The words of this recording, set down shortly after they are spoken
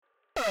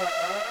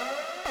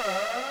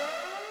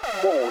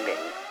Warning.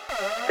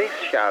 This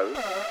show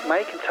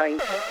may contain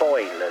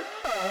spoilers.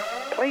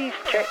 Please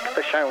check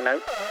the show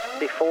notes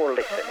before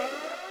listening.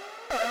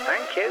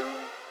 Thank you.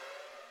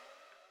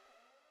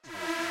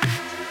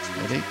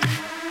 Ready?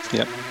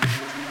 Yep.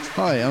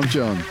 Hi, I'm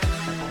John.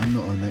 I'm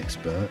not an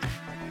expert.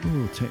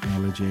 Oh,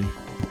 technology.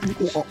 Like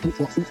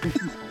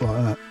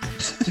that.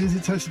 As soon as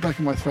it touched the back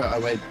of my throat, I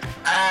went,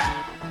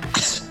 ah!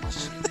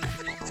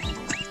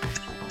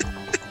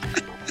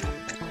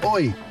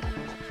 Oi!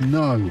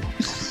 No.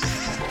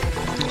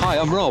 Hi,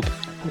 I'm Rob.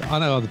 I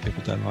know other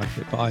people don't like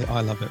it, but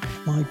I love it.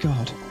 My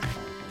God.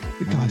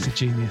 The guy's a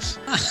genius.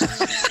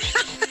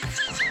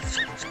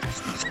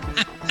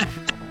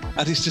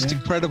 And it's just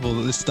incredible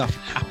that this stuff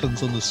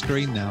happens on the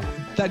screen now.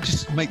 That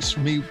just makes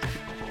me...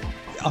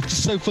 I'm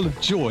just so full of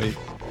joy.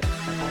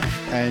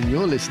 And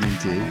you're listening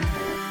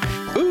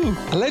to... Ooh,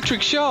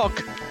 Electric Shock.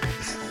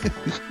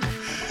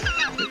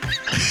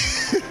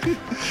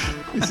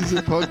 This is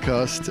a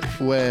podcast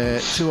where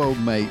two old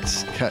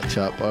mates catch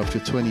up after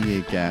a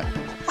 20-year gap.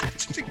 I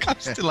think I'm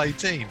still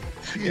 18. Yeah.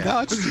 You know,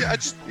 I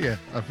just Yeah,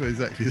 I feel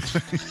exactly the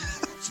same.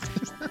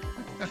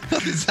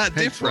 Is that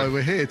Hence why different?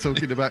 we're here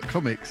talking about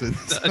comics and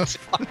stuff.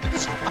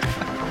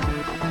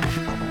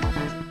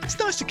 It's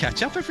nice to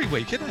catch up every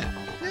week, isn't it?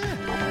 Yeah.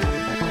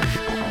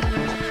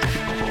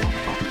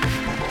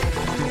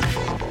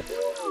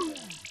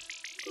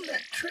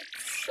 Electric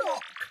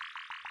shock.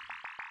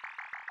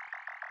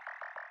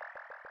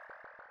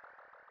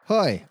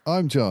 Hi,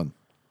 I'm John.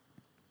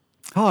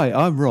 Hi,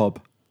 I'm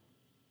Rob.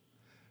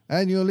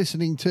 And you're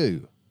listening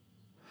to...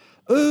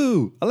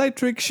 Ooh,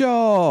 Electric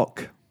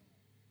Shock.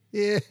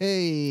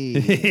 Yay!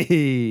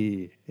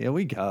 Here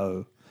we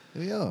go.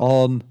 Here we are.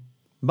 On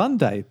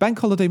Monday, Bank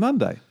Holiday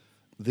Monday.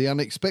 The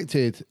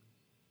unexpected,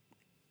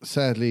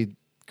 sadly,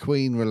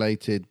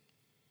 Queen-related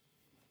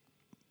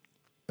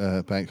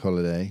bank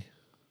holiday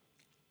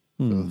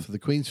for the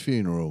Queen's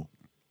funeral.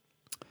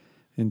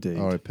 Indeed.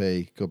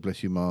 R.I.P. God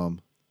bless you,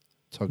 Mum.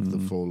 Tug of the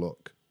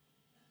forelock.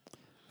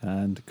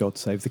 And God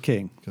Save the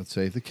King. God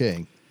save the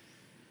King.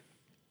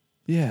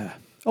 Yeah.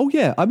 Oh,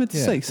 yeah, I meant to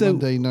say. So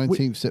Monday,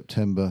 19th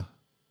September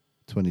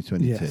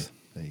 2022. Yes.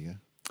 There you go.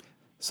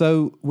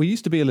 So we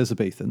used to be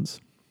Elizabethans.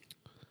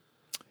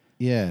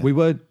 Yeah. We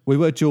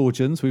were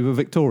Georgians. We were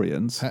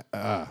Victorians.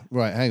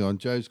 Right, hang on.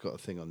 Joe's got a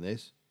thing on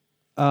this.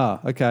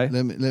 Okay.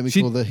 Let me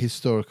call the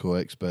historical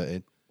expert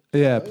in.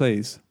 Yeah,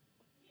 please.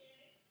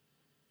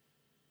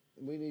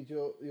 We need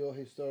your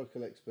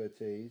historical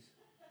expertise.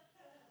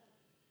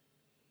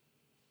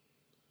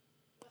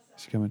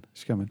 She's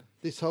coming.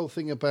 This whole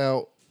thing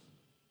about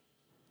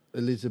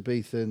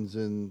Elizabethans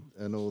and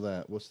all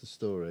that, what's the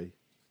story?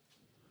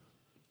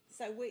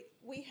 So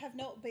we have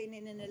not been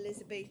in an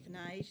Elizabethan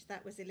age.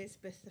 That was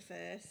Elizabeth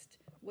I.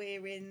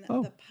 We're in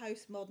the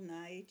postmodern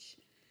age.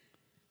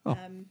 Oh.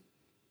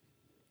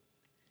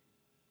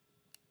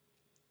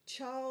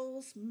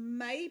 Charles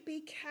may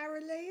be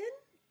Carolean,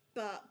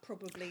 but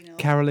probably not.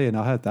 Carolean,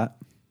 I heard that.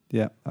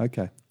 Yeah,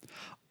 okay.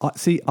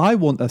 I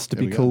want us to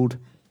There be we go. called...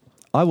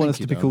 I want Thank us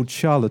to you, be darling. called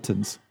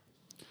charlatans.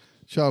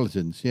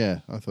 Charlatans,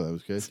 yeah. I thought that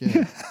was good.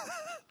 Yeah.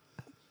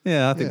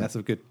 Yeah, I think Yeah. that's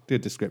a good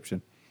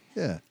description.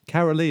 Yeah,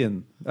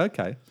 Carolean,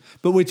 okay.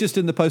 But we're just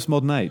in the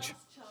postmodern age.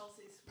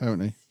 Charles's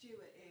apparently.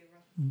 Stuart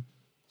era.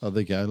 Oh,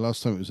 there you go.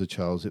 Last time it was a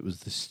Charles, it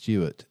was the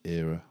Stuart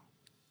era.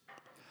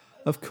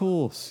 Of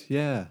course,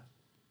 yeah.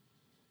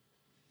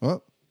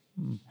 What?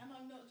 And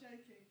I'm not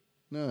joking.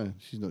 No,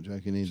 she's not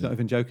joking either. She's not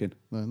even joking.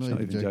 No, not She's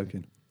not even even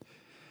joking.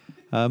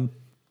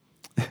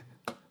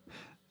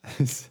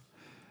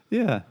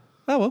 Yeah.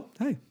 Oh, well,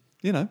 hey,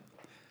 you know.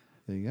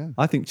 There you go.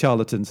 I think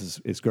charlatans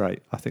is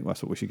great. I think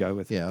that's what we should go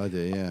with. Yeah, I do.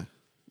 Yeah,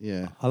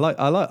 yeah, I like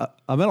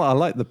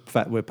the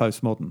fact we're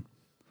postmodern.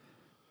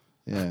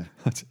 yeah,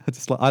 I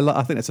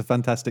think it's a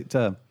fantastic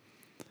term.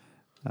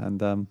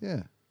 And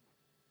yeah.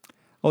 I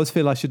always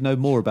feel I should know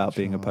more about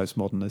being a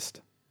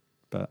postmodernist.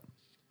 But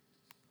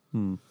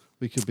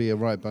We could be a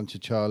right bunch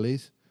of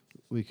Charlies.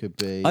 We could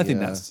be. I think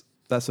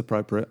that's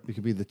appropriate. We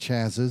could be the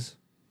Chazzers.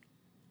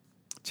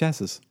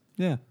 Chazzers.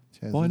 Yeah.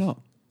 Why Chazzers.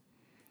 not?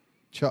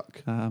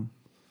 Chuck.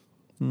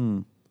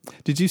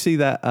 Did you see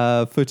that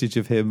footage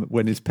of him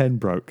when his pen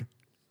broke?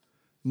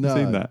 No,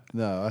 seen that?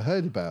 no. I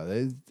heard about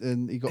it,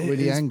 and he got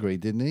really angry,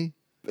 didn't he?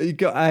 He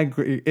got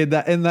angry in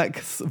that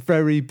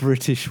very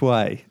British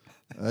way.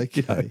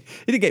 Okay. You know,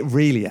 he didn't get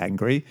really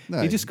angry.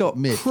 No, he just got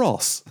miffed.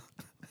 cross.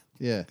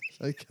 Yeah.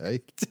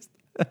 Okay.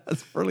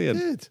 That's brilliant.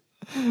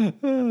 Good.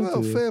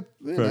 Well, fair.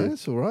 You know,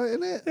 that's all right,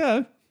 isn't it?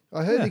 Yeah.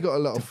 I heard Yeah. he got a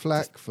lot of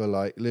flack for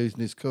like losing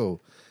his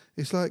cool.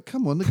 It's like,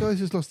 come on, the guy's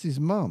just lost his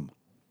mum.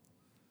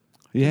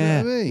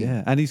 Yeah. know what I mean?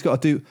 Yeah. And he's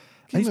got to do.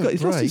 Give him a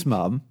He's lost his break.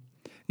 mum.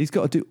 He's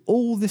got to do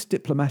all this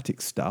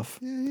diplomatic stuff.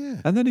 Yeah,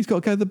 yeah, And then he's got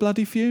to go to the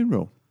bloody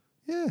funeral.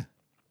 yeah.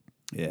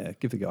 Yeah.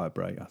 Give the guy a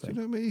break, I Do you think.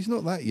 know what I mean? He's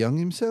not that young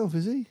himself,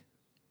 is he?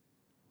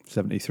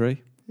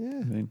 73. Yeah. I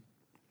mean,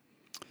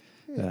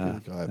 Yeah,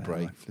 give the guy a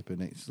break,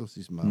 flipping it. He's lost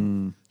his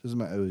mum. Doesn't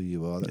matter who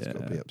you are, that's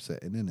got to be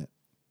upsetting, isn't it?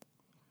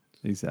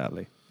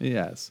 exactly. He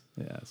has.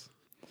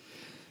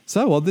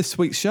 So on this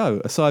week's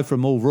show, aside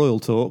from all royal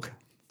talk,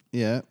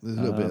 Yeah, there's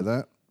a little bit of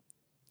that.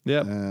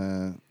 Yep.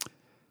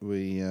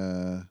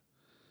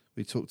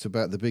 We talked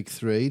about the big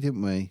three,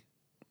 didn't we?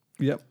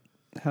 Yep.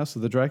 House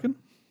of the Dragon.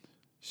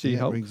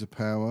 She-Hulk. Rings of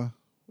Power.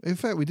 In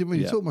fact, we didn't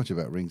really talk much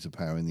about Rings of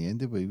Power in the end,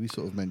 did we? We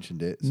sort of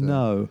mentioned it. So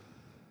No.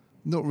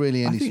 Not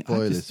really any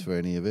spoilers just- for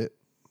any of it.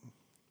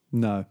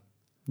 No.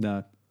 Just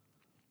And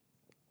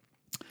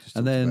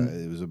talked then- about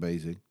it. It was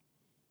amazing.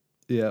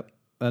 Yeah.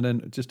 And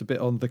then just a bit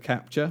on The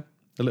Capture,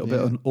 a little bit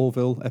on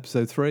Orville,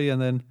 episode 3,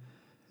 and then...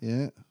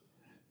 Yeah.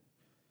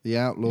 The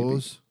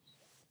Outlaws.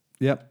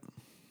 Yep.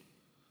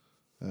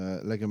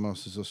 Lego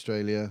Masters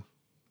Australia.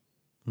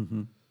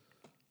 Mm-hmm.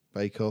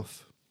 Bake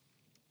Off.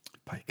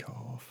 Bake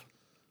Off.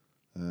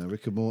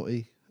 Rick and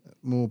Morty.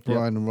 More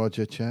Brian and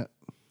Roger chat.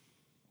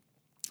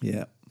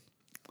 Yeah.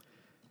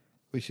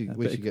 We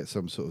should get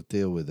some sort of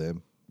deal with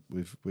them.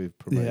 We've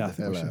promoted Yeah, I the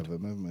think hell we out of should.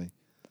 them, haven't we?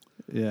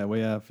 Yeah, we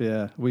have.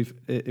 Yeah, we've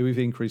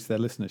increased their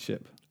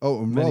listenership.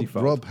 Oh, and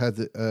Manyfold. Rob had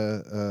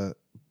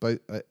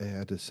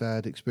had a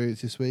sad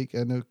experience this week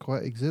and a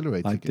quite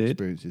exhilarating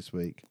experience this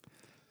week.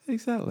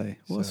 Exactly.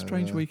 What a So,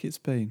 strange week it's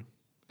been.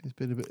 It's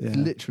been a bit. Yeah. It's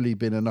literally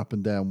been an up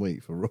and down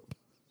week for Rob.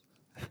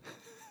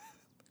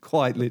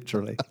 Quite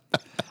literally.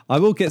 I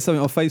will get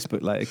something on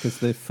Facebook later because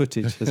the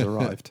footage has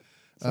arrived.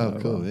 Oh,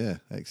 cool! Yeah,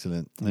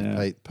 excellent. They've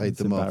yeah, paid it's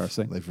them off.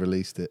 embarrassing. They've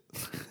released it.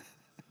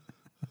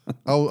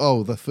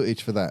 oh, the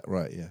footage for that,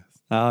 right? Yeah.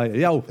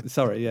 Oh,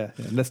 sorry. Yeah.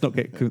 Let's not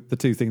get the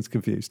two things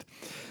confused.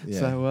 Yeah,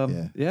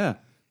 So, yeah.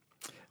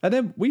 And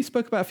then we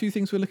spoke about a few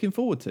things we're looking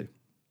forward to,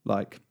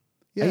 like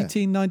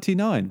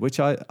 1899, which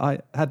I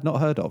had not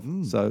heard of.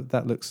 So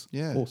that looks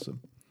awesome.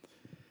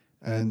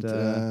 And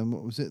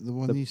what was it? The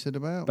one you said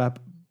about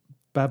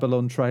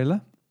Babylon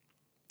trailer.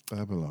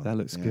 Babylon. That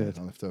looks good.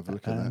 I'll have to have a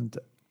look at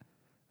that.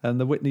 And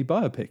the Whitney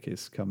biopic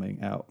is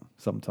coming out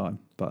sometime,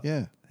 but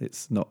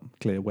it's not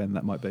clear when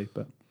that might be.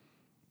 But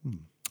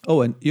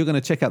oh, and you're going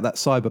to check out that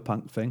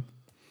cyberpunk thing.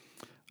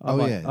 I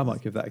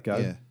might give that a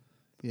go.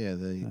 Yeah,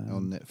 the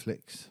on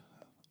Netflix,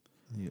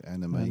 new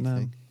anime and,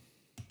 thing.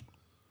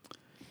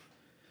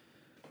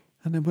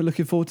 And then we're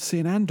looking forward to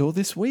seeing Andor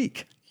this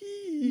week.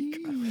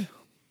 Yeah,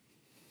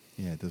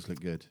 it does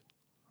look good.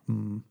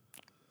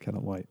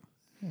 Cannot wait.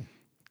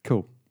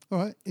 Cool. All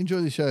right,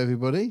 enjoy the show,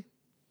 everybody.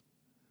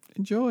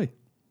 Enjoy.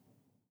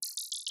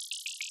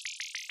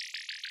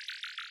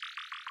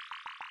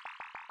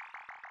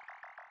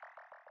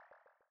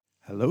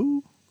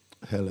 Hello?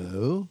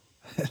 Hello.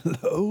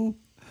 Hello?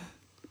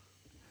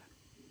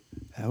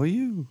 How are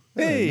you?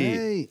 Hello,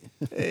 Hey!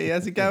 mate. Hey,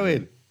 how's it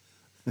going?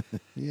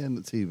 Yeah,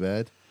 not too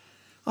bad.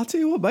 I'll tell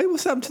you what, mate,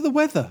 what's happened to the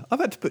weather? I've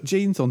had to put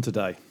jeans on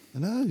today. I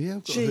know, yeah,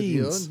 I've got a hoodie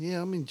on. Jeans.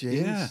 Yeah, I'm in jeans.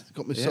 Yeah,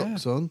 Got my yeah.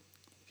 socks on.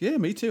 Yeah,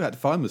 me too. Had to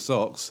find my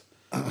socks.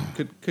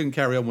 Couldn't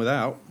carry on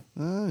without.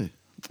 Oh,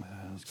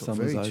 it's got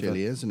Summer's very over.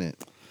 chilly, hasn't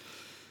it?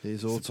 It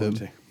is autumn.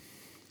 Disappointing.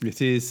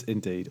 It is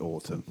indeed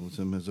autumn.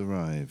 Autumn has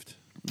arrived.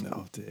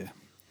 Oh, dear.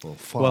 Or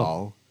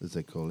fall, as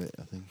they call it,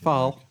 I think.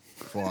 Fall.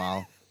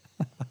 Fall.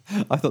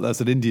 I thought that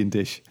was an Indian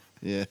dish.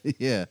 Yeah,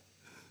 yeah.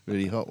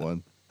 Really hot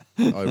one,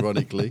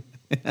 ironically.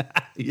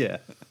 Yeah.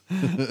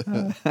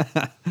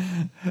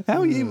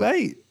 How are you,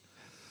 mate?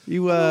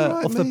 You All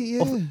right, off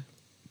mate,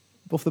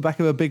 off the back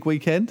of a big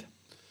weekend?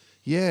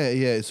 Yeah,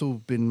 it's all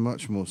been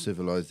much more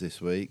civilised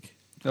this week.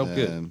 Oh,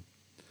 good.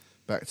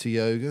 Back to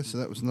yoga, so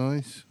that was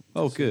nice.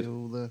 Oh, To see good.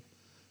 all the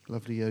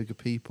lovely yoga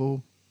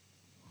people.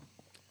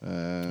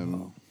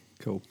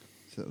 Cool.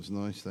 So that was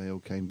nice. They all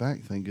came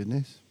back, thank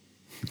goodness.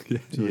 Yeah.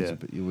 So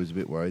you was a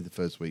bit worried the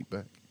first week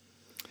back.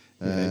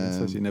 Yeah,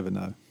 so you never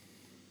know.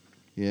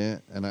 Yeah,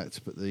 and I had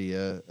to put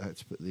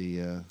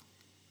the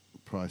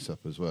price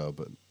up as well,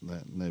 but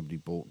nobody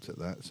balked at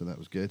that, so that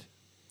was good.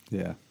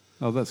 Yeah.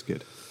 Oh, that's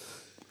good.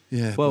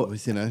 Yeah, Well, but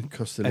with,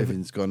 cost of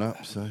living's gone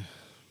up, so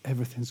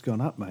Everything's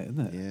gone up, mate, isn't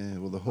it? yeah.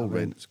 Well, the whole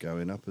rent's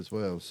going up as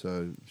well,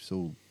 so it's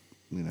all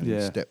in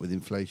Yeah. step with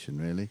inflation,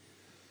 really.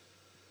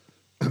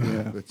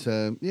 Yeah. But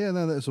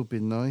no, that's all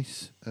been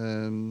nice.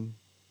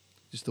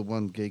 Just the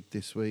one gig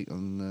this week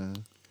on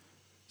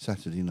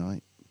Saturday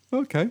night.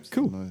 Okay,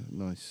 cool.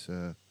 Nice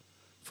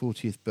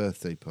 40th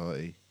birthday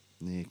party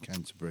near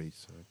Canterbury.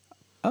 So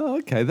Oh,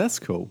 okay, that's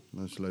cool.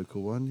 nice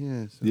local one,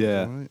 yeah. So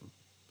Yeah. all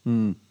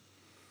right.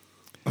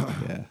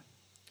 Yeah.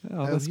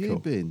 Oh, How that's have you cool.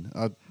 been?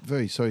 I'm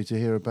very sorry to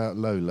hear about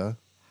Lola.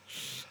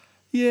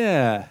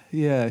 Yeah.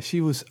 She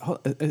was.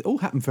 It all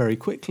happened very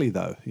quickly,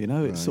 though. It's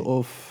Right. sort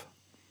of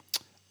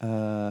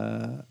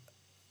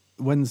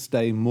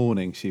Wednesday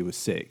morning. She was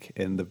sick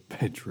in the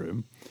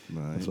bedroom.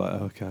 I was Right.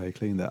 like, okay,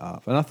 clean that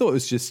up. And I thought it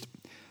was just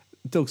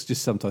dogs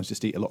just sometimes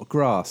just eat a lot of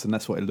grass, and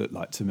that's what it looked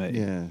like to me.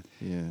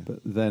 Yeah. But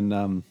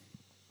then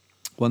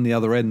when the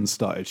other end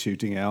started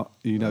shooting out,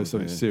 something's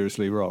dear.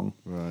 seriously wrong.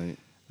 Right.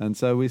 And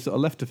so we sort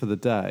of left her for the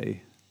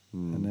day.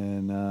 And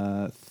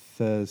then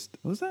Thursday,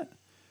 what was that?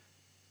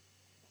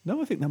 No,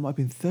 I think that might have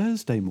been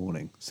Thursday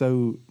morning.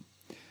 So,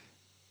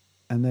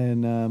 and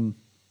then,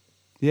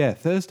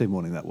 Thursday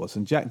morning that was.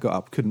 And Jack got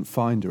up, couldn't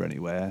find her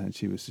anywhere. And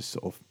she was just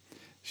sort of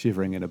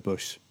shivering in a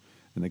bush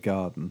in the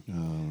garden.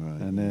 Oh,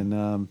 right. And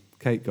then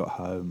Kate got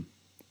home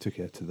took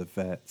her to the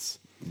vets,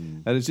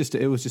 and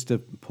it was just a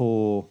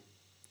poor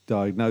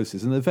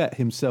diagnosis. And the vet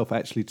himself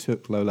actually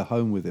took Lola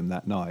home with him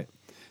that night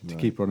to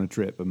keep her on a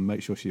drip and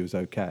make sure she was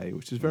okay,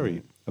 which is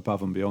very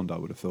above and beyond, I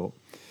would have thought.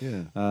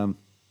 Yeah.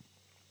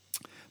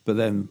 But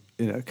then,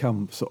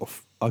 come sort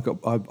of, I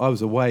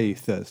was away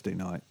Thursday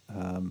night,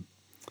 and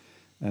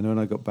when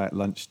I got back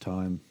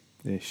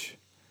lunchtime-ish,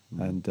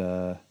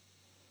 and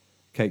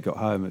Kate got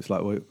home, it's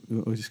like,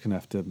 we're just gonna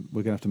have to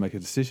make a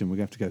decision. We're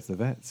gonna have to go to the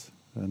vets,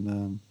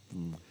 and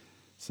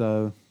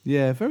so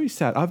yeah, very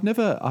sad. I've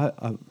never,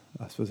 I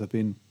suppose I've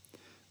been,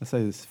 I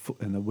say this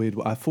in a weird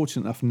way, I'm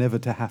fortunate enough never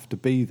to have to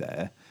be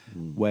there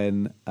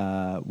when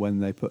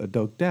they put a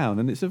dog down,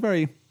 and it's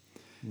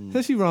it's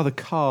actually a rather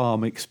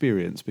calm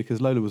experience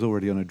because Lola was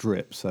already on a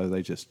drip, so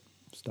they just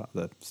stuck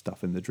the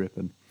stuff in the drip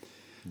and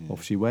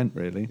off she went,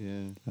 really.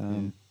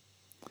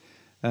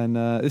 And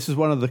this is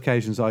one of the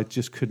occasions I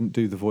just couldn't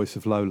do the voice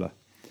of Lola.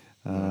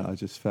 I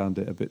just found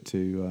it a bit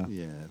too...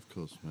 yeah, of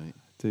course, mate.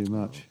 Too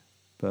much.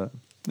 But,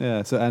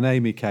 yeah, and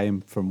Amy came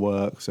from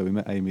work, so we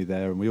met Amy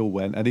there, and we all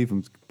went, and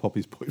even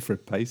Poppy's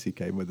boyfriend, Pacey,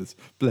 came with us.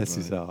 Bless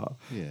his heart.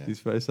 Yeah.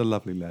 He's a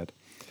lovely lad.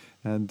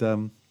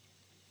 And...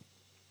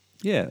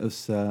 it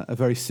was a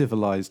very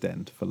civilised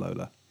end for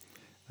Lola,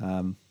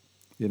 and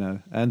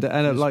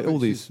like all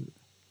these...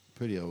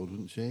 Pretty old,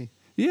 wasn't she?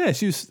 Yeah,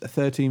 she was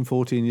 13,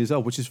 14 years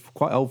old, which is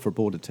quite old for a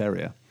Border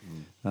Terrier.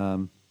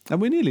 And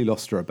we nearly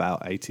lost her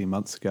about 18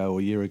 months ago or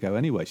a year ago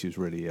anyway. She was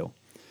really ill.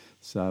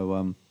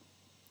 So,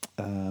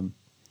 in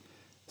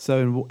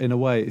a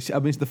way,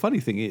 the funny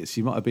thing is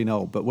she might have been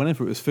old, but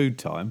whenever it was food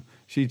time,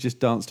 she just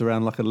danced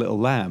around like a little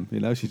lamb,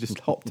 She just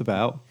hopped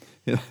about.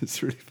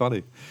 It's really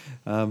funny.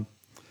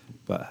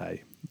 But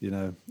hey,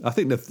 I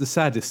think the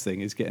saddest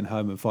thing is getting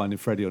home and finding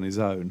Freddie on his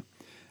own,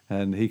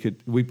 and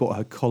we brought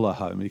her collar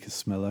home. He could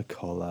smell her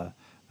collar,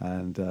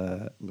 and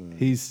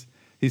he's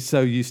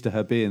so used to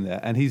her being there,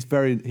 and if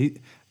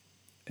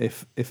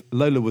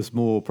Lola was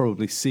more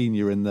probably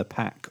senior in the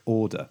pack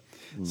order,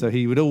 so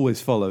he would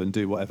always follow and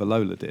do whatever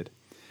Lola did,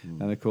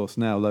 and of course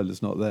now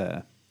Lola's not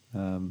there,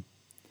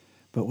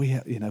 but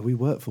we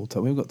work full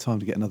time. We haven't got time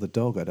to get another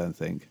dog, I don't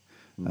think.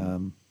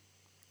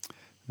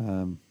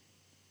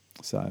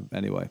 So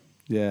anyway,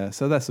 yeah,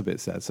 so that's a bit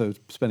sad. So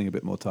spending a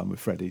bit more time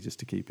with Freddie just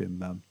to keep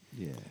him a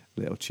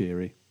little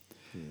cheery,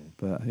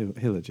 but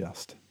he'll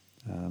adjust.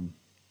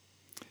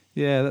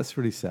 Yeah, that's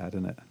really sad,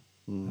 isn't it?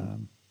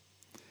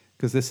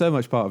 Because there's so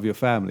much part of your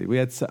family. We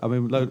had,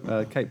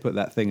 Kate put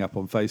that thing up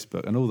on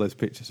Facebook, and all those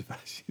pictures of her.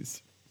 She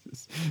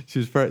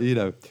was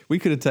very, we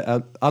could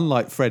have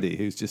unlike Freddie,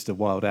 who's just a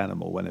wild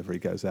animal whenever he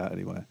goes out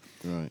anywhere.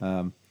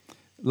 Right.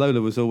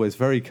 Lola was always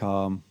very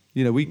calm.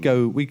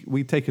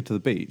 We'd take her to the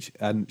beach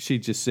and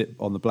she'd just sit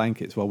on the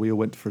blankets while we all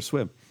went for a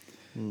swim.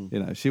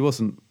 She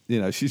wasn't,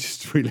 she's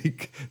just a really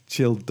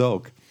chilled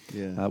dog.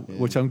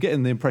 Which I'm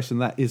getting the impression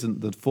that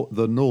isn't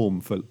the norm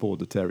for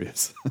Border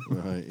Terriers.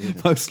 Right. Yeah.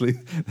 Mostly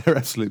they're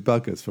absolute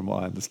buggers, from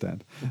what I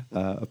understand.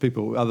 Other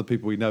people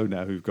we know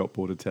now who've got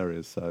Border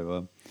Terriers.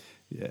 So,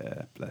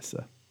 bless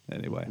her.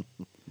 Anyway.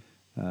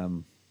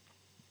 That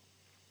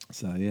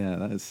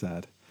is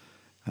sad.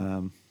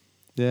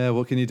 Yeah,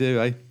 what can you do,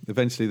 eh?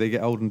 Eventually they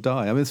get old and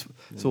die. I mean,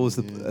 it's always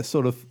it's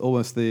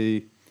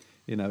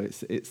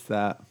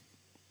that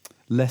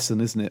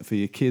lesson, isn't it, for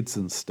your kids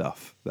and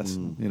stuff. That's,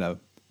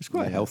 it's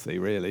quite healthy,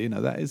 really.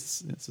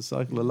 It's a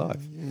cycle of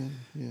life.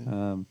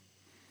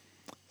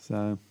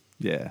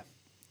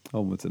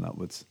 Onwards and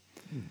upwards.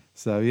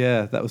 So,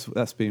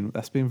 that's been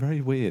very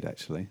weird,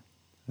 actually.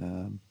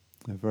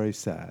 Very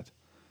sad.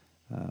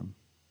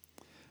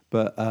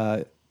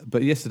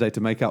 But yesterday,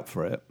 to make up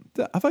for it,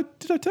 did I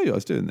tell you I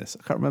was doing this?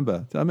 I can't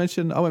remember. Did I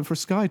mention I went for a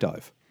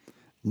skydive?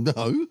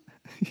 No.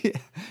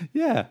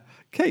 Yeah.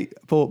 Kate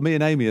bought me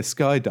and Amy a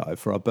skydive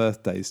for our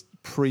birthdays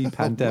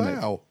pre-pandemic.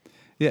 Oh, wow.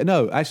 Yeah,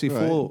 no, actually I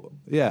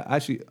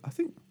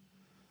think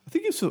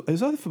it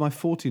was either for my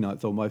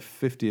 49th or my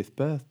 50th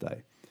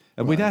birthday.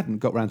 And we hadn't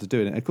got round to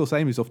doing it. And of course,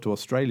 Amy's off to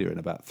Australia in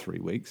about 3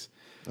 weeks.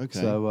 Okay.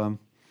 So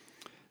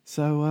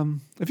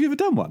have you ever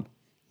done one?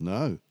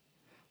 No.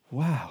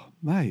 Wow,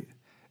 mate.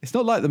 It's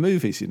not like the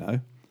movies,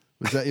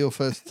 Was that your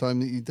first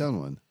time that you'd done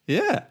one?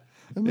 Yeah.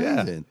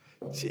 Amazing.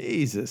 Yeah.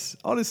 Jesus.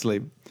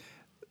 Honestly.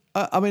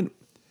 I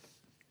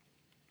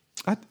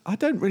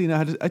don't really know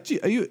how to...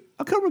 Are you...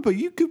 I can't remember. Are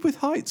you good with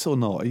heights or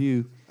not? Are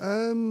you...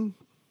 I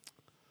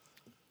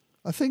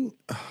think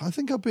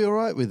I'll be all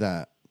right with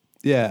that.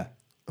 Yeah.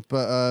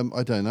 But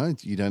I don't know.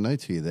 You don't know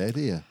till you're there, do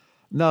you?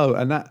 No,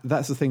 and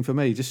that's the thing for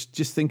me.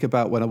 Just think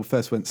about when I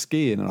first went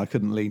skiing and I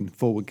couldn't lean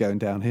forward going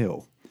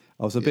downhill.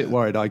 I was a bit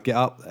worried I'd get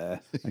up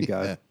there and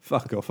go,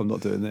 fuck off, I'm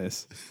not doing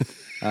this.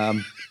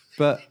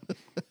 But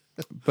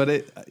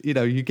it,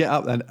 you get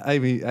up and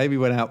Amy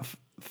went out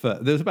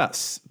there was about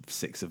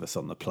 6 of us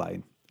on the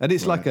plane. And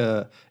it's like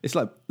the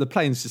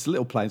plane's just a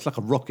little plane. It's like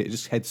a rocket. It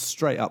just heads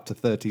straight up to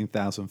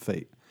 13,000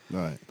 feet.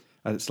 Right.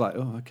 And it's like,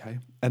 oh, okay.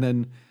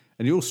 And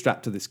you're all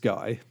strapped to this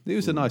guy. He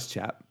was a nice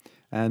chap.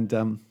 And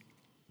then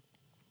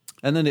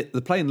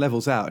the plane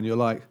levels out and you're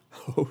like,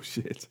 oh,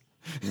 shit.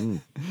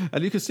 And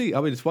you can see,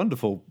 I mean, it's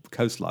wonderful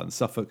coastline,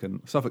 Suffolk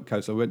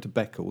coast. I went to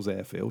Beccles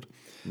Airfield,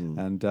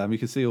 and you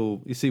can see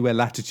you see where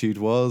latitude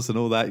was and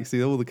all that. You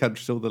see all the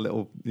countries, all the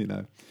little,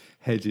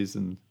 hedges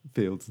and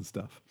fields and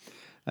stuff.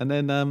 And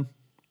then I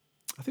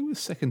think we were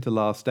second to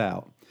last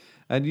out,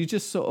 and you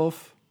just sort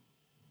of,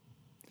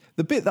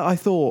 the bit that I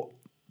thought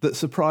that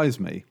surprised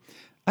me,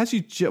 as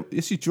you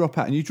drop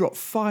out and you drop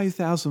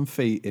 5,000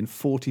 feet in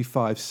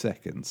 45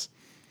 seconds.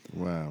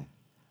 Wow.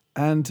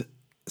 And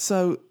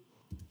so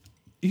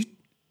you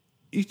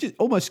just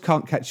almost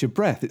can't catch your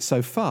breath. It's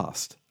so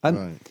fast.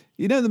 And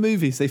the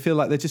movies, they feel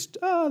like they're just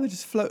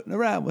floating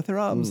around with their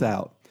arms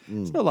out.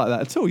 It's not like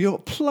that at all. You're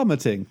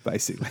plummeting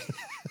basically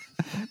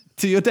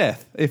to your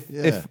death.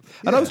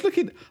 I was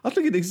looking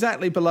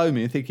exactly below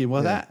me and thinking,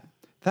 well,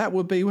 that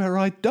would be where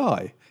I'd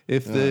die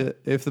if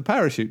the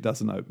parachute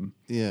doesn't open.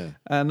 Yeah.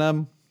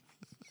 And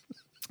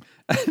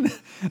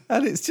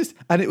and it's just,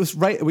 and it was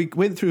we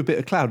went through a bit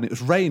of cloud and it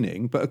was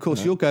raining, but of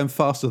course you're going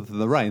faster than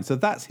the rain, so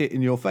that's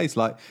hitting your face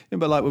like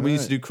when we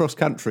used to do cross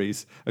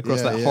countries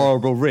across that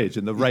horrible ridge,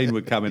 and the rain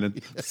would come in and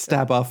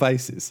stab our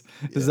faces,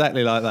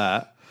 exactly like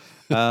that.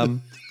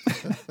 And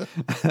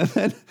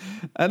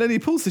then he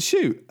pulls the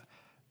chute,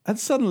 and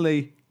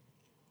suddenly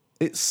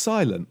it's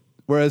silent.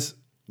 Whereas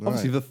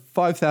obviously the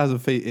 5,000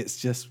 feet, it's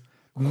just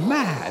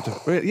mad.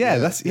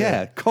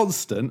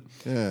 Constant.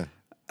 Yeah.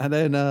 And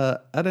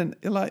then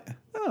you're like,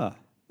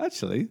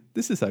 actually,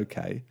 this is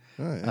okay.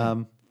 Right, yeah.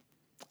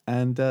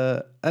 And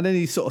then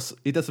he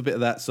does a bit of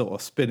that sort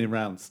of spinning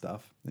round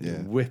stuff. You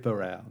whip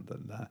around,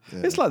 and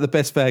it's like the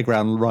best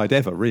fairground ride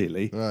ever,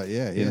 really. Right,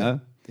 yeah, you know,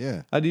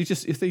 yeah. And you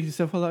think to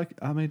yourself, well,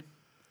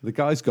 the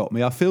guy's got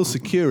me. I feel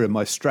secure in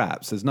my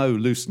straps. There's no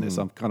looseness.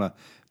 I'm kind of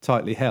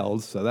tightly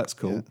held, so that's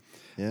cool.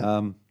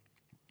 Yeah.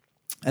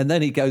 And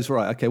then he goes,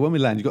 right, okay, when we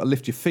land, you've got to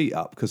lift your feet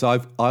up, because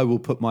I will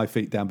put my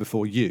feet down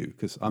before you,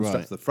 because I'm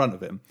strapped to the front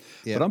of him.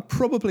 Yeah. But I'm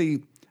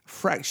probably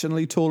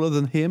fractionally taller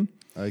than him.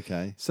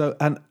 Okay. So,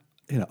 and,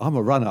 I'm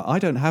a runner. I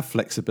don't have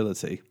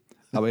flexibility.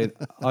 I mean,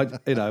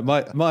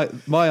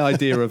 my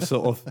idea of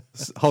sort of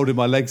holding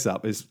my legs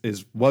up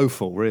is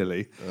woeful,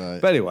 really. Right.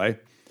 But anyway,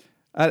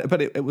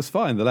 but it was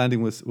fine. The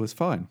landing was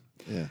fine.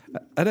 Yeah.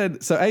 And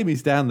then, so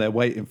Amy's down there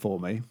waiting for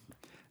me.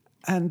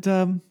 And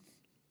I'm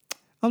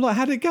like,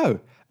 how'd it go?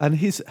 And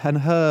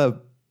her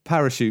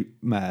parachute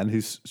man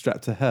who's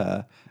strapped to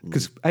her,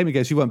 because Amy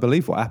goes, you won't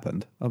believe what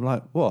happened. I'm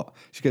like, what?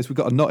 She goes, we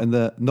got a knot in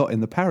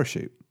the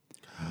parachute.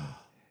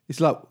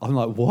 I'm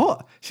like,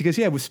 what? She goes,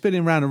 yeah, we're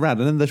spinning round and round.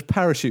 And then the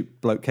parachute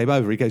bloke came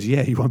over. He goes,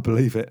 yeah, you won't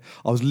believe it.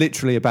 I was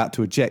literally about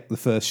to eject the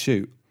first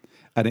chute,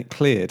 and it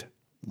cleared.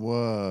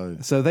 Whoa.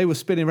 So they were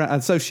spinning around.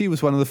 And so she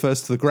was one of the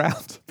first to the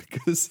ground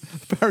because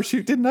the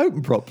parachute didn't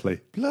open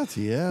properly.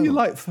 Bloody hell. You're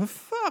like, for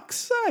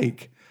fuck's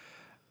sake.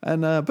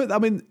 And but I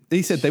mean,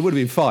 he said they would have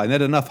been fine. They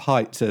had enough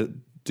height to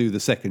do the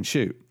second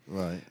chute,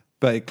 right?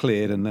 But it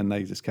cleared, and then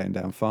they just came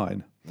down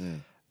fine. Yeah.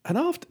 And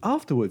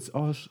afterwards, I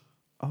was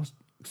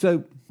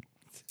so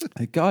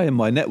a guy in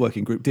my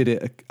networking group did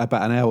it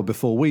about an hour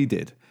before we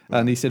did,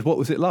 and he said, "What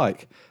was it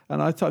like?"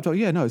 And I typed, "Oh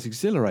yeah, no, it's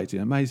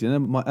exhilarating, amazing."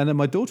 And then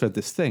my daughter had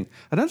this thing,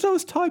 and as I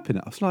was typing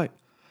it, I was like,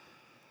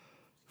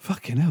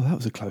 "Fucking hell, that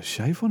was a close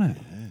shave, wasn't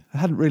it?" Yeah. It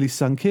hadn't really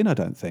sunk in, I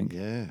don't think.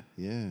 Yeah.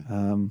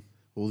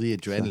 All the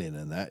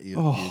adrenaline and that, you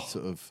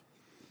sort of...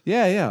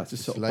 Yeah,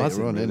 just sort of later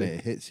buzzing, on, really.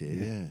 It hits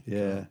you,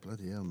 yeah. God,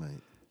 bloody hell,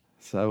 mate.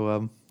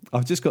 So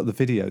I've just got the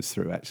videos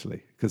through,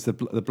 actually, because the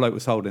bloke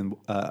was holding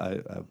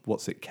a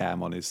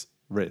cam on his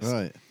wrist.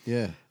 Right,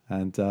 yeah.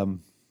 And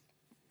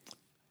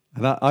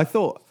I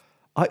thought,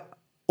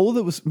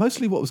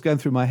 mostly what was going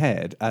through my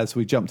head as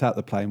we jumped out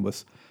the plane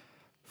was,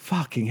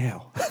 fucking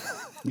hell.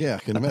 Yeah, I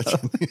can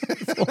imagine.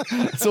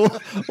 That's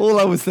all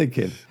I was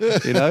thinking,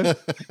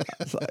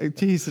 It's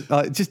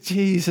like,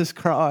 Jesus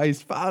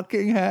Christ,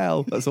 fucking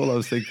hell. That's all I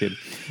was thinking.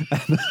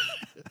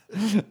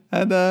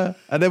 And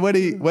then when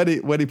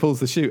he pulls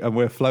the chute and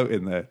we're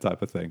floating there,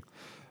 type of thing,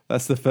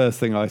 that's the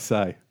first thing I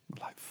say. I'm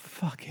like,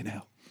 fucking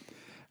hell.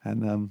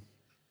 And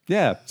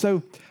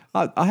so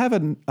I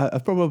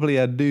have probably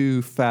a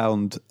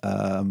newfound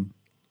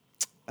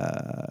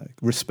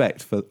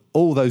respect for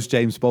all those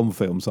James Bond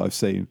films I've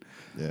seen,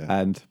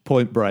 and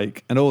Point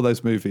Break, and all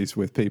those movies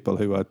with people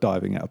who are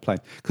diving out of plane.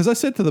 Because I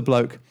said to the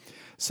bloke,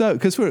 so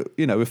because we're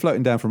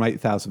floating down from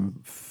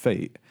 8,000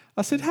 feet,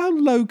 I said, how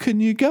low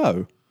can you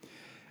go?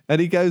 And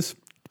he goes,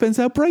 depends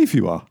how brave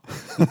you are.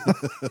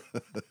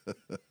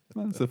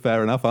 That's a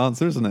fair enough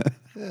answer, isn't it?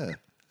 Yeah.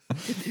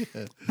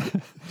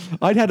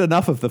 I'd had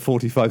enough of the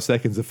 45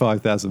 seconds of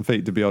 5,000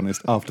 feet, to be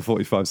honest, after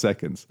 45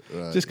 seconds.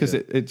 Right, just because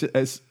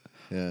it's...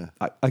 Yeah.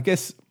 I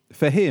guess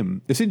for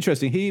him, it's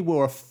interesting. He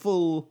wore a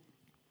full...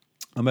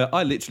 I mean,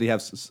 I literally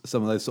have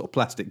some of those sort of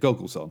plastic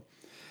goggles on.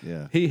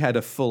 Yeah. He had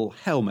a full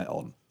helmet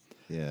on.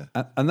 Yeah.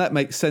 And that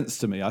makes sense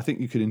to me. I think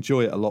you could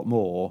enjoy it a lot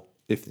more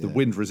if the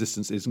wind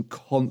resistance isn't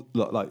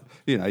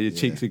your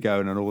cheeks are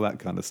going and all that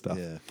kind of stuff.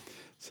 Yeah.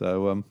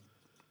 So,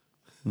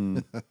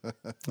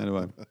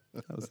 anyway,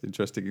 that was an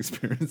interesting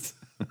experience.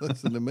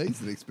 That's an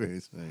amazing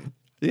experience, mate.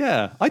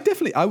 Yeah, I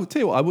would tell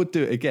you what, I would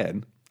do it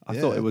again. I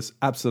thought it was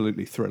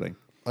absolutely thrilling.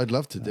 I'd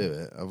love to do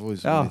it. I've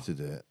always wanted to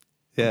do it.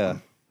 Yeah.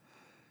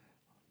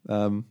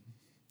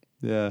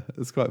 Yeah,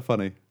 it's quite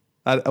funny.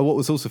 And what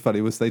was also funny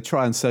was they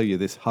try and sell you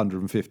this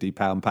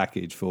 £150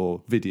 package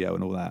for video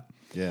and all that.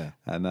 Yeah.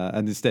 And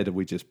instead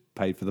we just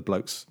paid for the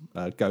bloke's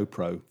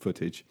GoPro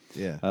footage.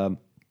 Yeah.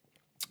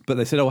 But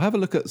they said, "Oh, have a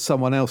look at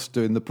someone else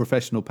doing the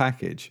professional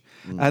package,"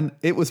 and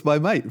it was my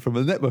mate from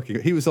the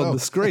networking. He was on the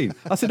screen.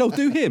 I said, "Oh,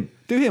 do him,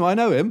 I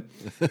know him."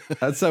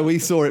 And so we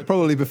saw it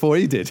probably before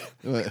he did.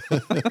 Brilliant.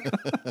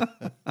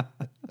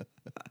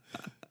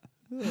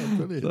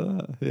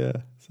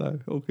 So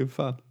all good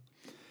fun.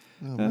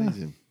 Oh,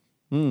 amazing.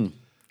 Did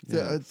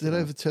I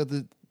ever tell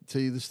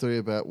you the story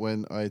about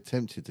when I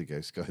attempted to go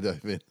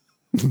skydiving?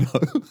 No.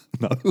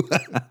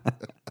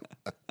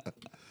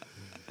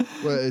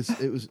 Well,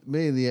 it was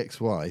me and the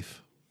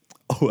ex-wife.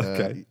 Oh,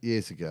 okay.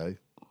 Years ago.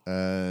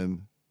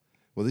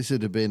 Well, this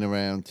would have been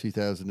around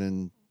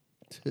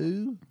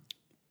 2002.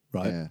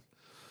 Right.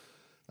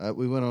 Yeah.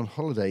 We went on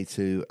holiday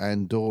to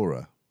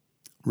Andorra.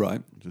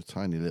 Right. It was a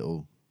tiny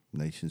little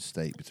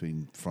nation-state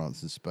between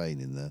France and Spain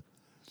in the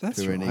That's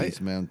Pyrenees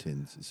right.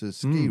 Mountains. It's a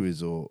ski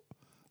resort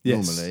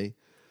normally,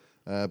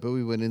 but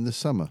we went in the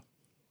summer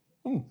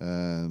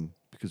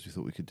because we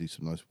thought we could do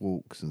some nice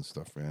walks and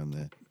stuff around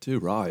there. Too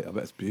right. I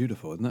bet it's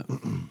beautiful, isn't it?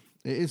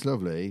 It is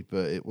lovely,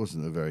 but it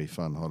wasn't a very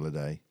fun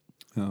holiday.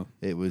 Oh.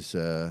 It was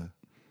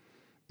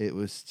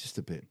just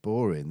a bit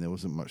boring. There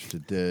wasn't much to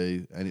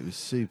do, and it was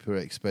super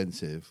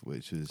expensive,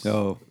 which was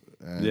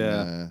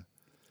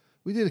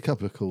we did a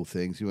couple of cool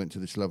things. We went to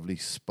this lovely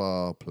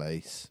spa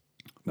place.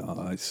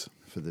 Nice.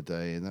 For the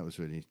day, and that was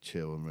really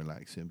chill and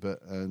relaxing.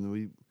 And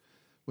we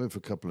went for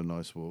a couple of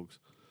nice walks.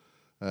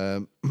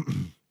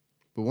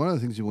 But one of the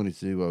things we wanted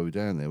to do while we were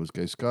down there was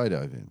go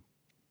skydiving.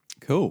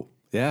 Cool.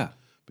 Yeah.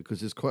 Because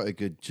there's quite a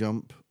good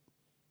jump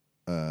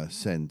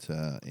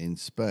centre in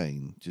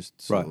Spain, just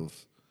sort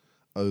of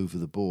over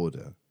the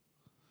border.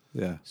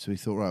 Yeah. So we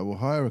thought, right, we'll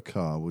hire a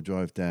car, we'll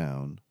drive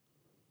down,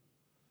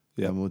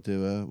 and we'll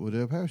do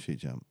a parachute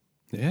jump.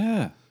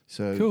 Yeah.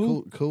 So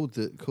cool. called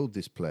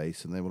this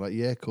place, and they were like,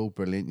 "Yeah, cool,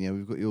 brilliant. Yeah,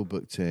 we've got you all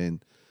booked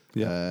in.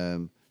 Yeah.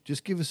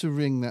 Just give us a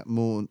ring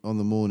on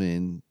the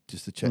morning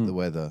just to check the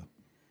weather.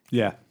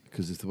 Yeah.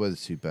 Because if the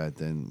weather's too bad,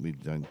 then we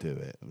don't do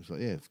it." I was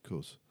like, "Yeah, of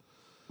course."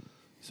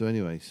 So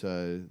anyway,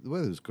 the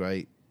weather was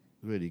great,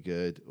 really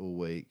good all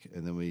week,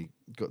 and then we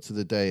got to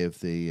the day of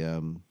the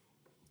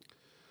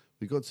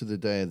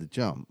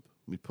jump.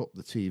 We popped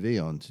the TV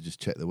on to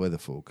just check the weather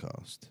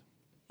forecast.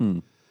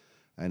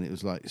 And it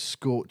was like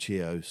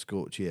Scorchio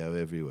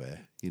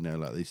everywhere,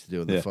 like they used to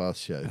do on the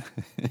Fast Show.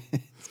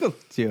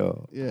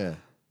 Scorchio. Yeah.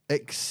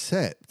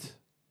 Except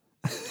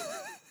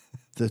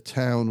the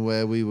town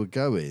where we were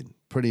going,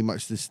 pretty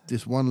much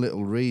this one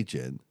little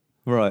region.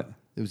 Right.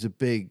 There was a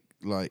big,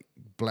 like,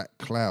 black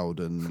cloud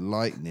and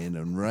lightning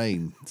and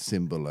rain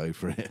symbol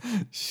over it.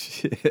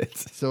 Shit.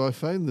 So I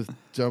phoned the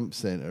jump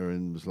centre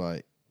and was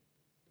like,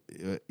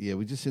 "Yeah,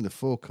 we just seen the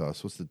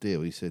forecast. What's the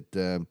deal?" He said,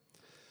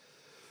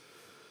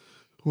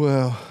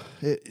 "Well,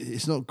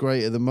 it's not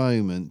great at the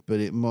moment, but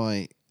it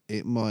might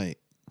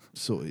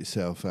sort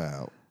itself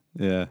out.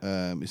 Yeah.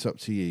 It's up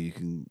to you.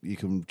 You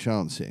can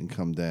chance it and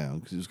come down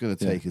because it was going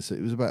to take us.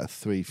 It was about a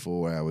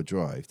 3-4 hour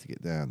drive to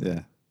get down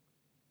there.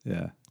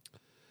 Yeah.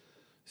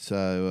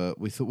 So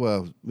we thought,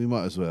 well, we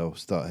might as well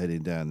start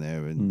heading down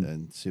there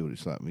and see what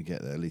it's like when we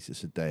get there. At least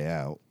it's a day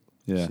out.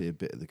 Yeah. See a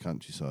bit of the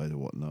countryside or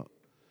whatnot.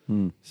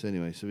 So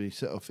anyway, we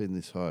set off in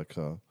this hire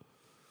car.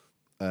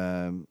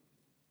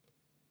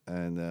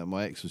 And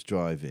my ex was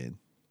driving,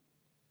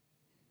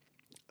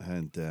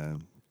 and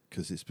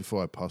because it's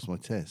before I passed my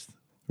test.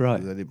 Right.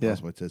 I didn't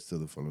pass my test till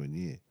the following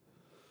year.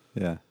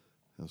 Yeah.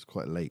 I was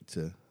quite late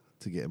to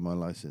get my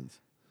license.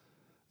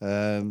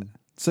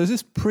 So is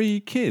this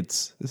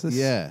pre-kids? Is this?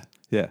 Yeah.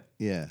 Yeah.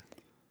 Yeah.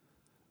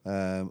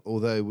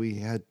 Although we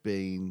had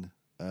been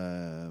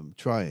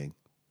trying.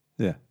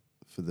 Yeah.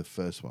 For the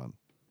first one.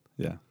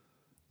 Yeah.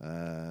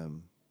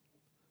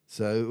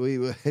 So we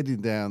were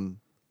heading down.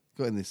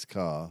 Got in this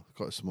car,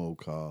 quite a small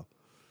car.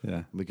 Yeah.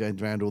 And we're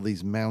going around all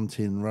these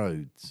mountain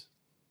roads.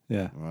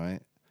 Yeah. Right.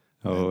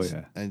 Oh,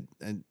 and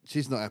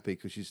she's not happy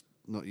because she's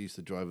not used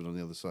to driving on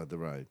the other side of the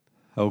road.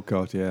 Oh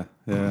God, yeah.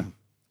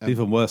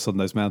 Even worse on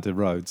those mountain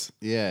roads.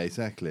 Yeah,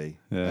 exactly.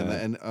 Yeah.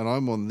 And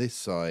I'm on this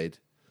side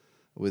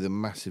with a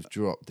massive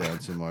drop down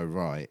to my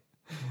right.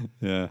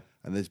 Yeah.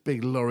 And there's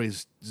big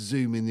lorries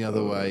zooming the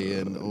other way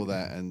and all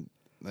that. And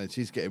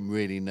she's getting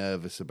really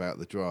nervous about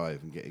the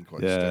drive and getting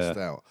quite stressed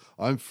out.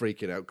 I'm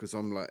freaking out because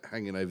I'm like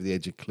hanging over the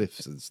edge of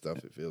cliffs and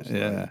stuff. It feels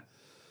like.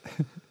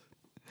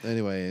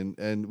 Anyway,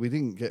 and we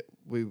didn't get.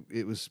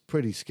 It was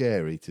pretty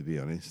scary, to be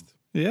honest.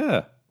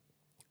 Yeah.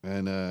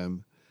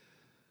 And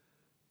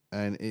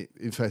it,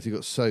 in fact, it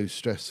got so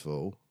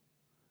stressful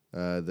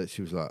that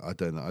she was like, "I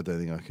don't know. I don't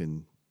think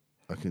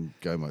I can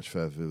go much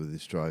further with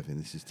this driving.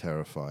 This is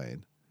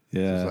terrifying."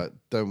 Yeah. So I was like,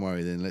 "Don't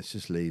worry, then. Let's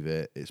just leave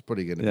it. It's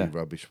probably going to be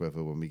rubbish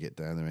weather when we get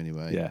down there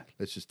anyway. Yeah.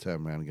 Let's just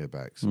turn around and go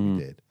back." So we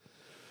did.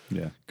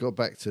 Yeah. Got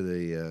back to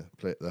the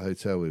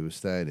hotel we were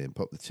staying in.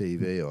 Popped the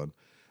TV on,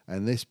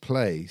 And this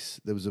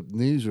place, there was a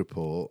news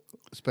report,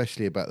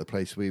 especially about the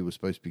place we were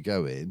supposed to be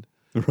going.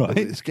 Right.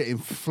 It's getting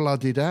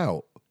flooded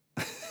out.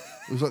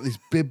 It was like this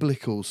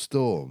biblical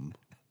storm.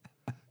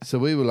 So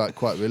we were like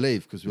quite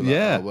relieved because we were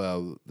like, oh,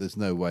 well, there's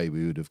no way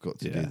we would have got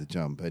to do the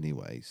jump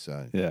anyway.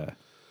 So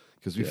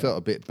because we felt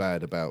a bit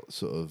bad about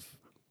sort of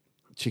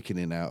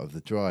chickening out of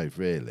the drive,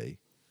 really.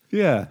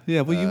 Yeah.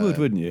 Well, you would,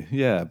 wouldn't you?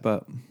 Yeah,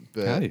 but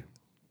hey,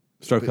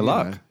 stroke of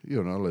luck.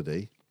 You're on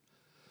holiday.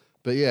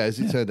 But yeah, as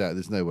it turned out,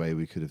 there's no way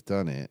we could have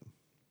done it.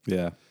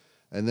 Yeah.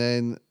 And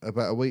then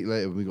about a week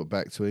later, when we got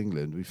back to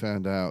England, we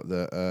found out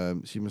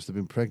that she must have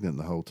been pregnant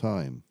the whole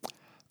time.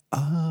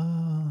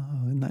 Oh,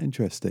 isn't that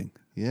interesting?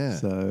 Yeah.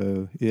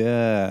 So,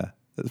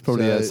 that's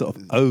probably a sort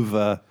of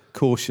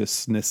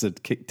over-cautiousness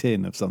had kicked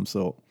in of some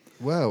sort.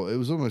 Well, it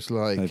was almost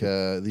like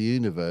the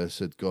universe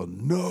had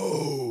gone,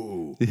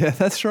 no. Yeah,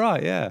 that's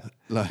right, yeah.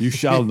 Like, you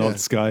shall not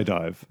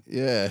skydive.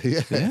 Yeah.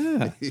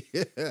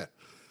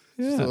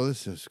 Yeah. So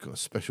this has got a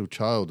special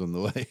child on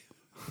the way.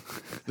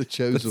 The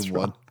chosen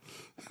one.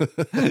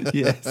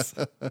 Yes.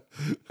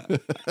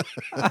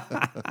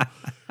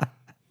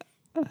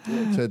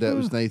 Turned out it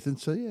was Nathan,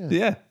 so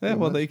yeah. Yeah,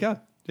 well, there you go.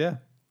 Yeah.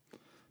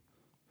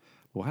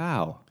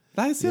 Wow.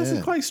 That's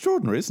quite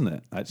extraordinary, isn't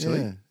it, actually?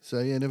 Yeah.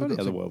 So, never got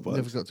to go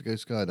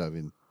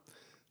skydiving.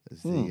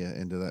 That's the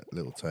end of that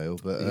little tale.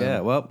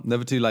 But well,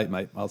 never too late,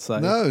 mate, I'll say.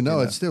 No,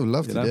 I'd still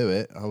love to do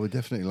it. I would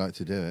definitely like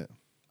to do it.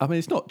 I mean,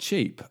 it's not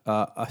cheap.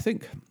 I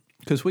think,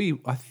 because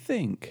I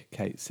think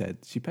Kate said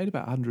she paid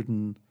about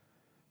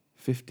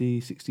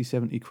 150, 60,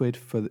 70 quid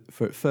for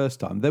it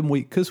first time. Then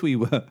because we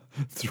were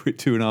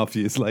 2.5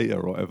 years later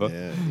or whatever,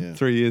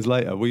 3 years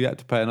later, we had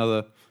to pay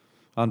another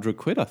 100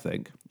 quid, I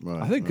think.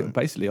 Right, I think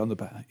basically on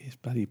it's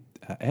bloody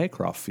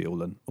aircraft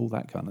fuel and all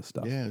that kind of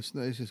stuff. Yeah, it's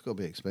just got to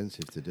be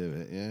expensive to do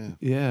it,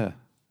 Yeah.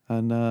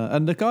 And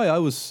the guy I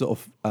was sort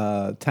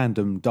of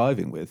tandem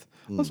diving with,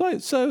 I was like,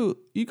 so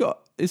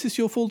is this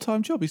your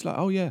full-time job? He's like,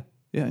 oh, yeah,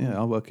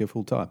 I work here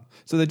full-time.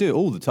 So they do it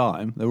all the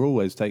time. They're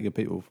always taking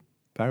people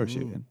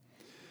parachuting.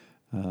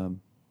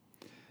 And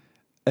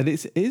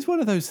it is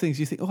one of those things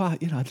you think,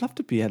 I'd love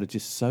to be able to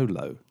just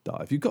solo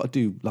dive. You've got to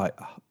do like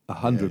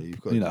 100,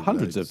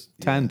 hundreds of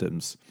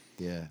tandems.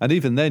 Yeah. And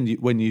even then,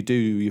 when you do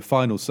your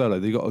final solo,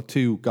 you've got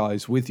 2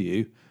 guys with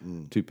you,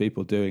 2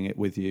 people doing it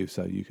with you,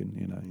 so you can,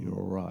 you're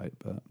all right.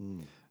 But,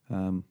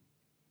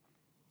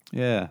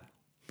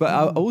 But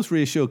I was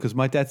reassured because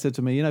my dad said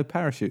to me,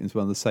 parachuting is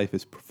one of the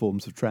safest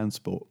forms of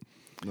transport.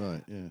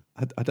 Right, yeah.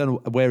 I don't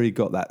know where he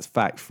got that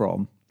fact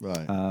from.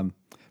 Right. And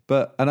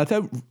I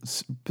don't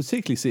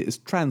particularly see it as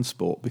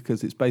transport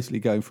because it's basically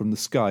going from the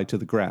sky to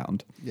the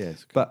ground.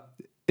 Yes. But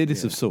it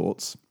is of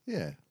sorts.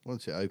 Yeah,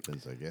 once it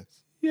opens, I guess.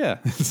 Yeah,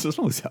 as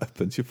long as it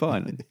opens, you're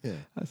fine. Yeah.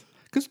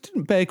 Because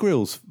didn't Bear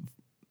Grylls,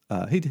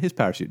 his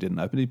parachute didn't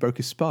open, he broke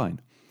his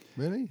spine.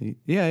 Really?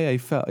 He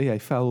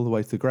fell all the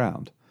way to the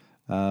ground.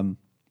 Yeah.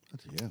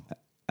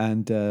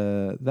 And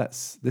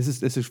this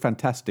is a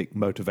fantastic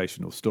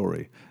motivational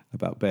story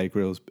about Bear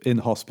Grylls in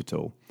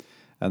hospital.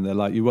 And they're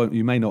like,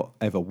 you may not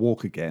ever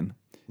walk again.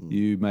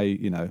 You may,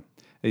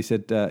 he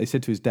said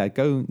to his dad,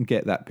 go and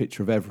get that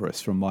picture of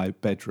Everest from my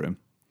bedroom.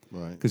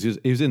 Right. Because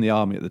he was in the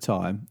army at the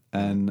time,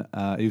 and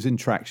he was in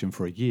traction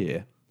for a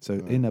year, so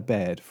in a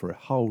bed for a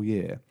whole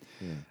year.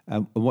 Yeah.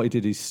 And what he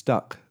did, he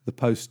stuck the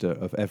poster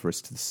of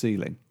Everest to the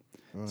ceiling.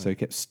 Right. So he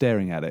kept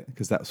staring at it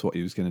because that's what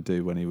he was going to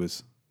do when he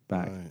was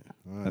back.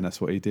 Right. And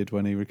that's what he did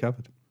when he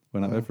recovered,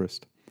 went up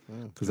Everest.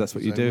 Because that's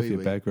what you do if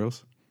you're Bear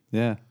Grylls.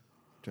 Yeah.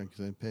 Drank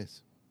his own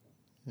piss.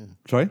 Yeah.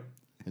 Sorry?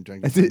 And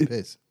drank his own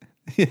piss.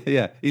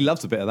 Yeah. He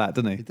loves a bit of that,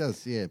 doesn't he? He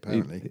does, yeah,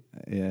 apparently.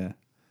 Yeah.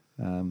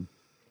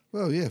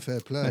 Well, yeah, fair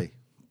play.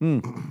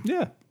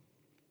 Yeah.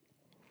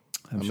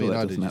 I'd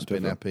have just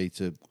been happy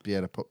to be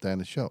able to pop down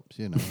the shops,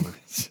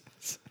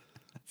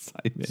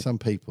 Some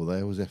people,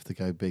 they always have to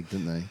go big,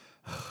 don't they?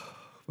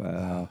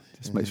 Well,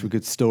 just makes for a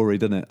good story,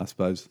 doesn't it, I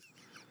suppose?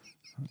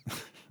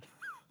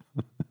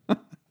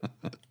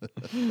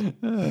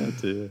 Oh,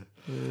 dear.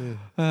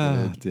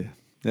 Oh, dear.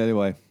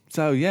 Anyway,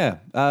 so yeah.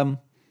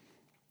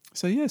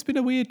 It's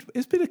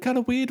been a kind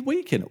of weird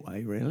week in a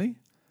way, really.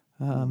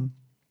 I'm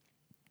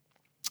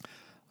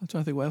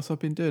trying to think what else I've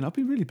been doing. I've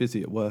been really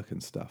busy at work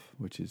and stuff,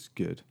 which is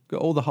good. Got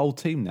all the whole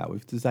team now.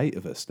 There's 8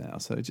 of us now,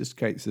 so it just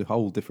creates a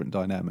whole different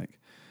dynamic.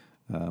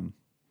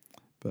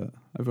 But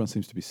everyone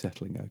seems to be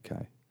settling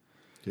okay.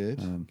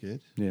 Good,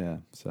 good. Yeah,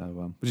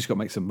 so we just got to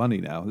make some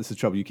money now. This is the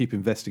trouble. You keep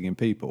investing in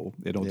people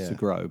in order to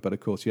grow, but of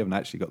course you haven't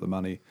actually got the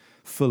money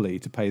fully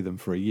to pay them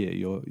for a year.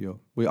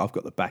 I've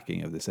got the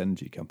backing of this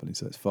energy company,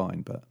 so it's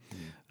fine. But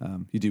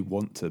you do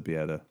want to be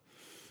able to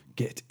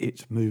get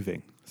it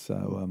moving.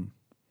 So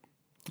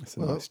it's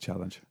a nice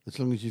challenge. As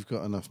long as you've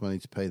got enough money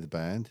to pay the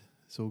band,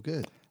 it's all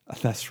good.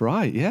 That's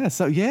right. Yeah.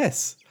 So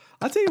yes,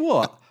 I tell you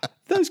what.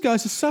 Those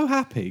guys are so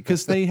happy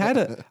because they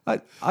had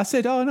I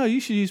said, oh no,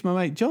 you should use my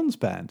mate John's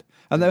band.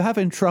 And they were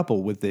having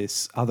trouble with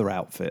this other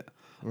outfit.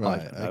 Right,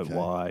 I don't know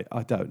why.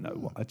 I don't know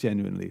why. I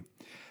genuinely.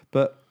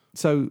 But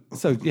so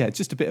yeah,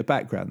 just a bit of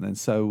background then.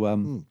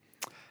 So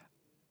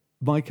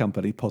my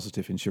company,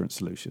 Positive Insurance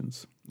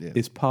Solutions, Yeah.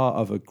 is part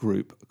of a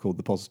group called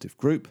the Positive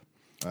Group,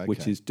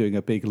 which Okay. is doing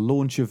a big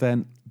launch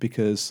event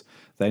because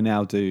they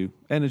now do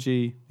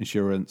energy,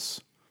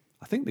 insurance.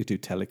 I think they do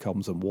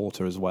telecoms and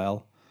water as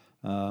well.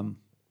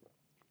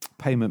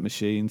 Payment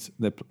machines.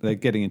 They're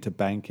getting into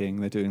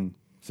banking. They're doing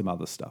some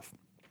other stuff.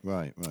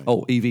 Right.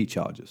 Oh, EV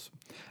chargers.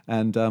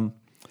 And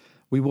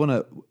we want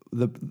to,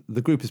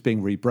 the group is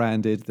being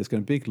rebranded. There's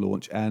going to be a big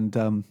launch.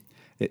 And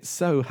it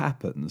so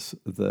happens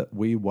that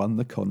we won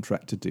the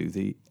contract to do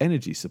the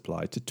energy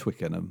supply to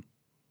Twickenham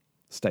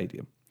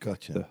Stadium.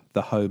 Gotcha.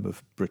 The home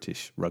of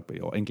British rugby,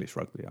 or English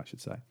rugby, I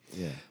should say.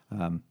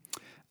 Yeah.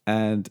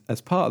 And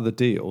as part of the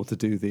deal to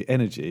do the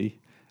energy,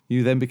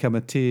 you then become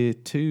a tier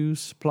 2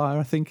 supplier,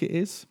 I think it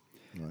is.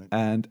 Right.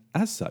 And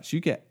as such, you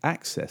get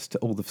access to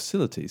all the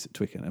facilities at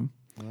Twickenham.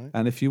 Right.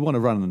 And if you want to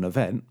run an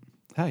event,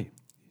 hey,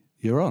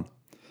 you're on.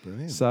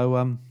 Brilliant.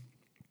 So,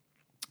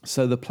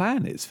 so the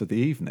plan is for the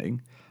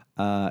evening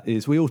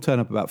is we all turn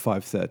up about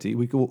 5:30.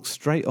 We walk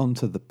straight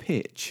onto the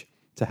pitch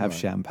to have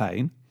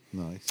champagne.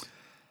 Nice.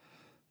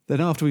 Then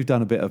after we've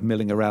done a bit of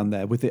milling around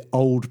there with the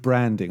old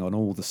branding on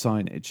all the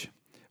signage,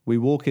 we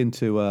walk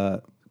into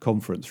a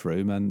conference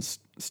room and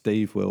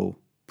Steve will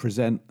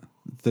present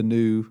the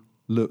new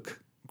look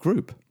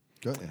group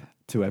Got you.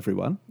 to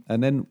everyone.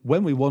 And then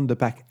when we wander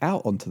back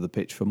out onto the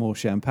pitch for more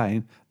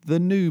champagne, the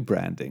new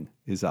branding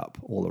is up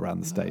all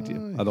around the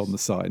stadium and on the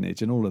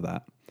signage and all of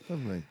that.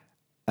 Lovely.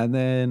 And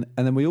then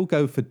we all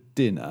go for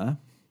dinner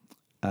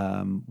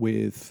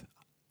with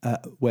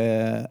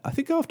where I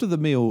think after the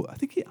meal,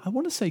 I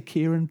want to say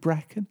Kieran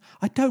Bracken.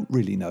 I don't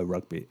really know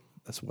rugby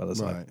as well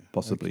as I Right,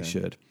 possibly okay.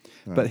 should,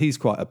 but he's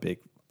quite a big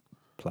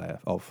player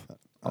of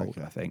old,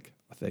 Okay. I think.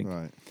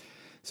 Right.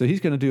 So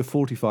he's going to do a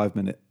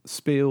 45-minute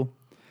spiel.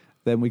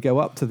 Then we go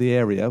up to the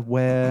area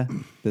where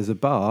there's a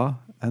bar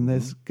and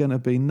there's going to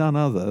be none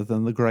other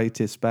than the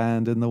greatest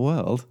band in the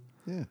world,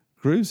 Yeah.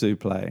 Gruzu,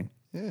 playing.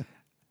 Yeah.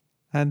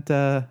 And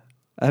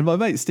my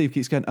mate Steve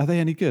keeps going, are they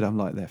any good? I'm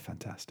like, they're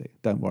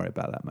fantastic. Don't worry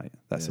about that, mate.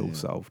 That's all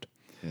solved.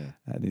 Yeah.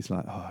 And he's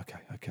like, oh,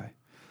 okay.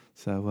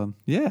 So,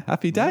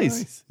 happy days.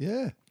 Nice.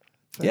 Yeah.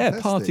 Yeah,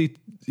 Fantastic. party.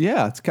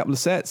 Yeah, it's a couple of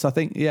sets. I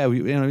think,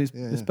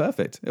 it's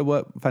perfect. It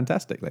worked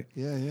fantastically.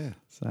 Yeah.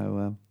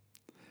 So,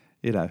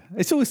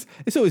 it's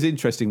always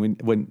interesting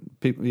when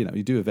people,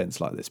 you do events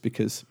like this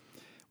because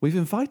we've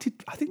invited,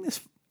 I think there's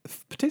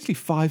potentially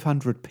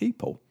 500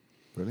 people,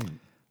 Brilliant.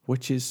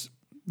 which is,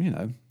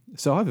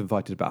 so I've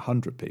invited about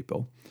 100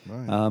 people.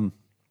 Right.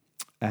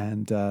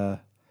 I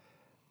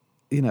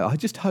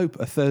just hope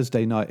a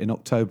Thursday night in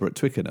October at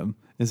Twickenham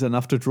is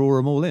enough to draw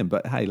them all in.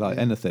 But hey, like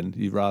anything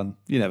you run,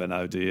 you never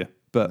know, do you?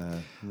 But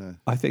No.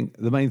 I think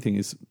the main thing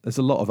is there's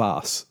a lot of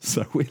us,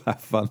 so we'll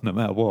have fun no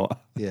matter what.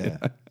 Yeah.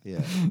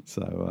 Yeah.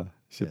 So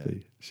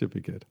should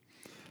be good.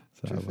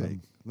 So Terrific.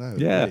 No,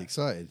 yeah. really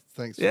excited.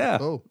 Thanks for Yeah. the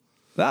call.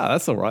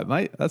 that's all right,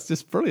 mate. That's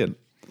just brilliant.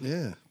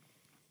 Yeah.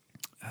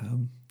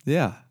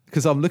 Yeah,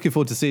 because I'm looking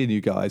forward to seeing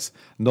you guys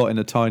not in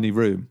a tiny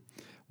room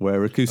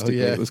where acoustically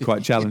it was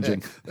quite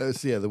challenging. That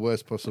was the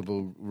worst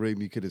possible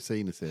room you could have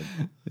seen us in.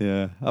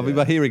 Yeah, I mean,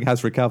 my hearing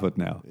has recovered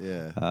now.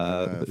 Yeah.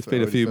 It's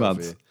been a few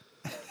months.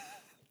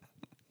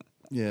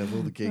 Yeah, of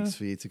all the gigs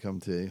for you to come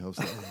to, I was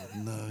like, oh,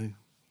 no.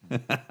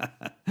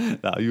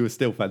 No, you were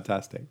still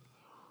fantastic.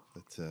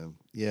 But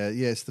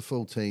it's the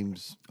full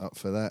team's up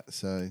for that.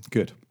 So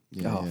Good.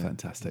 yeah,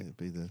 Fantastic. It'd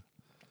be the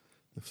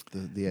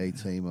A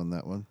team on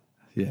that one.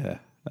 Yeah,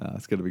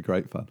 it's going to be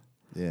great fun.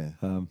 Yeah.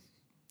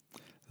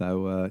 And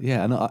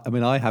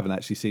I haven't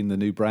actually seen the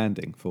new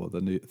branding for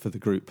the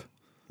group.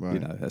 Right.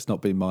 That's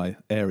not been my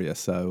area,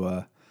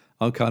 so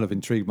I'm kind of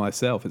intrigued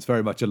myself. It's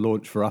very much a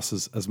launch for us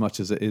as much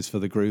as it is for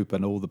the group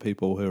and all the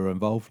people who are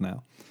involved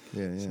now.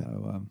 Yeah.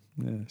 So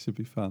it should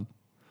be fun.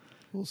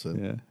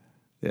 Awesome.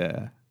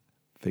 Yeah.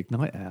 Big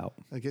night out.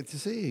 I get to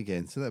see you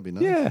again, so that'd be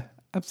nice. Yeah,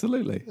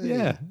 absolutely.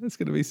 Yeah, it's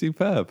going to be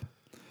superb.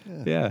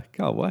 Yeah,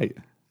 can't wait.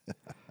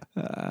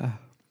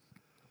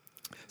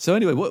 So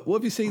anyway, what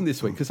have you seen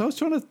this week? Because I was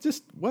trying to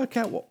just work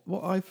out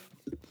what I've...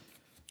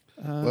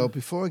 Well,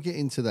 before I get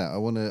into that, I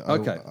want to...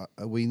 Okay.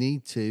 We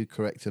need to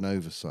correct an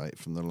oversight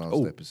from the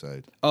last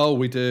episode. Oh,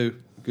 we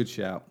do. Good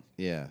shout.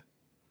 Yeah.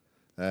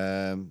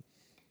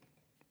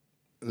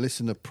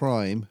 Listener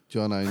Prime,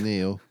 John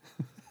O'Neill,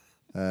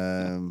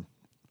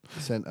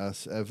 sent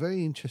us a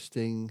very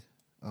interesting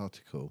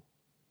article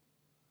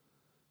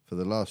for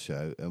the last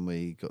show, and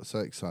we got so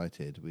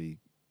excited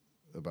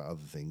about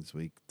other things,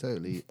 we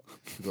totally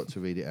forgot to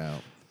read it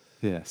out.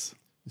 Yes.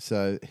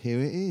 So here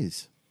it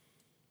is.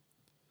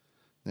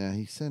 Now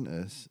he sent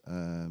us.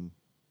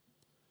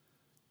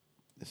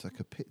 It's like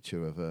a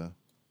picture of a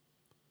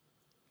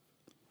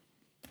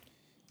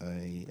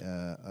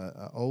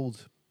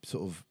old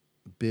sort of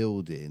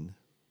building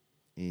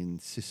in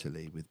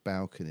Sicily with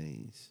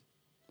balconies,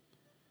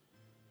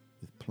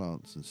 with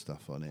plants and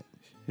stuff on it.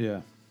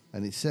 Yeah.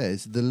 And it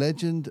says, the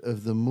legend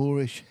of the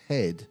Moorish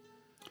head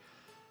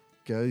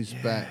goes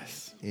back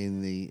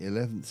in the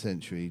 11th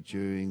century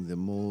during the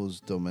Moors'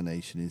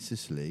 domination in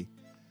Sicily,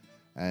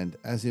 and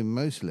as in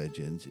most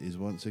legends, is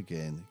once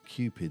again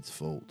Cupid's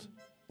fault.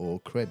 or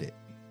credit.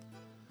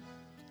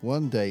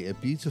 One day, a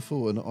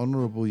beautiful and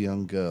honourable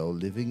young girl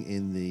living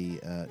in the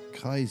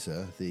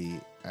Kaiser, the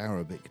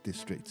Arabic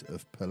district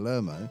of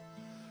Palermo,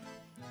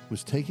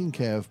 was taking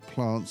care of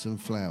plants and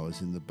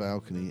flowers in the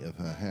balcony of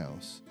her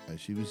house, as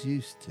she was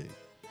used to.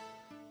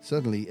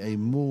 Suddenly, a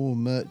Moor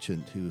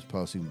merchant who was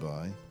passing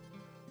by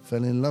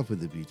fell in love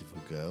with the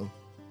beautiful girl,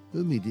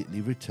 who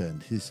immediately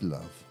returned his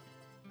love.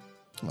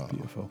 Oh,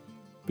 Beautiful.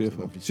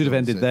 Beautiful. Lovely Should have story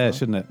ended so there, far.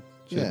 shouldn't it?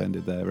 Should have Yeah.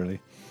 ended there, really.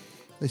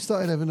 They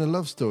started having a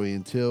love story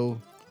until...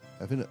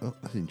 that's an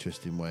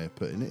interesting way of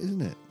putting it,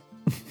 isn't it?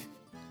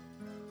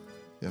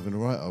 You're having a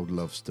right old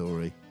love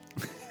story.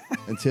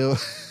 until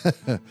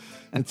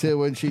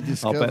when she I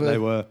discovered... bet they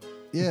were.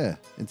 Yeah,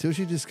 until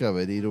she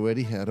discovered he'd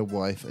already had a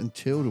wife and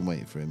children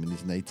waiting for him in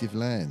his native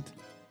land.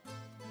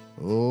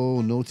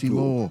 Oh, naughty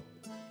Moor.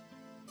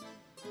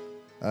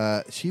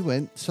 She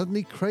went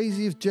suddenly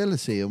crazy of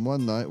jealousy, and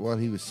one night while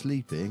he was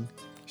sleeping...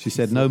 She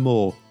said no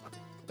more.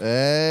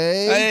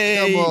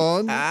 Hey, come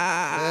on.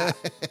 Ah.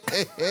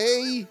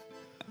 Hey.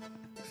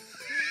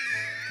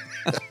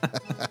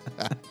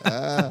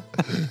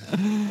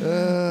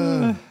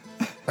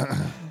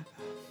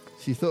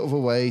 She thought of a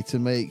way to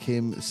make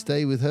him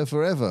stay with her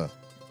forevermore.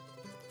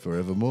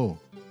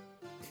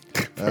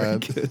 Very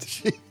good.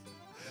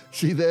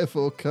 She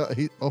therefore cut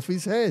off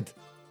his head.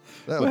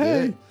 That was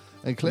Hey. it.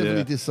 And cleverly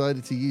Yeah.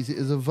 decided to use it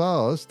as a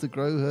vase to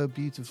grow her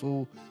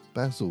beautiful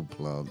basil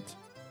plant.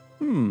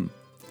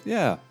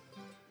 Yeah.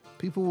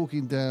 People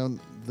walking down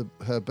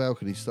her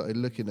balcony started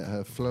looking at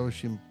her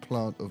flourishing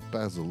plant of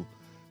basil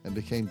and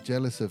became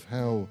jealous of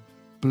how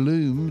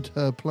bloomed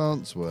her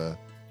plants were.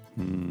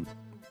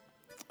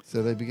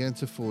 So they began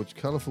to forge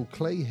colourful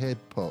clay head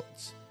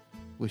pots,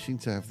 wishing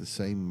to have the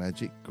same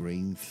magic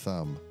green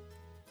thumb.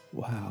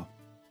 Wow.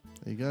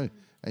 There you go.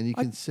 And you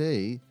can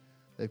see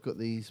they've got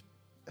these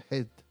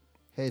head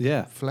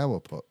Yeah. flower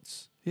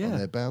pots on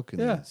their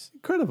balconies Yeah.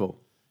 Incredible.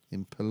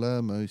 in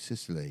Palermo,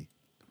 Sicily.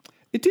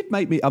 It did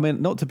make me, I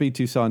mean, not to be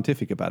too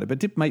scientific about it, but it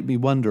did make me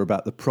wonder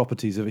about the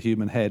properties of a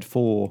human head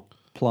for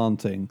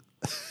planting.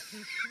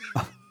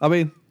 I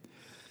mean,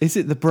 is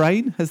it the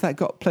brain? Has that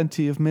got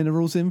plenty of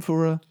minerals in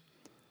for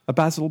a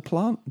basil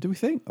plant, do we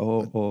think?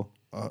 Or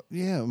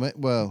Yeah,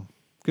 well,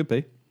 could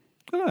be.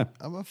 I don't know.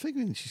 I'm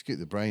figuring she's get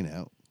the brain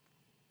out.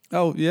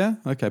 Oh, yeah?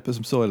 Okay, put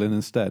some soil in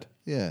instead.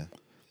 Yeah,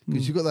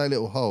 because you've got that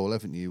little hole,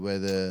 haven't you, where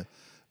the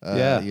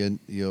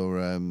your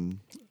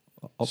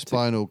Optic-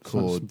 spinal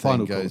cord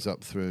spinal thing cord. goes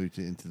up through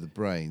into the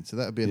brain. So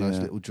that would be a nice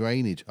Yeah. little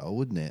drainage hole,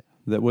 wouldn't it?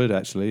 That would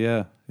actually,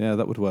 yeah. Yeah,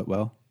 that would work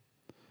well.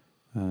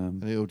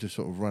 And it'll just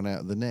sort of run out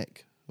of the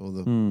neck or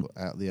the Hmm.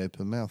 out the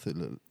open mouth. It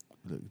look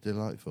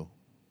delightful.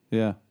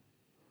 Yeah.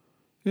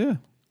 Yeah.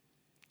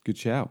 Good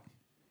shout.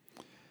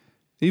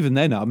 Even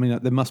then, I mean,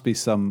 there must be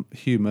some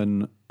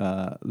human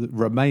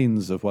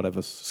remains of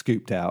whatever's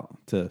scooped out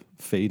to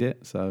feed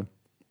it. So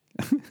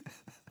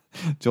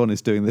John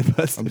is doing the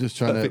best. I'm just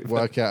trying to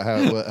work out how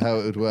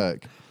it would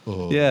work.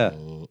 Yeah.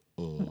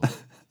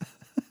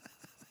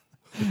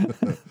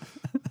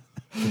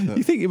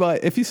 You think you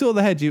might, if you saw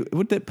the head,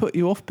 would it put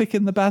you off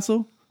picking the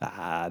basil?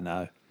 Ah,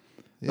 no.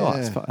 Yeah. Oh,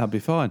 that'd be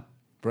fine.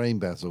 Brain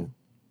basil.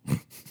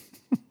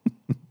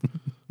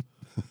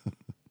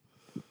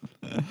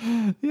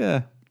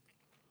 Yeah.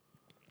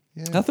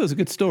 Yeah. I thought it was a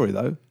good story,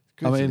 though.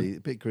 Grizzly, I mean, a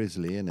bit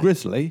grisly, isn't it?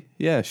 Grizzly,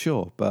 yeah,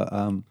 sure, but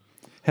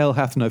hell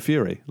hath no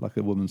fury, like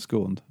a woman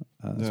scorned.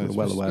 As No, we're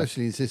well aware.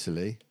 especially in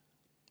Sicily.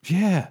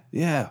 Yeah,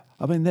 yeah.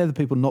 I mean, they're the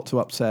people not to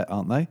upset,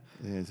 aren't they?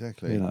 Yeah,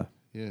 exactly. You know.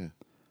 Yeah.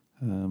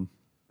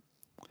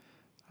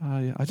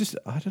 I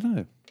don't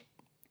know.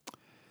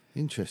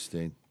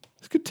 Interesting.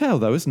 It's a good tale,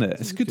 though, isn't it?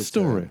 It's a good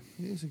story.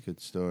 It is a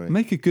good story.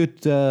 Make a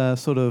good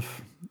sort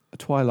of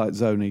Twilight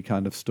Zone-y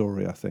kind of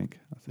story, I think.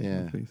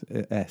 Yeah.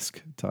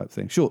 Esque type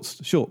thing. Short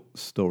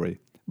story.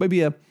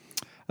 Maybe a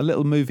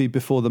little movie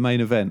before the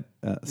main event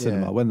at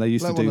cinema when they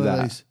used like to do one of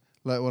that. Those,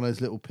 like one of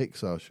those little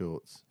Pixar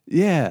shorts.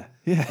 Yeah,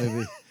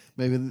 yeah,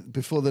 Maybe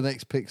before the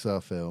next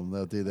Pixar film,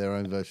 they'll do their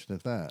own version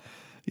of that.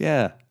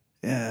 yeah,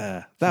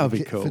 yeah. That would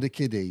be cool. For the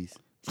kiddies.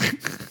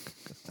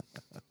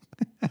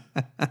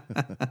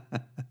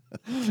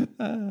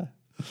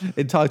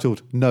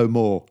 Entitled "No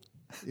More."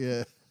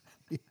 Yeah.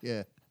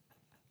 Yeah.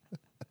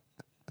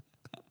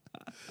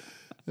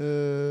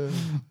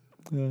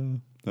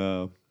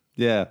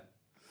 Yeah.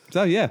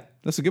 So yeah,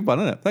 that's a good one,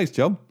 isn't it? Thanks,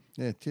 John.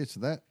 Yeah, cheers to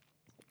that.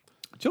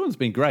 John's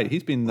been great.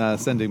 He's been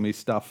sending me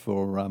stuff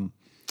for. I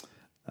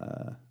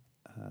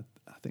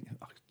think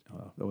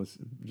I was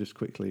just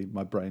quickly.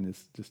 My brain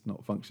is just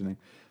not functioning,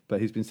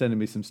 but he's been sending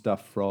me some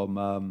stuff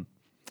from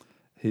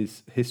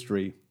his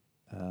history.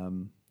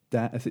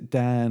 Is it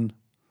Dan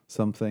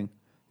something?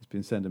 He's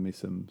been sending me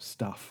some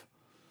stuff,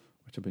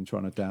 which I've been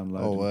trying to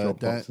download and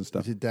Dropbox and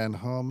stuff. Is it Dan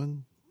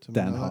Harmon?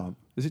 Dan Harmon.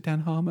 Is it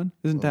Dan Harmon?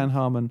 Isn't Dan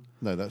Harmon?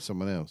 No, that's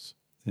someone else.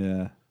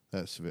 Yeah.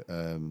 That's Rick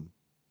and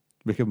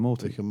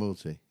Morty. Rick and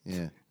Morty.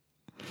 Yeah.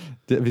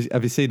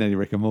 Have you seen any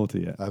Rick and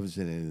Morty yet? I haven't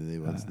seen any of the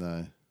ones,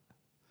 no.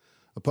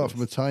 Apart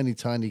from a tiny,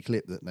 tiny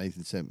clip that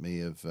Nathan sent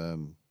me of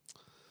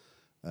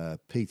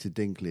Peter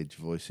Dinklage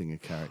voicing a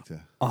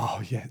character.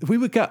 Oh yeah, we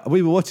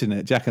were watching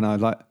it. Jack and I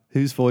like,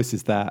 whose voice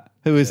is that?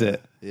 Who is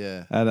it?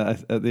 Yeah, And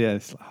at the end,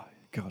 it's like, oh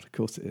God, of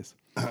course it is.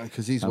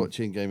 because he's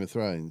watching Game of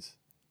Thrones.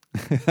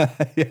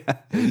 Yeah,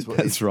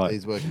 that's right.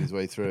 He's working his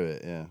way through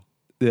it.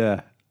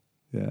 Yeah.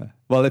 Yeah.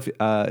 Well, if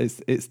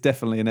it's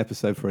definitely an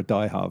episode for a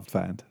diehard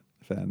fan,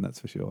 that's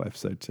for sure.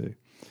 Episode 2.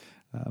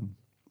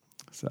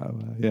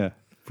 Yeah,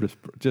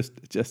 just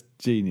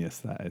genius.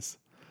 That is,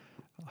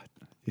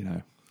 you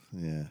know.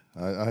 Yeah,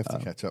 I have to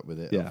catch up with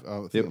it. Yeah,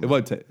 I it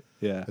won't take.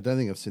 Yeah, I don't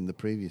think I've seen the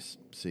previous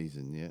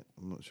season yet.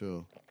 I'm not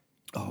sure.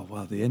 Oh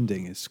well, the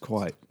ending is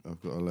quite. I've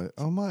got to.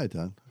 I might have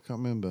done. I can't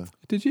remember.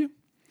 Did you?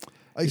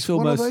 It's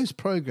one of those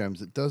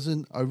programs that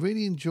doesn't. I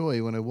really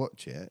enjoy when I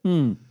watch it,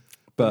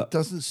 but it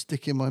doesn't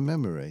stick in my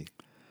memory.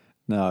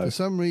 No, for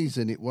some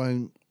reason it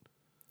won't.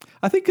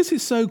 I think because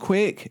it's so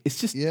quick, it's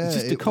just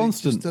a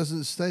constant. It just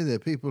doesn't stay there.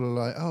 People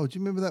are like, "Oh, do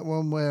you remember that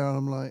one where?"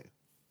 I'm like,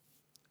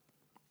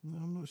 "No,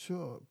 I'm not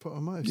sure, but I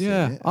might have seen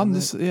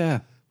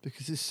it."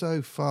 Because it's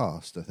so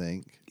fast. I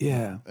think.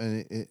 Yeah,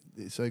 and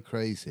it's so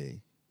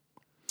crazy.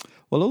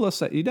 Well, all I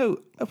say,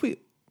 have we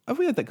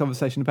had that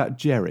conversation about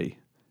Jerry?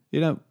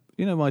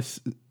 My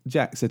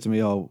Jack said to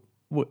me, "Oh,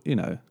 what, do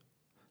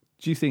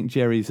you think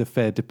Jerry's a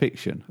fair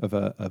depiction of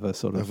a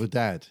sort of a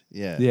dad?"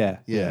 Yeah.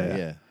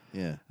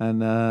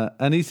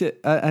 And he said,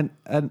 and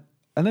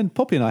then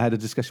Poppy and I had a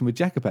discussion with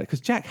Jack about it because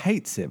Jack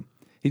hates him.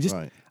 He just,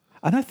 and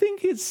I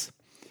think it's,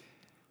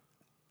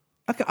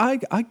 I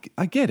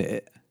get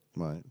it,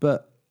 right?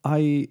 But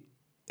I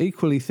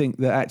equally think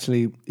that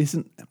actually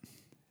isn't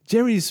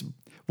Jerry's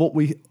what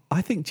we.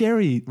 I think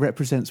Jerry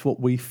represents what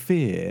we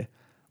fear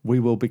we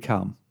will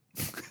become.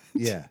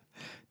 Yeah.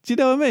 Do you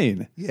know what I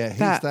mean? Yeah, he's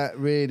that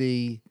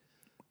really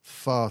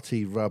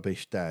farty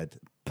rubbish dad.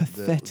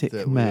 Pathetic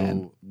that man.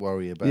 We all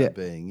worry about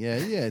being.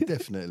 Yeah,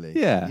 definitely.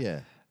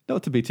 Yeah.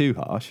 Not to be too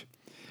harsh.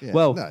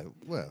 Yeah.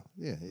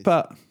 Yeah.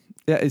 But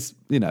it's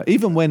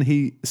even when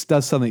he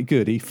does something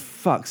good, he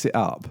fucks it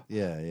up.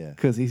 Yeah.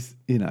 Because he's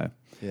Yeah.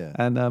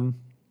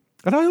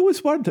 And I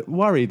always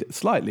worried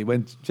slightly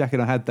when Jack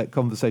and I had that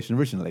conversation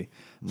originally.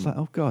 I was like,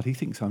 oh God, he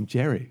thinks I'm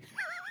Jerry.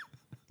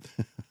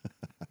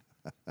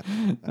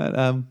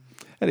 And,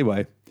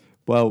 anyway,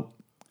 well,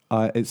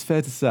 it's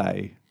fair to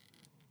say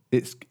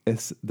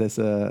there's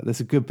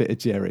a good bit of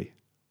Jerry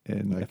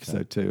in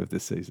episode 2 of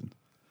this season.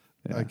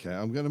 Yeah. Okay,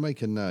 I'm going to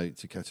make a note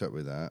to catch up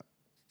with that.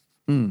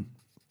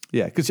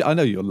 Yeah, because I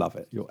know you'll love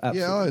it. You'll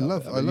absolutely I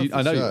love the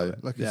know show.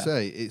 Like I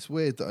say, it's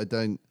weird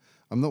that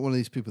I'm not one of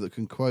these people that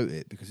can quote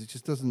it because it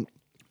just doesn't,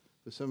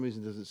 for some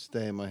reason, doesn't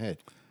stay in my head.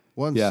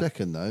 One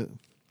second though.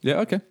 Yeah.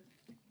 Okay.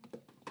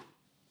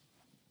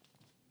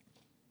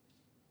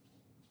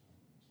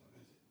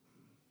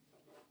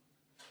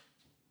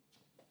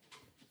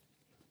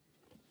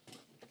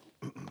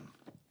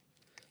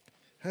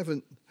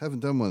 Haven't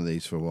done one of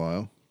these for a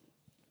while,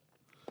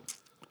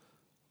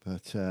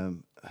 but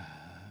talking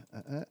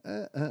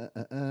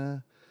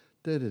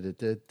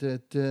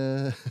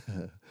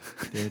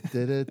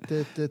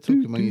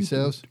among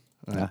yourselves.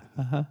 Right.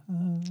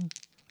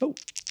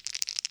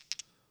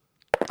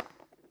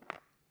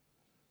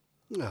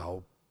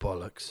 Oh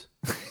bollocks!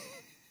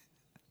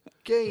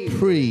 Game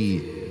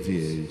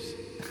previews.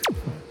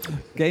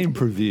 Game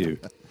preview.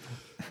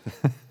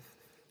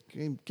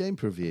 Game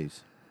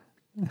previews.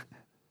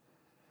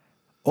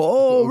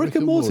 Oh, Rick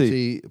and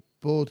Morty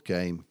board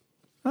game.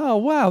 Oh,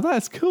 wow,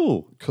 that's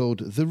cool. Called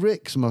The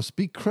Ricks Must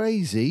Be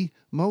Crazy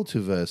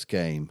Multiverse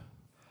Game.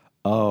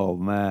 Oh,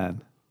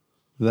 man.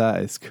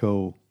 That is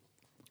cool.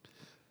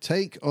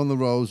 Take on the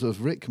roles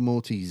of Rick,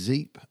 Morty,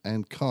 Zeep,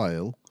 and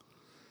Kyle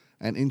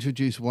and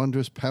introduce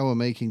wondrous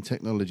power-making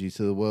technology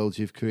to the worlds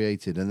you've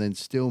created and then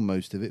steal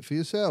most of it for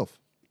yourself.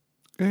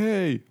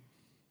 Hey.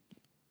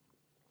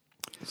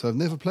 So I've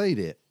never played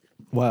it.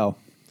 Wow.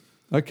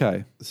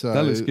 Okay. So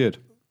that looks good.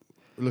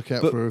 Look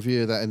out for a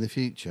review of that in the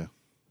future.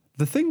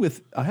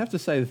 I have to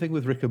say, the thing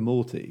with Rick and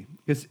Morty,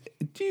 because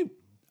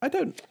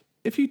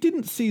if you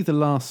didn't see the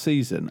last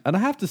season, and I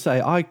have to say,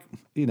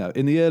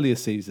 in the earlier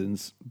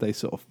seasons, I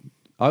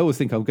always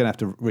think I'm going to have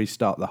to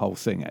restart the whole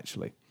thing,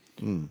 actually.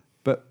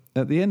 But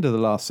at the end of the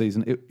last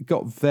season, it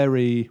got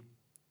very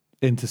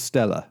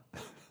interstellar.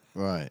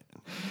 Right.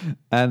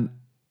 And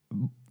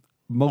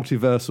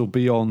multiversal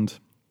beyond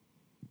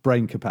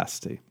brain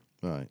capacity.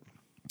 Right.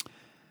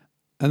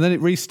 And then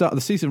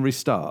the season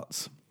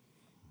restarts.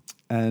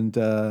 And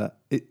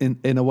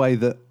in a way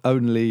that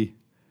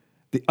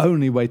the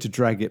only way to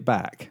drag it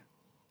back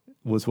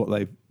was what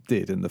they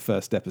did in the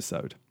first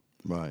episode.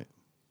 Right.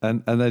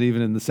 And then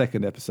even in the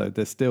second episode,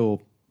 they're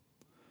still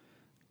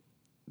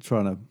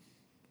trying to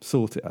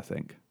sort it, I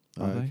think.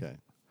 Okay.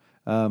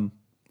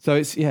 So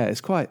it's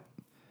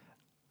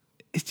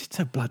just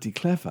so bloody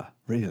clever,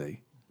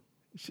 really.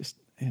 It's just,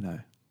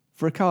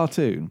 for a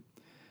cartoon.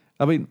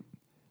 I mean,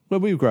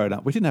 when we were growing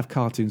up, we didn't have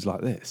cartoons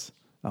like this.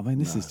 I mean,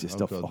 this is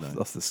just off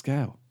the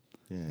scale.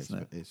 Yeah,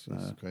 it's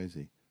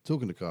crazy.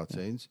 Talking to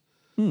cartoons,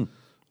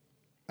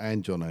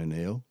 and John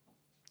O'Neill.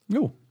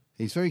 Oh.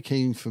 He's very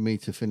keen for me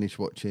to finish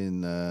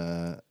watching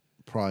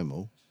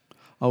Primal.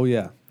 Oh,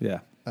 yeah, yeah.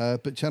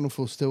 But Channel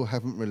 4 still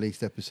haven't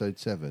released episode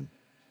 7.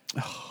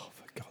 Oh,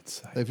 for God's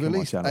sake. They've Come on,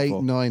 released Channel 8,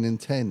 4. 9 and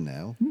 10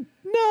 now.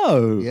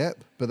 No.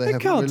 Yep, but they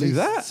haven't can't do released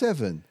that.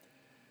 7.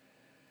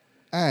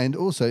 And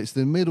also, it's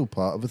the middle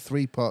part of a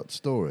 3-part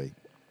story.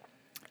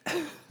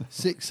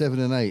 6, 7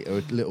 and 8 are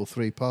a little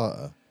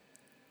 3-parter,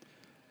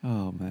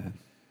 Oh, man.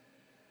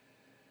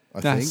 I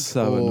That's think.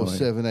 so or annoying.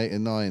 7, 8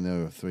 and 9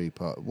 are a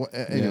 3-part.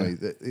 Anyway,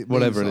 it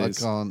Whatever means it that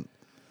is.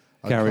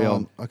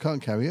 I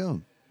can't carry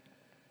on.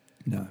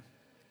 No.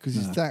 Because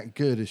it's that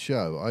good a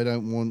show. I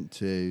don't want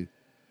to.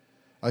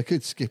 I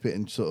could skip it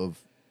and sort of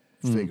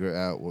figure it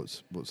out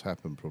what's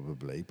happened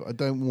probably, but I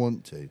don't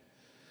want to.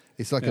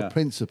 It's like Yeah. a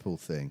principle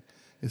thing.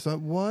 It's like,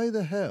 why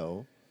the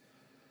hell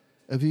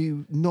have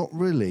you not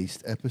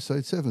released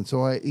episode 7?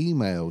 So I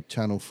emailed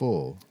Channel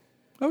 4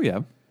 Oh,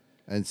 yeah.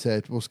 and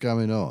said, what's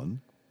going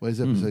on? Where's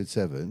episode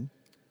 7?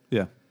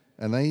 Yeah.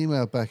 And they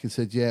emailed back and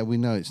said, yeah, we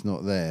know it's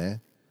not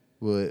there.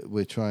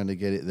 We're trying to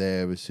get it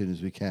there as soon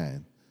as we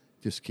can.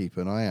 Just keep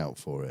an eye out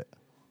for it.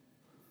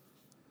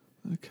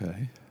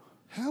 Okay.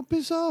 How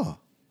bizarre.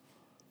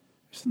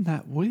 Isn't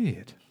that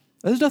weird?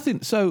 There's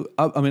nothing. So,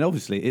 I mean,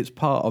 obviously, it's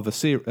part of a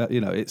series.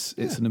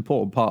 It's an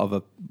important part of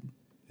a.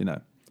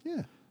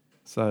 Yeah.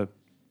 So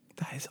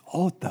that is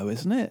odd, though,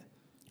 isn't it?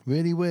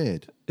 Really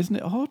weird. Isn't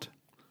it odd?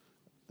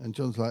 And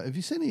John's like, have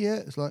you seen it yet?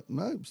 It's like,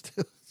 no,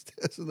 still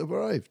hasn't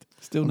arrived.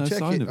 Still no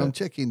sign of it. I'm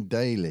checking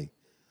daily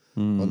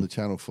on the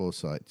Channel 4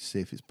 site to see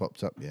if it's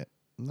popped up yet.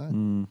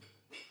 No.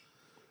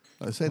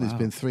 Like I said, there's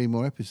been 3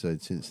 more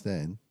episodes since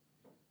then.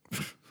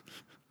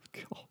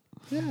 God.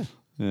 Yeah.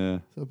 Yeah.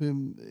 So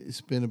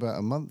it's been about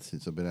a month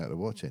since I've been able to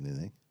watch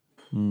anything.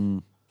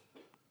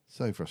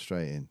 So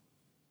frustrating.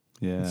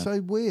 Yeah. It's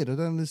so weird. I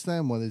don't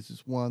understand why there's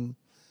just one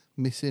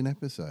missing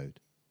episode.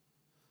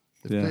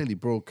 They've clearly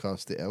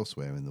broadcast it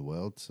elsewhere in the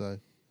world, so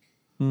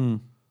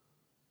don't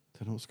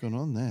know what's going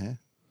on there.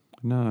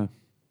 No.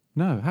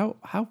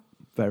 How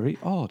very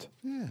odd.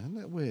 Yeah, isn't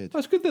that weird?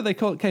 That's good that they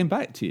came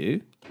back to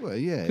you. Well,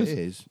 yeah, it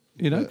is.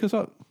 Because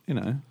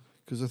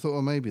Because I thought,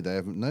 well, maybe they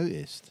haven't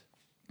noticed.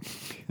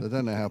 I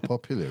don't know how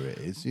popular it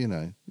is,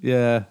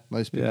 Yeah.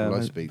 Most people I maybe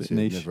a speak bit to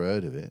have niche. never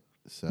heard of it.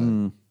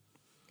 So,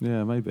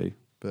 Yeah, maybe.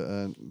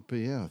 but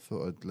yeah, I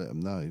thought I'd let them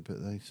know.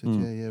 But they said,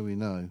 yeah, we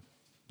know.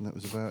 And that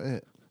was about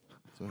it.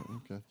 So,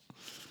 okay.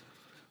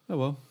 Oh,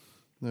 well.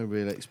 No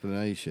real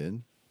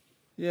explanation.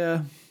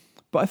 Yeah.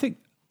 But I think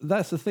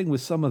that's the thing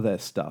with some of their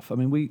stuff. I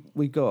mean, we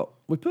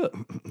put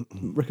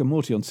Rick and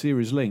Morty on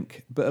Series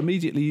Link, but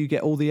immediately you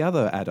get all the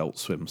other Adult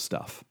Swim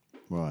stuff.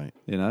 Right.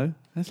 And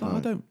it's like,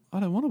 Right. I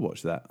don't want to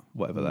watch that,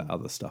 whatever that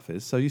other stuff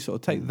is. So you sort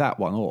of take that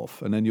one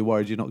off, and then you're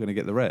worried you're not going to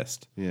get the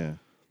rest. Yeah.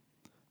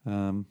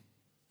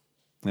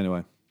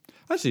 Anyway,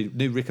 actually,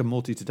 new Rick and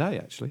Morty today.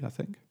 Actually, I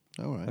think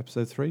All right.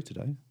 episode 3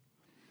 today.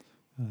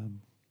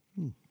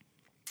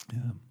 Yeah,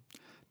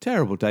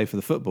 terrible day for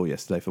the football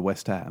yesterday for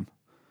West Ham.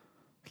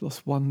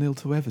 Lost 1-0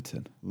 to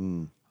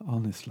Everton.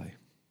 Honestly,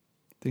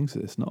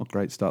 it's not a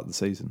great start of the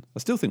season. I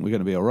still think we're going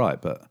to be all right,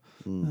 but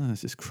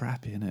it's just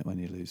crappy, isn't it, when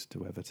you lose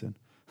to Everton?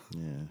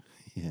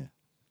 Yeah.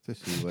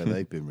 Especially where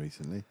they've been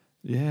recently.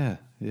 Yeah,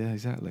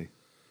 exactly.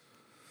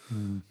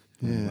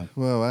 Yeah.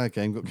 Well, our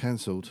game got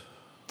cancelled.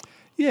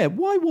 Yeah,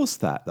 why was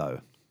that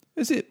though?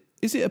 Is it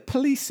a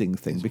policing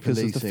thing because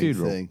of the Policing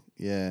funeral? thing.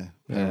 Yeah,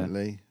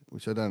 apparently.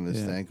 Which I don't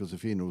understand because the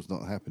funeral's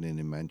not happening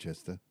in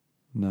Manchester.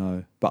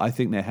 No, but I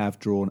think they have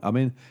drawn. I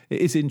mean,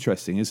 it is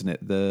interesting, isn't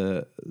it?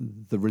 The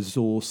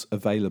resource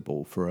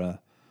available for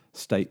a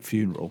state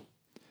funeral.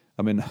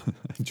 I mean,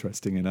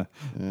 interesting in a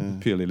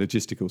purely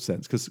logistical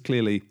sense, because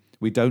clearly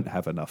we don't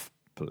have enough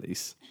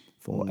police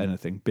for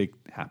anything big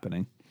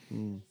happening.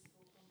 And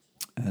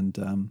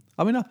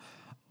I mean,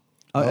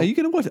 are you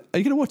going to watch? Are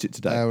you going to watch it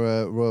today?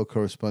 Our royal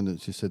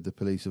correspondent just said the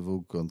police have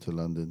all gone to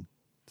London.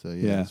 So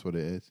yeah, that's what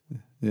it is.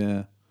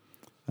 Yeah.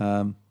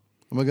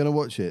 Am I going to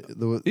watch it?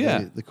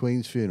 The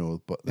Queen's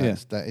funeral, but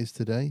that is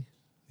today.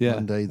 Yeah.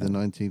 Monday, the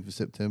 19th of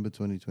September,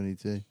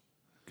 2022.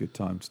 Good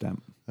time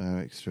stamp. Our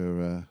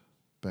extra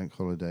bank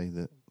holiday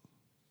that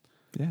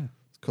Yeah.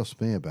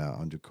 cost me about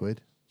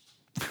 £100.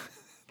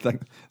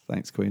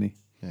 Thanks, Queenie.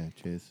 Yeah,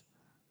 cheers.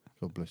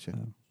 God bless you.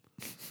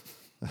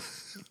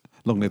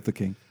 Long live the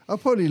king. I'll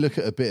probably look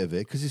at a bit of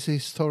it because it's a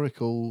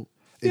historical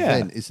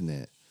event, isn't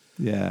it?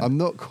 Yeah. I'm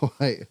not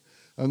quite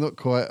on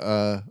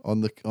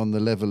the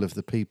level of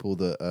the people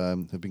that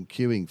have been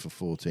queuing for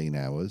 14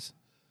 hours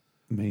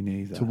Me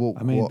neither. to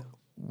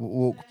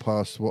walk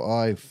past what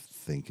I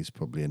think is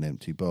probably an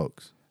empty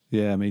box.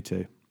 Yeah, me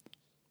too.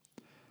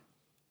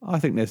 I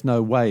think there's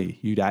no way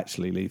you'd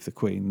actually leave the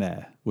Queen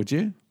there, would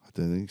you? I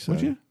don't think so.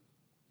 Would you?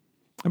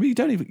 I mean,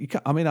 you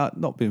can't, I mean,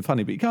 not being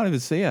funny, but you can't even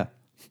see her.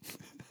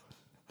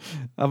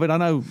 I mean, I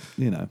know,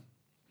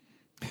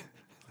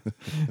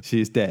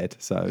 she is dead,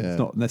 so it's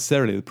not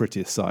necessarily the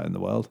prettiest sight in the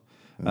world.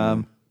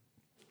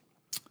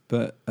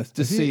 But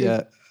to see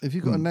her... Have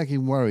you got a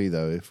nagging worry,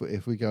 though,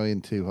 if we go in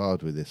too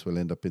hard with this, we'll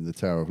end up in the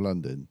Tower of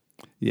London?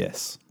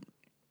 Yes.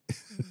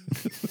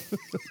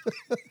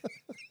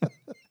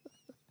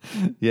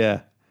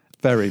 Yeah,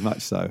 very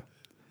much so.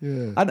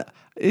 Yeah. And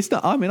it's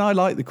not. I mean, I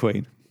like the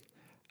Queen,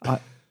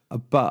 but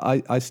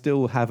I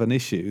still have an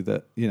issue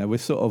that we're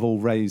sort of all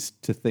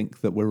raised to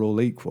think that we're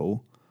all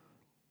equal,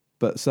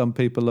 but some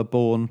people are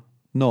born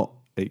not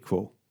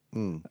equal,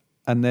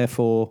 and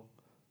therefore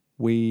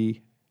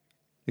we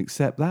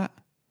accept that.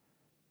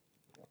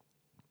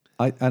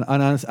 I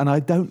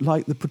don't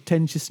like the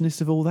pretentiousness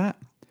of all that.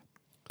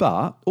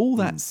 But all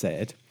that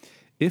said,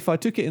 if I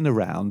took it in a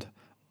round,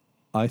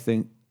 I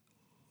think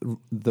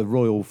the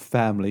royal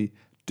family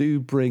do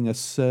bring a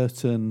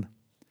certain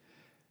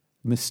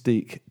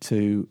mystique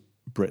to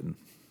Britain.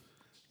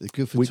 They're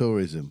good for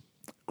tourism.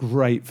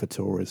 Great for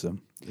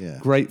tourism. Yeah.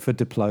 Great for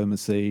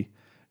diplomacy.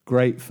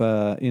 Great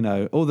for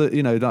all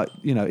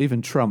the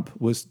even Trump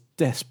was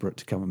desperate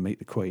to come and meet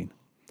the Queen.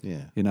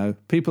 Yeah.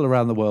 People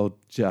around the world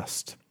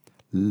just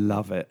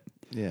love it.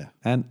 Yeah.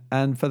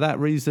 And for that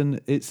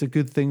reason, it's a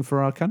good thing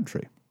for our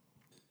country.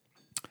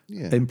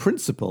 Yeah. In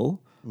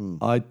principle,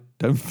 I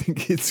don't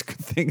think it's a good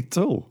thing at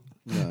all.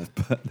 No.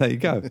 But there you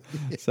go.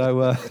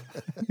 So,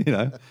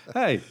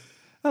 hey,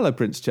 hello,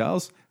 Prince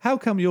Charles. How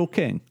come you're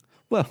king?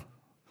 Well,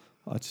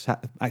 I just had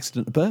an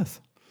accident of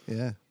birth.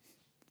 Yeah.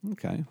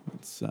 Okay.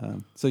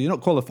 So you're not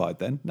qualified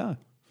then? No.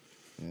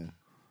 Yeah.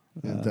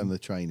 You haven't done the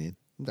training.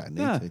 You don't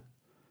need to.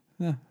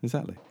 Yeah,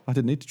 exactly. I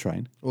didn't need to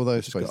train. Although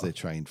I suppose they're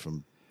trained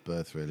from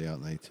birth, really,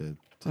 aren't they, to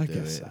I do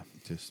guess it? so.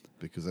 Just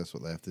because that's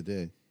what they have to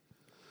do.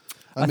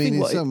 I I mean,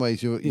 think in some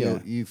ways,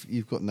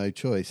 you've got no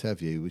choice,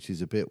 have you? Which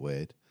is a bit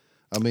weird.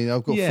 I mean,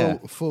 I've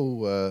got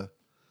full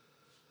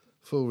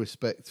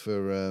respect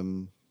for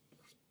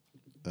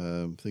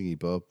Thingy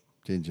Bob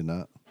Ginger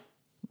Nut.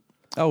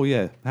 Oh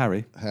yeah,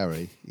 Harry,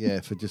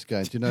 yeah, for just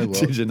going. Do you know what?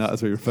 Ginger Nut,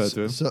 as we refer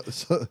to him.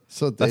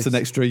 So That's an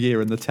extra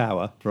year in the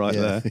tower, right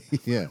there.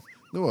 Yeah.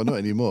 No, well, not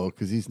anymore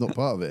because he's not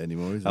part of it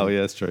anymore, is he? Oh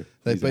yeah, that's true.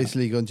 They've He's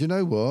basically gone. Do you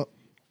know what?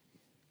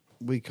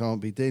 We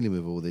can't be dealing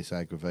with all this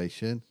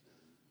aggravation.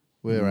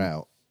 We're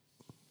out.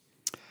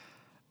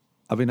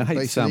 I mean, I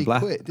hate to sound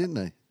black. Quit, didn't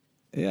they?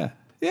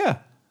 Yeah.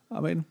 I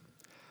mean,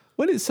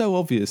 when it's so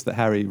obvious that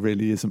Harry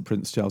really isn't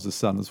Prince Charles's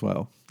son as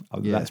well,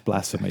 that's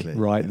blasphemy,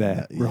 exactly. right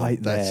there,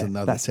 right there. That's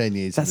another 10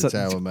 years in the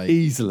tower, mate.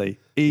 Easily.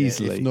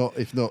 Yeah,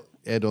 if not,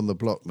 Ed on the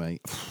block,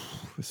 mate.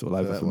 It's all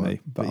over for one. me,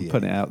 but I'm Yeah.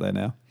 putting it out there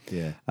now.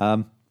 Yeah.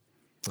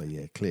 Well,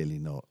 yeah, clearly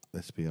not.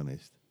 Let's be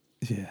honest.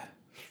 Yeah.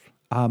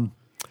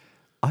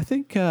 I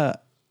think. I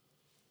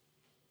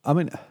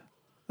mean,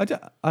 I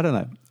don't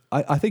know.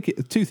 I think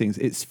two things.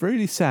 It's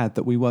really sad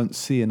that we won't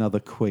see another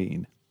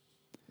Queen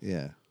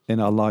Yeah. in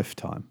our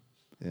lifetime.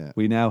 Yeah.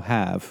 We now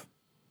have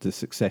the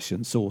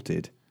succession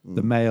sorted,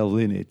 the male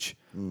lineage,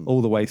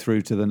 all the way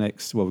through to the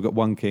next. Well, we've got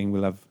one king.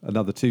 We'll have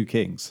another two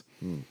kings.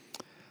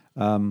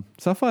 So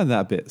I find that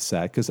a bit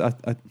sad because I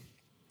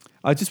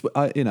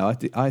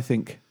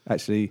think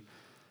actually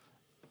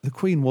the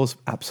Queen was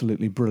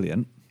absolutely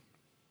brilliant,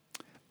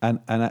 and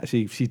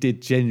actually she did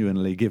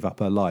genuinely give up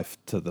her life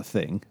to the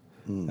thing.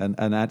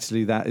 And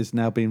actually that is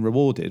now being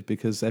rewarded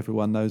because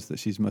everyone knows that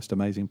she's the most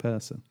amazing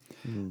person.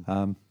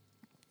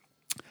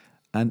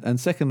 And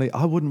secondly,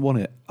 I wouldn't want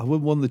it. I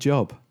wouldn't want the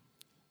job.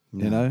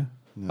 No.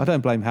 I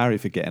don't blame Harry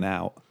for getting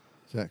out.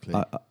 Exactly.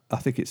 I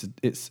think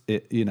it's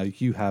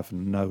you have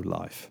no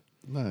life.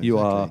 No, you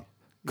are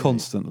exactly.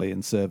 constantly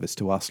in service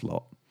to us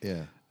lot.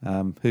 Yeah.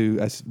 Who,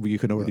 as you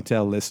can already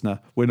tell, listener,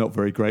 we're not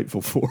very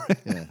grateful for it.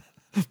 Yeah.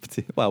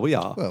 Well, we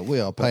are. Well, we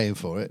are paying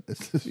for it.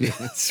 Yeah,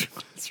 that's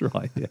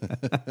right. Yeah,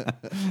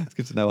 it's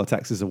good to know our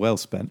taxes are well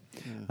spent.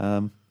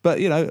 Yeah.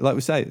 But like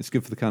we say, it's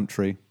good for the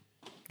country.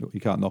 You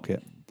can't knock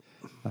it.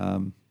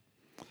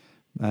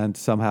 And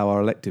somehow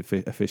our elected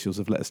officials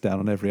have let us down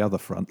on every other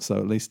front. So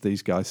at least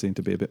these guys seem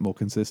to be a bit more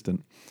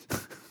consistent.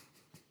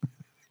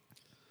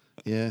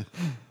 Yeah.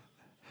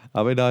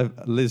 I mean,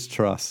 Liz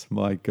Truss,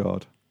 my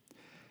God,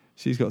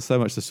 she's got so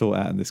much to sort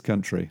out in this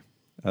country.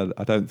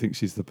 I don't think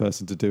she's the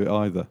person to do it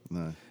either.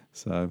 No.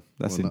 So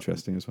that's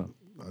interesting as well.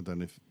 I don't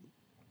know if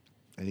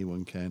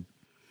anyone can.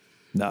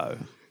 No.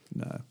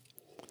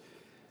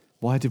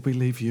 Why did we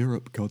leave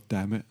Europe? God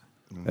damn it.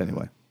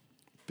 Anyway.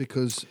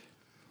 Because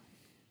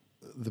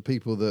the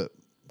people that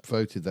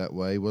voted that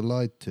way were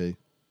lied to.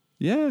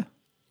 Yeah,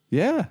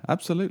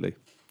 absolutely.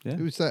 Yeah.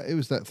 It was that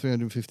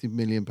 £350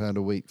 million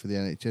a week for the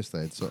NHS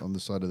they had on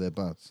the side of their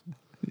bus.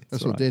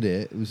 That's what did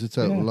it. It was a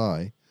total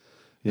lie.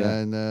 Yeah.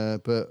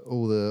 And but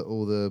all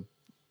the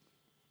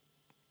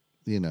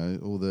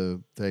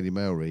Daily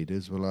Mail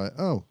readers were like,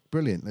 "Oh,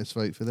 brilliant! Let's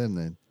vote for them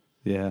then."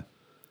 Yeah.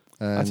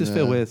 And, I just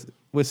feel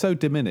we're so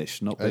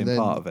diminished not being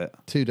part of it.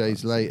 2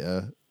 days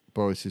later,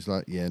 Boris is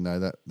like, "Yeah, no,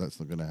 that's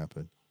not going to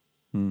happen."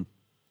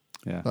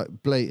 Yeah.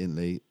 Like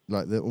blatantly,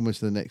 like almost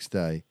the next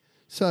day.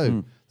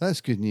 So that's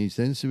good news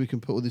then. So we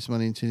can put all this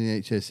money into the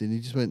NHS, and he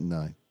just went,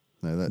 "No,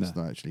 that's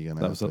not actually going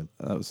to happen."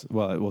 It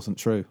wasn't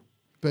true.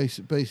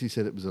 Basically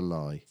said it was a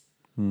lie.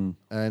 And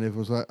everyone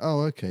was like,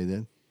 "Oh, okay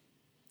then."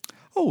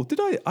 Oh, did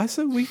I?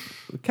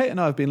 Kate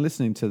and I have been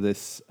listening to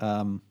this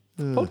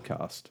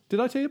podcast. Did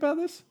I tell you about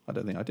this? I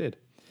don't think I did.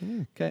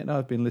 Kate and I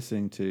have been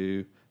listening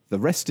to The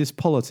Rest Is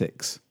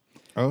Politics.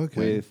 Oh,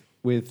 okay.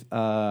 With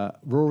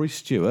Rory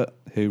Stewart,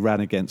 who ran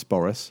against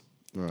Boris,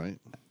 Right.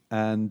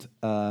 and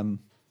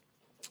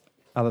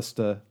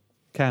Alistair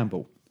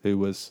Campbell, who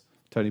was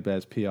Tony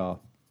Blair's PR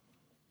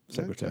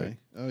secretary. Okay.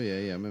 Oh,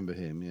 yeah, I remember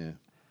him, yeah.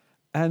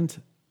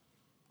 And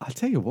I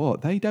tell you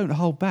what, they don't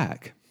hold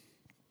back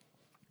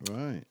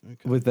Right,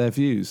 okay. with their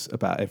views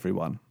about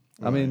everyone.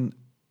 I Right. mean,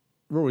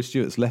 Rory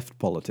Stewart's left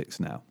politics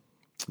now,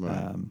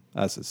 Right.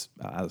 as is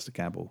Alistair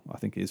Campbell. I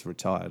think he's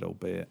retired,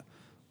 albeit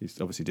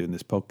he's obviously doing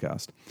this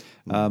podcast.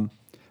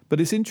 But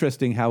it's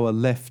interesting how a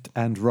left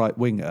and right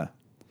winger,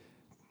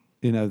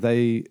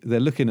 they're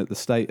looking at the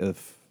state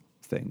of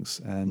things.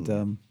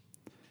 And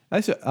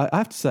actually, I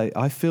have to say,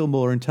 I feel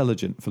more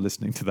intelligent for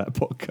listening to that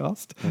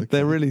podcast. Okay.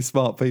 They're really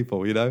smart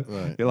people,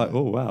 Right, You're like,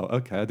 oh, wow,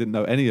 okay, I didn't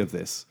know any of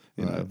this.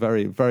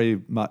 Very,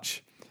 very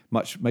much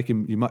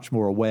making you much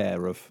more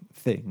aware of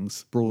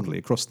things broadly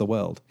across the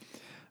world.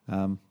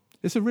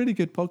 It's a really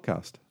good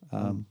podcast.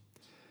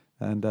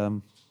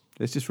 And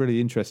it's just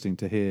really interesting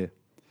to hear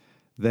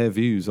their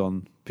views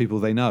on people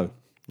they know.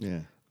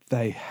 Yeah.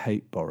 They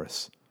hate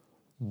Boris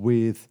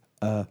with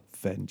a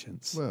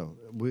vengeance. Well,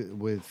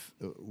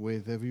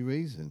 with every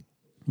reason.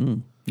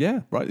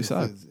 Yeah, rightly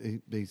so.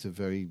 He's a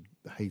very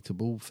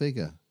hateable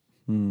figure.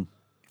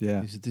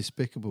 Yeah. He's a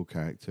despicable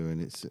character,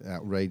 and it's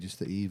outrageous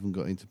that he even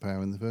got into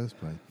power in the first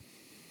place.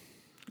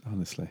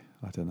 Honestly,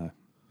 I don't know.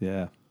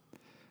 Yeah.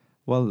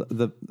 Well,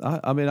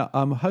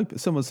 I'm hoping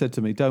someone said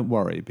to me, "Don't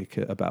worry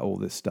about all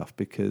this stuff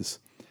because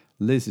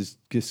Liz is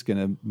just going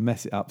to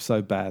mess it up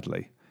so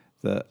badly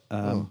that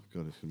oh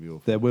God, it's going to be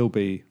awful.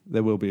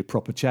 there will be a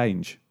proper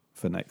change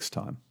for next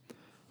time."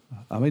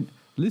 I mean,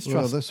 Liz Truss.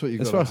 Well, that's what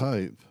you've got to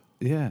hope.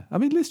 Yeah, I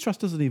mean, Liz Truss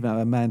doesn't even have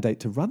a mandate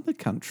to run the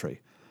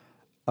country.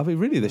 I mean,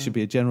 really, there should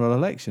be a general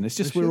election. It's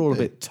just we're all a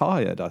bit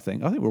tired, I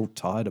think. I think we're all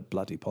tired of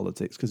bloody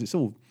politics because it's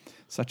all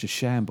such a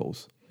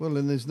shambles. Well,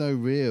 and there's no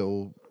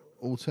real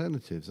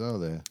alternatives, are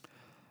there?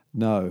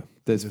 No,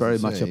 there's very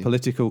much a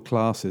political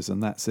classes,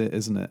 and that's it,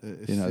 isn't it?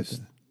 It's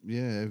just,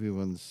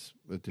 everyone's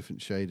a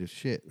different shade of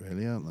shit,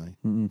 really, aren't they?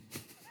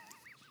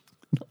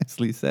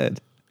 Nicely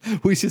said.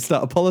 We should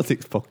start a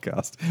politics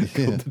podcast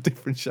called The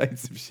Different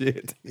Shades of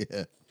Shit.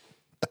 Yeah.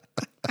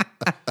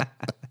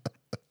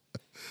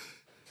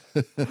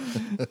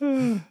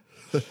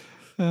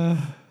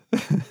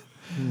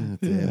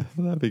 Yeah,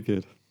 that'd be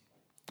good.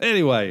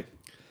 Anyway,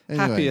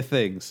 happier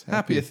things.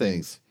 Happier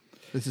things.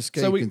 Let's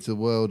escape into the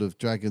world of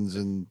dragons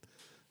and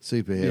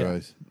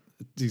superheroes.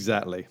 Yeah,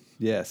 exactly.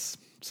 Yes.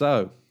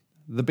 So,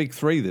 the big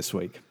three this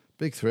week.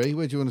 Big three.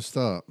 Where do you want to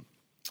start?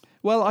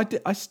 Well,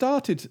 I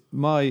started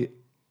my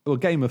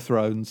Game of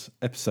Thrones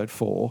episode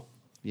 4.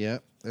 Yeah,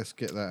 let's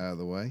get that out of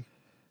the way.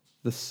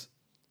 This,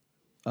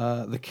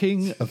 the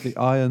King of the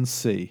Iron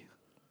Sea.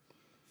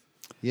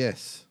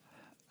 Yes.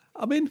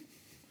 I mean,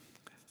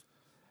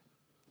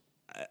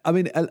 I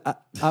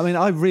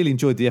really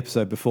enjoyed the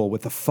episode before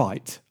with the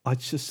fight. I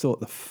just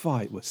thought the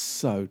fight was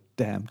so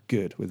damn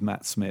good with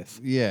Matt Smith.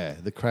 Yeah,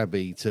 the crab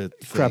eater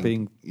thing.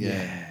 Crabbing.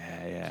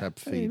 Yeah. Crab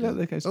feeder. Hey, look,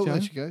 there goes Jo.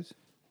 there she goes.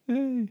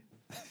 Hey.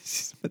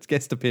 It's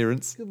guest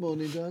appearance. Good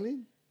morning,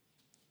 darling.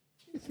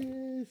 Yes,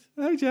 yes.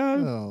 Hey,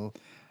 Joe.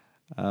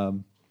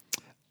 Oh.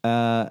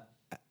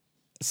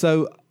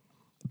 So,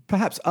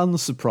 perhaps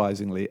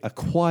unsurprisingly, a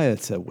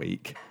quieter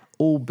week,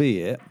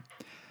 albeit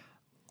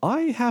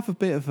I have a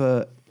bit of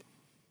a...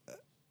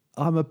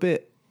 I'm a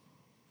bit...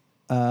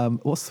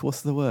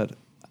 what's the word?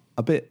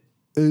 A bit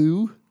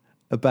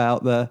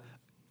about the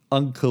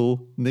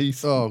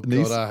uncle-niece... Oh,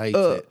 God, I hate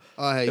it.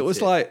 I hate it. It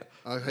was like...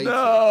 I hate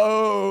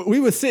no!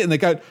 We were sitting there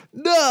going,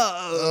 no!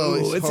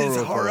 Oh, it's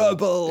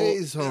horrible. It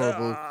is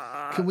horrible.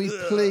 Can we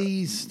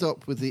please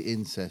stop with the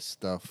incest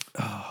stuff?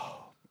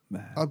 Oh,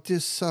 man. I'm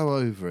just so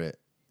over it.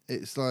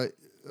 It's like,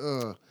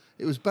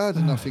 it was bad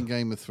enough in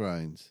Game of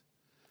Thrones.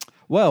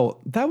 Well,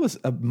 that was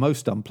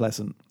most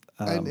unpleasant.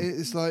 And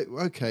it's like,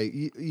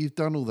 okay, you've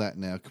done all that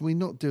now. Can we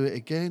not do it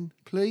again,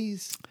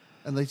 please?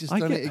 And they just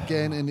done it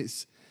again, and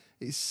it's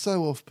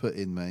so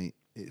off-putting, mate.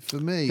 For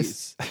me,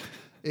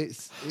 it's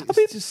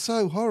just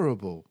so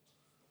horrible.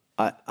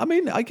 I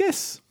mean, I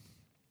guess.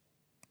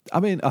 I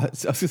mean, I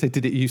was going to say,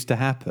 did it used to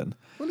happen?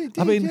 Well, it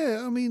did.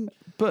 Yeah, I mean,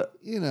 but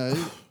there's,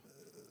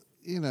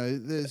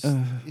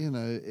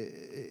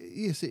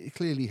 yes, it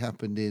clearly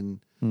happened in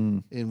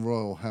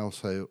royal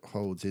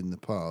households in the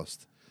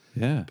past.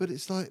 Yeah, but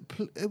it's like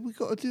we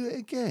got to do it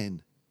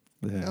again.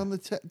 Yeah. On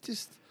the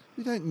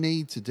we don't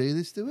need to do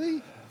this, do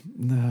we?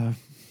 No.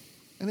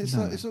 And it's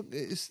like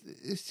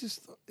it's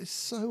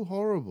so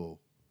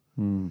horrible.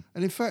 And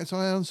in fact,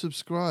 I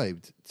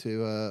unsubscribed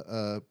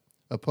to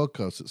a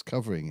podcast that's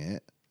covering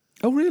it.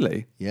 Oh,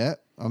 really? Yeah,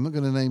 I'm not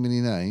going to name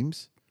any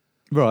names.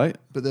 Right.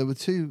 But there were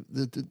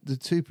the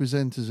two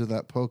presenters of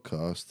that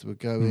podcast were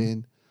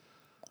going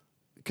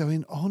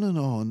on and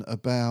on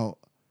about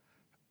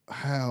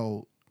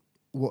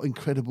what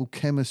incredible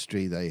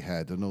chemistry they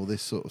had and all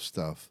this sort of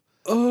stuff.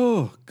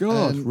 Oh,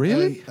 God,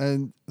 really?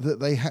 And that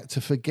they had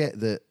to forget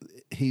that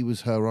he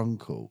was her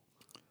uncle.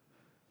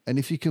 And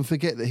if you can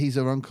forget that he's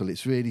her uncle,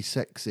 it's really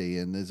sexy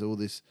and there's all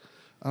this.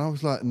 And I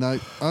was like, no,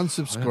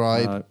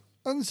 unsubscribe. No.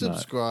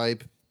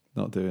 Unsubscribe.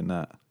 No, not doing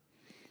that.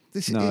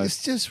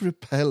 It's just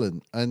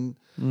repellent, and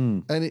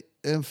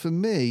for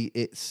me,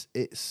 it's.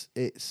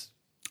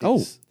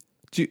 Oh,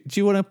 do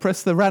you want to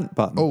press the rant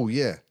button? Oh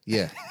yeah.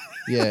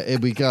 Here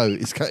we go.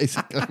 It's I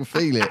can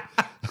feel it.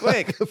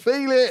 Quick, I can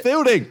feel it.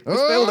 fielding.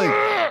 It's fielding.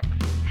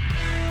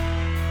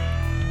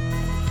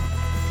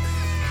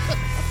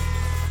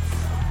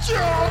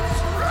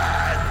 John's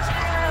rant.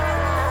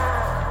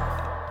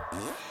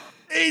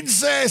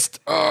 Incest.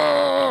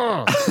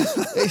 Oh.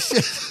 It's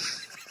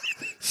just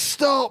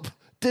stop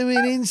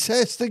doing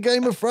incest in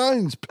Game of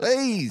Thrones,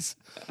 please.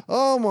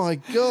 Oh my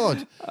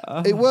God!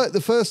 It worked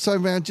the first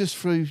time round just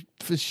for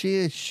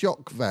sheer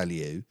shock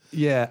value.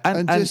 Yeah,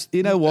 and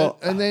you know what?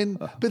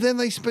 But then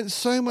they spent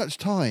so much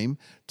time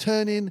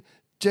turning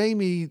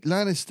Jaime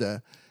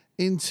Lannister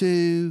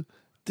into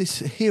this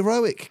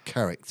heroic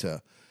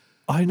character.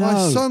 I know.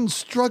 My son's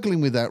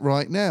struggling with that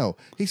right now.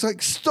 He's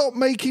like, stop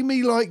making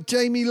me like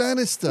Jaime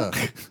Lannister.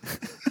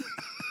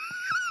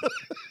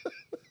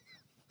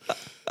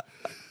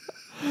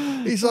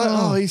 He's like,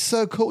 oh, he's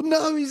so cool.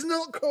 No, he's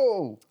not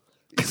cool.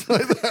 It's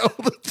like that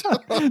all the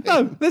time.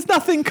 No, there's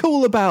nothing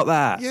cool about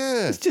that.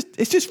 Yeah,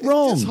 it's just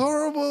wrong. It's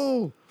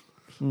horrible.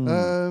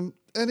 And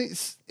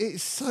it's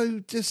so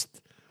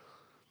just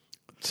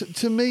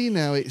to me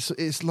now.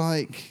 It's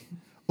like,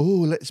 oh,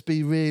 let's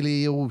be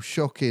really all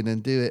shocking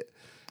and do it.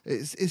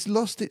 It's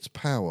lost its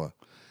power.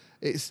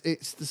 It's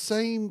the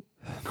same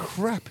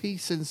crappy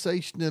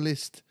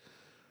sensationalist,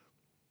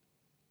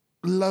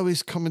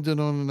 lowest common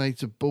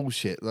denominator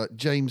bullshit like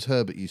James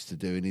Herbert used to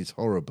do in his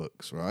horror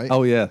books, right?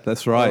 Oh yeah,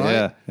 that's right.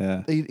 Right?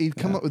 Yeah. He'd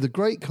come up with a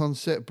great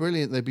concept,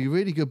 brilliant. They'd be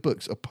really good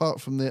books, apart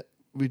from the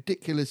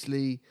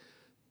ridiculously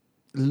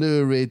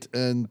lurid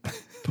and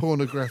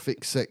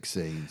pornographic sex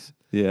scenes.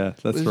 Yeah,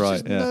 that's There's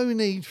right. just no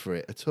need for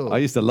it at all. I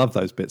used to love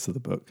those bits of the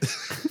book.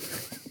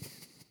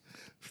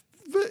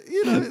 But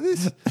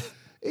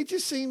it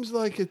just seems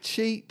like a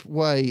cheap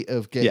way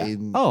of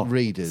getting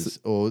readers,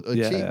 or a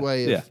cheap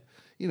way of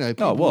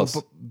people it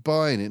was.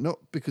 buying it, not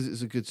because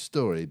it's a good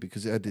story,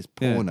 because it had this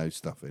porno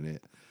stuff in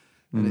it.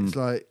 And it's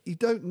like, you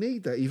don't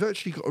need that. You've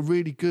actually got a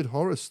really good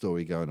horror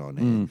story going on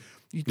here.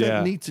 You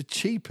don't need to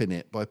cheapen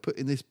it by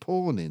putting this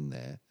porn in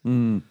there.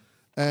 And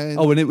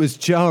and it was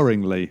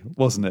jarringly,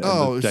 wasn't it?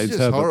 Oh, it's James just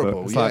Herbert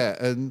horrible. book.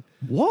 Yeah, and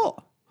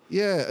what?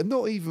 Yeah, and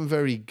not even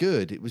very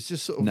good. It was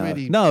just sort of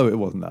really no, it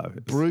wasn't. No,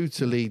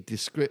 brutally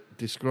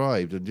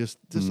described and just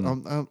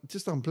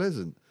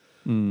unpleasant.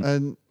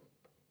 And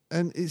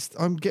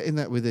I'm getting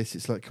that with this.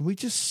 It's like, can we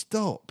just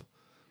stop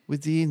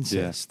with the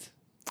incest? Yeah.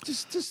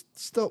 Just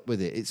stop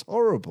with it. It's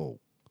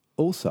horrible.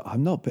 Also,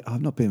 I'm not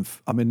being.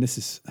 I mean, this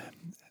is,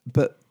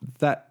 but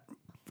that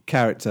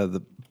character,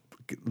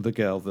 the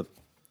girl,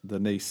 the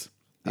niece.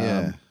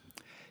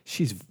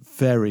 She's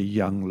very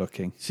young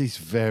looking. She's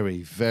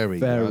very, very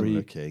young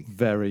looking.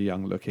 Very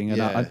young looking.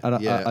 And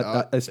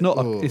it's not.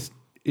 It's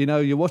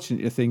you're watching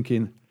it. You're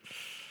thinking.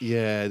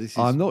 Yeah, this is.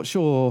 I'm not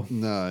sure.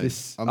 No,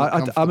 this.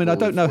 I mean, I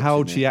don't know how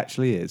old she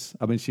actually is.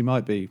 I mean, she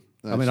might be.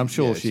 No, I'm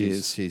sure she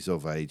is. She's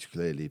of age,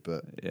 clearly,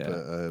 but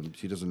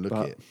she doesn't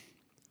look it.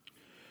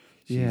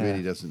 She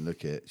really doesn't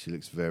look it. She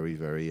looks very,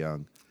 very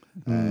young,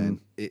 and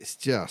it's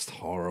just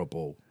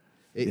horrible.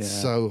 It's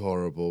so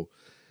horrible,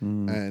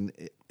 and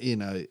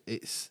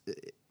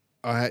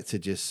I had to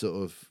just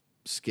sort of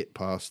skip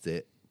past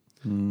it.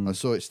 I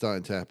saw it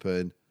starting to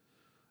happen,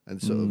 and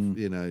sort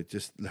of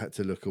just had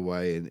to look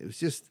away, and it was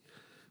just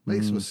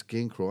makes my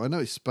skin crawl. I know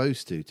it's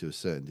supposed to a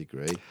certain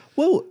degree.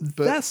 Well,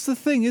 that's the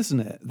thing, isn't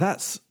it?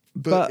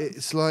 But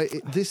it's like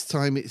this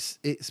time it's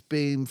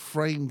being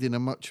framed in a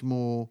much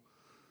more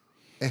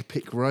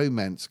epic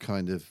romance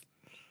kind of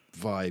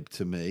vibe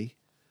to me.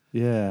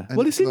 Yeah. And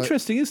well, it's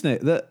interesting, isn't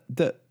it,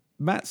 that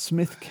Matt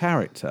Smith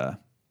character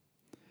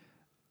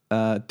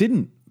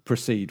didn't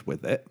proceed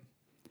with it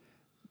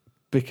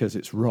because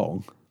it's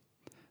wrong,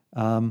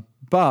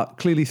 but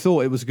clearly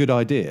thought it was a good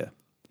idea.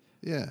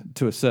 Yeah.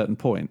 To a certain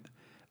point.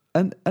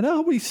 And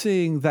are we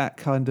seeing that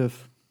kind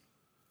of?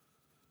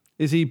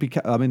 Is he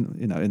I mean,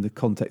 in the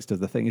context of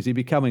the thing, is he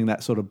becoming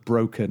that sort of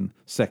broken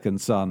second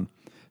son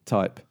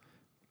type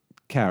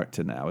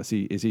character now? Is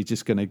he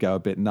just going to go a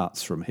bit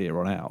nuts from here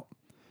on out?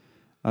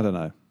 I don't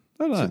know.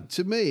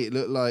 To me, it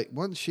looked like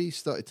once she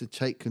started to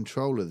take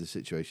control of the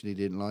situation, he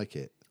didn't like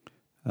it.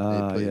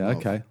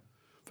 Okay.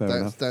 Fair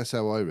enough. That's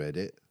how I read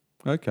it.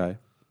 Okay.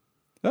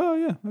 Oh,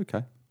 yeah,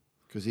 okay.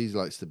 Because he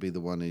likes to be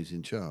the one who's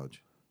in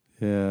charge.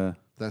 Yeah.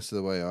 That's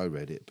the way I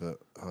read it, but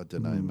I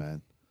don't know,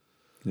 man.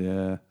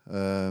 Yeah.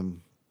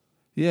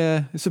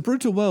 Yeah, it's a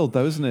brutal world,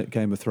 though, isn't it?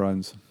 Game of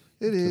Thrones.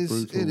 It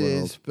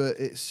is, but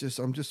it's just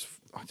I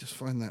just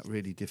find that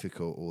really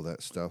difficult. All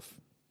that stuff.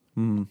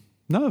 No,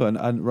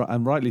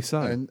 and rightly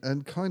so,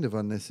 and kind of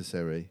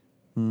unnecessary.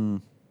 I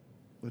don't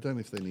know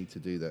if they need to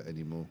do that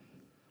anymore.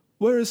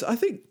 Whereas I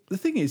think the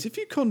thing is, if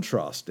you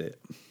contrast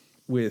it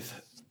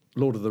with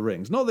Lord of the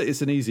Rings, not that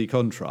it's an easy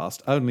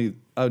contrast, only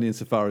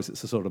insofar as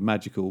it's a sort of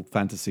magical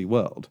fantasy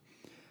world.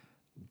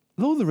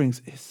 Lord of the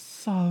Rings is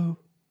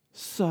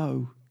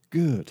so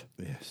good.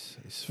 Yes,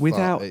 it's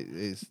without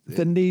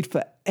the need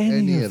for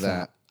any of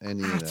that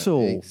any At of that.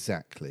 all.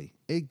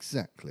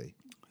 Exactly.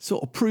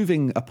 Sort of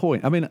proving a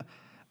point. I mean,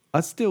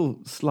 I'm still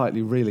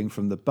slightly reeling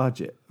from the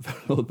budget for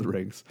Lord of the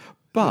Rings,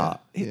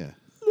 but it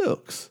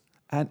looks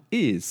and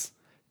is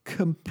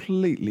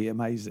completely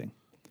amazing.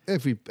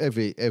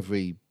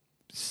 Every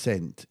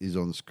cent is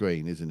on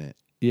screen, isn't it?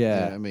 Yeah. You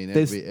know what I mean,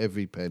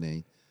 every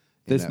penny.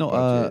 There's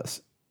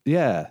not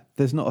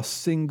there's not a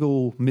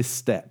single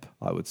misstep,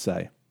 I would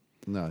say.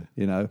 No.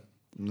 You know?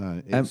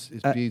 No, it's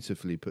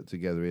beautifully put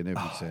together in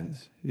every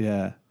sense.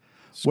 Yeah.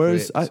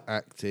 Script,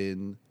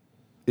 acting.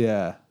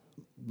 Yeah.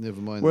 Never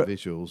mind the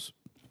visuals.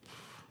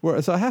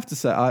 Whereas I have to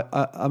say,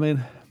 I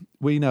mean,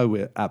 we know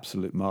we're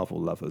absolute Marvel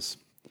lovers.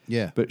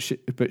 Yeah. But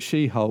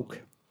She-Hulk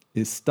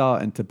is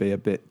starting to be a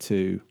bit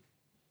too,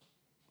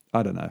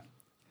 I don't know.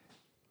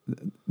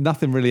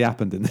 Nothing really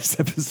happened in this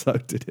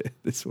episode, did it,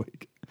 this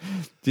week?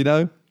 Do you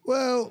know?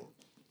 Well,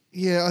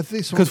 yeah,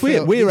 this because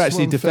we're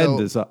actually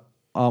defenders,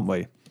 aren't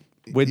we?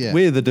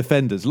 We're the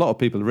defenders. A lot of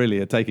people really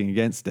are taking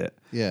against it.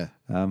 Yeah.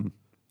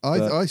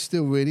 I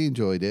still really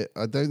enjoyed it.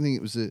 I don't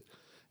think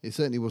it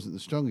certainly wasn't the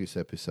strongest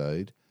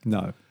episode.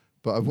 No.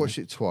 But I've watched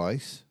it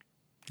twice.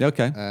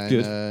 Okay,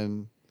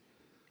 and,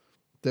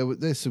 good.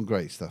 There's some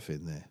great stuff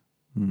in there.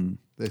 Mm.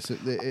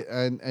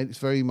 And it's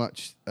very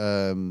much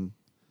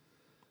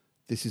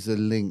this is a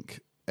link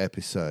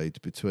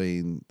episode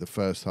between the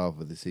first half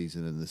of the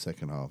season and the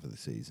second half of the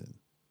season.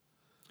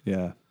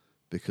 Yeah.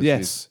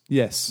 Because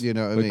yes, you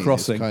know what I mean.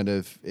 Crossing.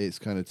 It's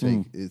kind of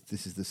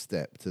this is the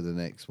step to the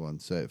next one.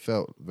 So it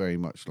felt very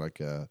much like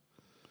a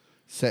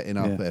setting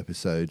up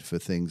episode for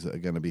things that are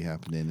going to be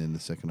happening in the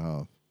second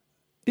half.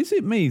 Is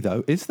it me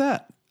though? Is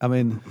that? I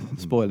mean,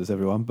 spoilers,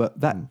 everyone. But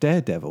that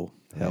Daredevil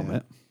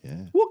helmet.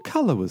 Yeah. What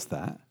colour was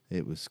that?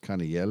 It was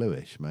kind of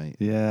yellowish, mate.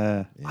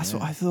 Yeah, that's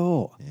what I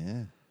thought.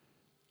 Yeah.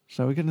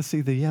 So we're going to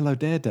see the yellow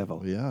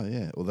Daredevil.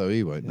 Yeah. Although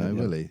he won't know,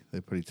 will he? They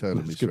probably told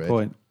him it's red. Good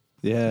point.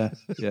 Yeah,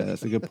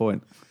 that's a good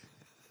point.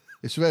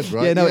 It's red,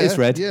 right? Yeah, no, it's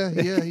red. Yeah,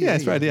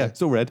 it's red. Yeah,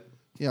 it's all red.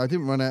 Yeah, I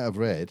didn't run out of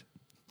red.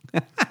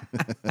 We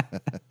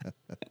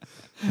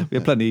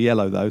have plenty of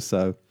yellow though,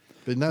 so.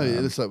 But no,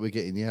 it looks like we're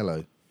getting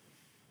yellow.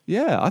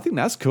 Yeah, I think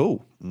that's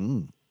cool.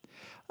 Mm.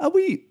 Are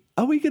we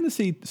going to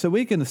see? So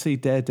we're going to see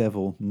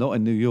Daredevil not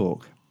in New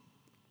York.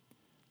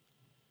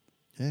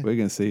 Yeah. We're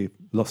going to see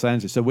Los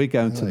Angeles. So we're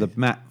going to the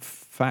Matt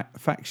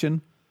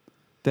faction.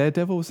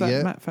 Daredevil, was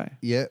that Matt faction?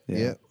 Yeah.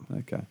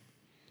 Okay.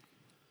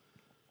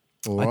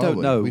 Or I don't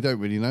know. We don't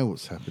really know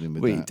what's happening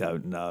with that. We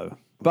don't know.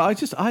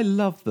 But I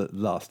love that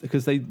last,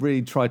 because they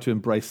really tried to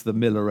embrace the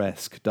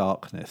Miller-esque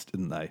darkness,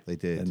 didn't they? They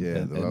did,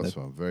 the last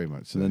one, very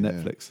much so. The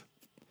Netflix.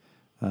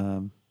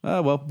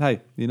 Well,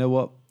 hey, you know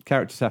what?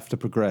 Characters have to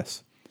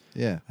progress.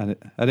 Yeah. And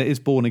it is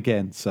born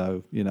again,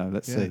 so,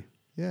 let's see.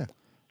 Yeah.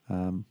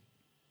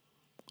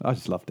 I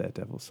just love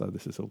Daredevil, so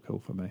this is all cool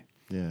for me.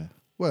 Yeah.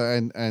 Well,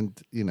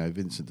 and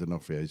Vincent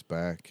D'Onofrio's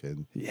back,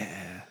 and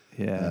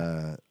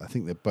yeah. I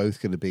think they're both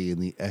going to be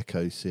in the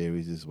Echo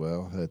series as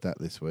well. Heard that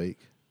this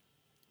week.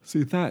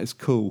 See, that is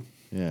cool.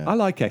 Yeah, I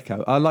like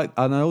Echo.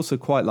 And I also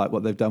quite like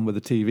what they've done with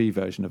the TV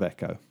version of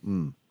Echo.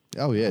 Mm.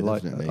 Oh yeah,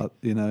 definitely. But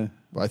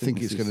I think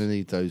it's going to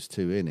need those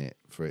two in it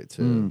for it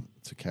to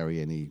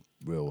carry any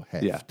real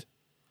heft.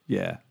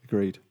 Yeah,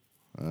 agreed.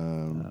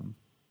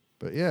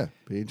 But yeah,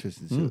 be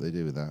interesting to see what they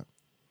do with that.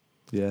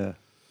 Yeah,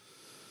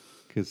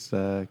 because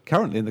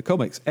currently in the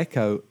comics,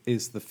 Echo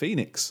is the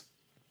Phoenix.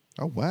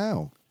 Oh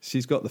wow,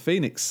 she's got the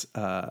Phoenix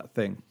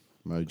thing.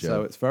 Mojo.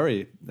 So it's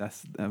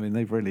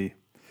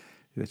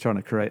they're trying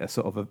to create a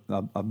sort of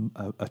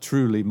a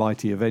truly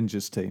mighty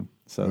Avengers team.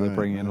 So they're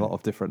bringing in a lot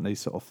of different these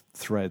sort of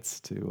threads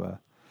to.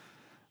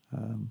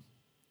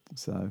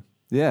 So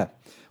yeah,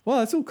 well,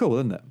 that's all cool,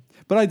 isn't it?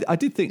 But I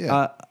did think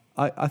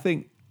I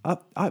think I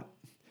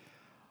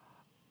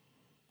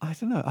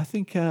don't know. I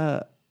think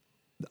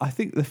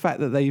the fact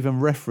that they even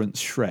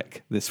referenced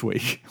Shrek this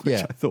week,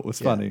 which I thought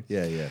was funny.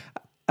 Yeah.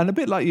 And a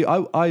bit like you,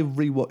 I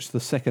rewatched the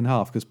second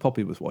half because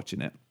Poppy was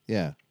watching it.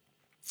 Yeah.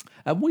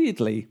 And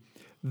weirdly,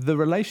 the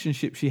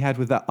relationship she had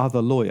with that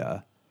other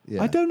lawyer,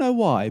 I don't know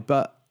why,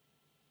 but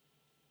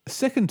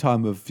second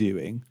time of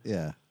viewing,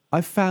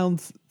 I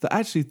found that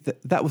actually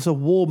that was a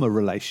warmer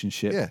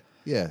relationship.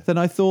 Yeah. Than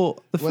I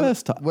thought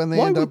first time. When they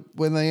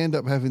end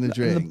up having the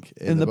drink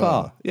in the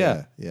bar.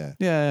 Yeah.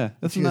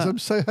 I'm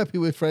so happy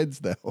we're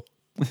friends now.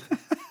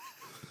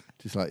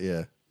 Just like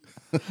yeah.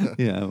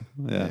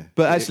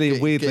 But actually,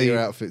 weirdly, get your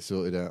outfit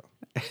sorted out.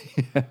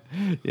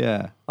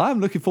 Yeah, I'm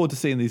looking forward to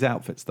seeing these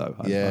outfits, though.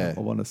 I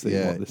want to see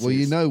what this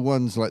is. Well,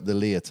 one's like the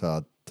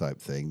leotard type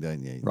thing,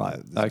 don't you? Right.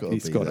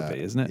 It's got to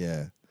be, isn't it?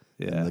 Yeah.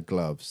 And the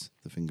gloves,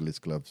 the fingerless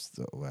gloves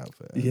sort of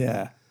outfit.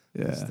 Yeah.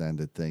 The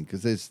standard thing.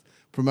 Because there's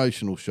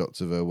promotional shots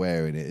of her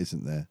wearing it,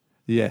 isn't there?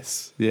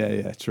 Yes.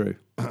 Yeah, true.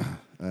 But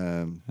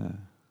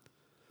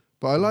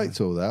I liked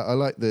all that. I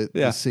liked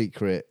the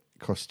secret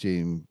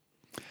costume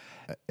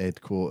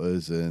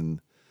headquarters and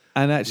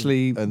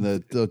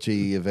the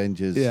dodgy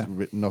Avengers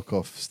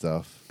knockoff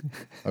stuff.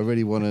 I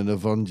really want an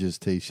Avengers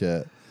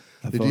t-shirt.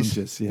 Did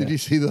you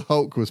see the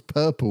Hulk was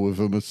purple with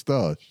a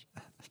moustache?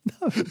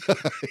 No.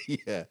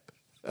 Yeah.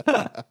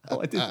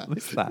 I didn't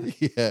miss that.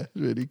 Yeah,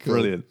 really cool.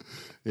 Brilliant.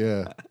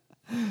 Yeah.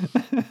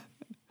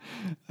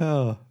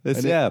 Oh,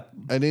 it's,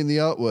 And in the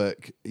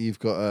artwork, you've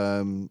got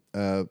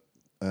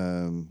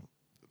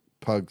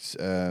Pug's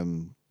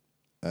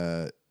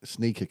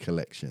sneaker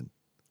collection.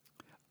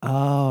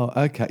 Oh,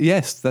 okay.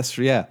 Yes, that's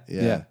yeah.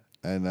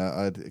 And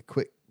I had a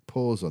quick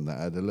pause on that.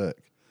 I had a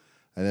look,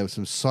 and there were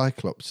some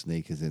Cyclops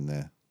sneakers in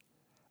there.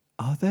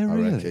 Are there I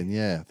really? reckon.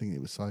 Yeah, I think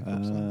it was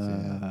Cyclops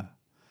ones. Yeah.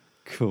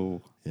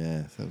 Cool.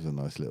 Yeah, that was a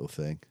nice little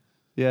thing.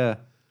 Yeah.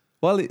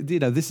 Well,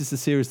 this is the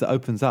series that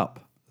opens up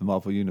the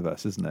Marvel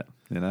Universe, isn't it?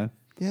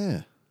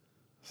 Yeah.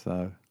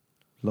 So,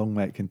 long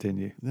may it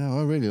continue. No,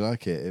 I really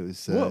like it. It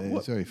was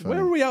very funny.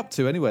 Where are we up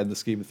to anyway in the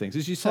scheme of things?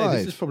 As you say, 5.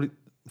 this is probably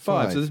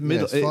 5. So this is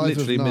middle, Yes, 5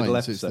 literally of 9, middle so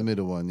episode. it's the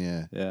middle one.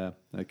 Yeah. Yeah.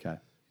 Okay.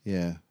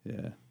 Yeah.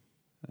 Yeah.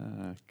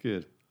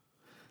 Good.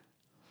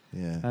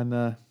 Yeah.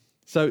 And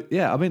so,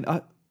 yeah, I mean,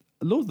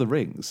 Lord of the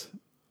Rings.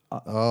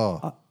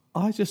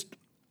 I just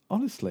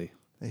honestly,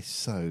 it's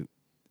so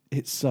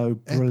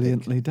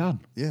brilliantly done.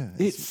 Yeah,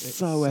 it's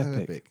so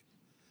epic,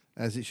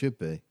 as it should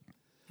be.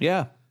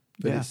 Yeah,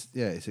 but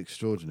it's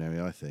extraordinary.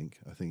 I think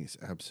it's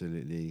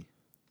absolutely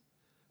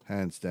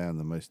hands down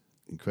the most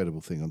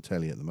incredible thing on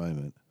telly at the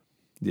moment.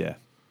 Yeah,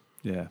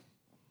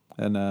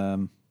 and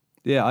know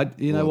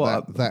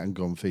what? That and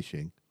Gone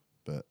Fishing,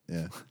 but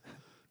yeah,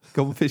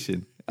 Gone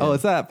Fishing. Yeah. Oh,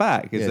 is that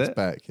back? Is it? It's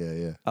back.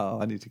 Yeah.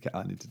 Oh, I need to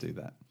do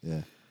that.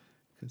 Yeah,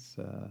 because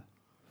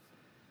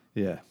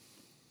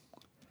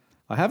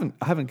I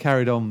haven't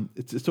carried on.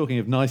 It's talking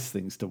of nice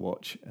things to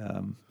watch.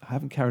 I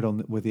haven't carried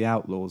on with The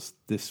Outlaws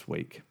this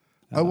week.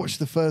 I watched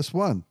the first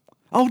one.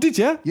 Oh, did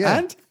you? Yeah,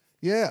 and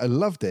yeah, I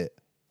loved it.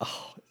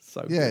 Oh, it's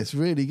so yeah, good. It's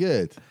really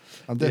good.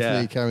 I'm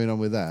definitely carrying on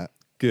with that.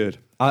 Good.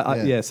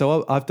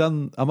 So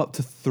I'm up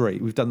to 3.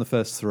 We've done the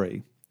first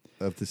 3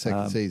 of the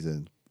second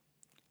season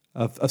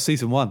of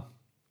season 1.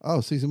 Oh,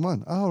 season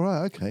 1. Oh,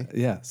 right. Okay.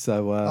 Yeah.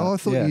 So. I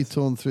thought you'd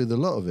torn through the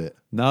lot of it.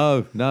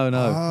 No.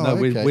 Oh,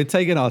 okay. We're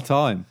taking our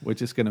time. We're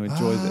just going to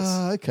enjoy this.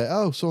 Okay.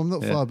 Oh, so I'm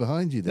not far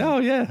behind you then. Oh,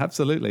 yeah,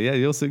 absolutely. Yeah,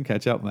 you'll soon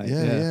catch up, mate.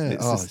 Yeah.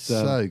 It's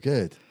so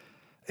good.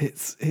 It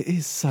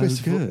is so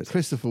good.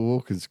 Christopher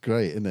Walken's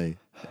great, isn't he?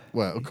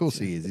 Well, of course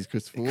he is. He's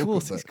Christopher Walken. Of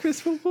course, he's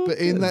Christopher Walken. But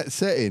in that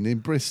setting in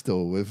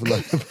Bristol with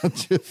like a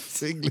bunch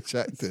of English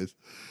actors,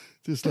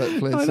 just like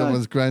playing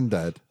someone's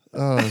granddad.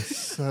 Oh,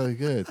 so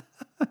good.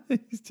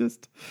 He's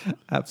just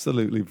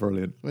absolutely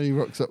brilliant. When he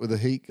rocks up with a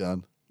heat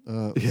gun.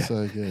 Oh,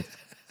 so good.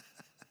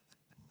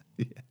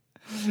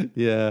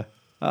 Yeah.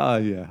 Oh,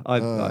 yeah. I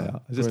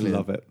just brilliant.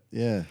 love it.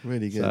 Yeah,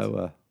 really good.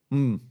 So,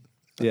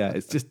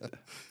 it's just.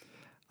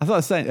 I thought I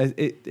was saying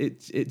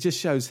it just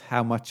shows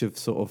how much of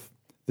sort of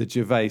the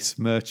Gervais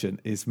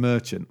merchant is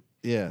merchant.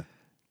 Yeah.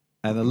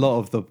 And a lot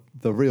of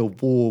the real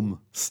warm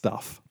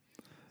stuff.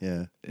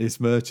 Yeah. Is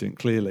merchant,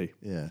 clearly.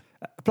 Yeah.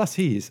 Plus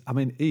he is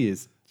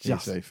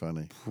just so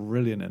funny.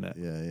 Brilliant in it.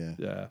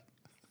 Yeah.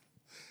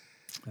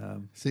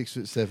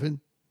 6'7".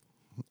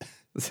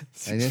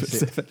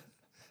 6'7".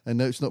 And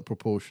no, it's not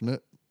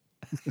proportionate.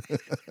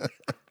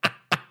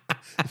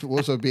 If it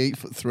was, I'd be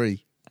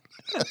 8'3".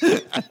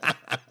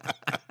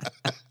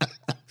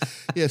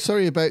 Yeah,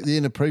 sorry about the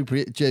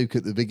inappropriate joke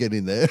at the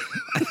beginning there.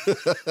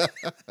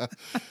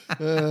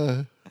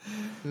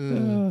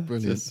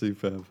 Brilliant. Just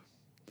superb.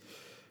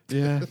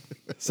 Yeah.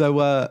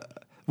 So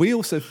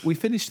we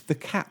finished The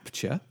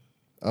Capture.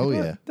 Oh,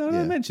 I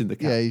mentioned The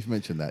Capture. Yeah, you've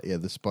mentioned that. Yeah,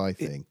 the spy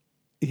thing.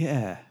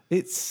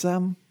 It's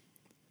the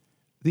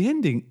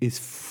ending is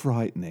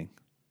frightening,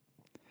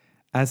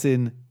 as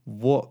in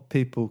what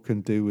people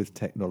can do with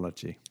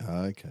technology.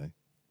 Oh, okay.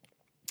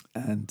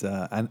 And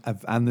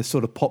the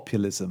sort of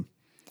populism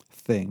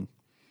thing.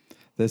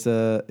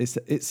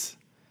 It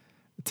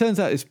turns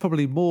out it's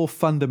probably more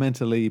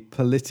fundamentally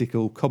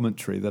political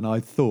commentary than I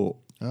thought.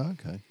 Oh,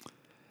 okay.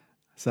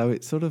 So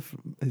its sort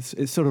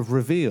of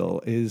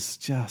reveal is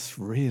just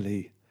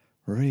really,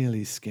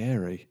 really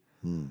scary.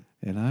 You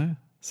know.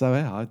 So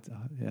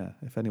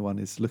if anyone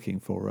is looking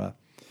for a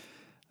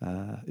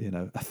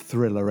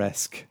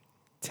thriller-esque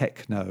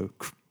techno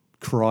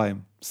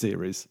crime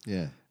series,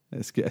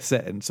 it's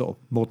set in sort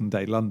of modern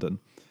day London.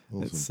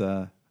 Awesome. It's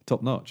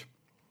top notch.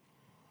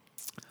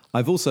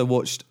 I've also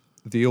watched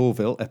The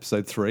Orville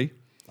episode 3.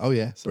 Oh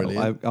yeah, so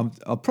brilliant.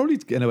 I'm probably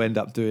going to end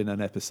up doing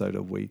an episode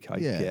a week, I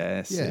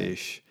guess,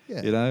 ish.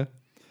 Yeah. You know,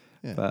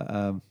 but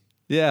I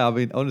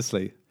mean,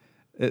 honestly,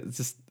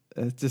 it's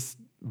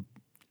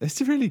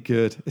really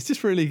good. It's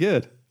just really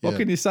good. What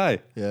can you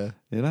say? Yeah,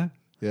 you know.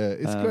 Yeah,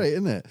 it's great,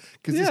 isn't it?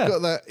 Because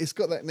it's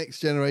got that next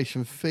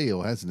generation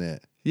feel, hasn't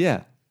it?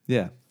 Yeah.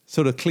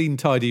 Sort of clean,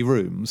 tidy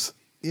rooms.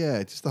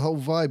 Yeah, just the whole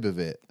vibe of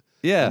it.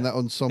 Yeah, and that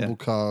ensemble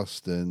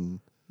cast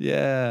and.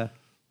 Yeah,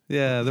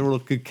 they're all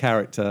good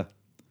character.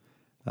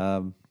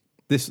 The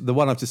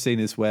one I've just seen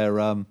is where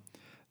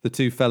the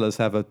two fellas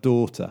have a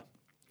daughter.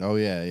 Oh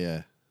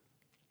yeah.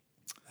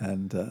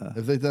 And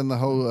have they done the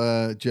whole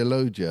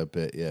Geloja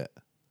bit yet?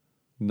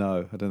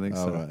 No, I don't think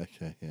so. Oh right,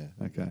 okay, yeah,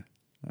 okay.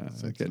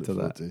 I'll get to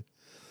that.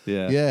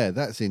 Yeah,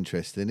 that's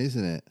interesting,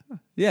 isn't it?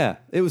 Yeah,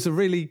 it was a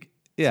really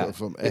Yeah. Sort of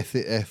from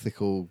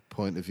ethical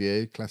point of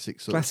view, classic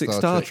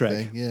Star Trek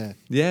thing. Yeah.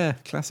 Yeah,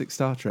 classic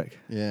Star Trek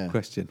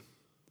question.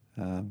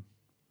 An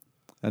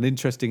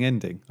interesting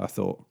ending, I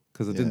thought,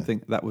 because I didn't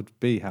think that would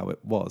be how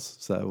it was.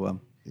 So,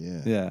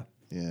 yeah.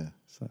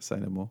 So say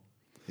no more.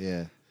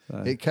 Yeah.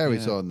 So, it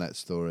carries on that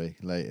story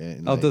later.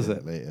 Does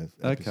it? Later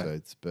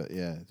episodes. But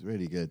yeah, it's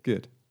really good.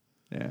 Good.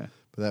 Yeah.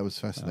 But that was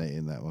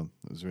fascinating, that one.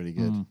 It was really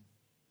good.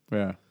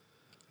 Yeah.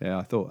 Yeah,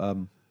 I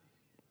thought...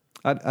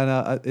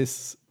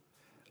 it's...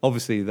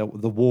 Obviously, the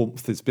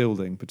warmth is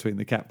building between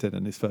the captain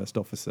and his first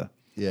officer.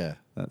 Yeah.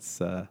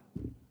 That's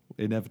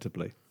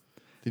inevitably.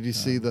 Did you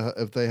see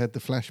have they had the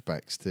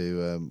flashbacks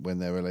to when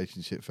their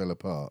relationship fell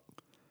apart?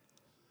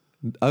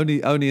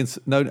 Only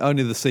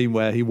the scene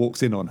where he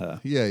walks in on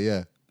her.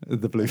 Yeah.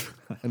 The blue.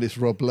 And it's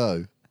Rob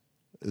Lowe.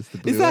 It's the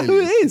blue is that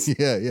alien. who it is?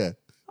 Yeah.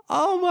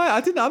 Oh my!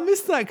 I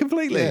missed that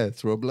completely. Yeah,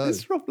 it's Rob Lowe.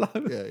 It's Rob Lowe.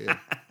 Yeah.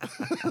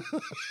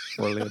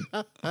 Brilliant.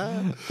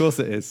 Of course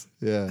it is.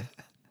 Yeah.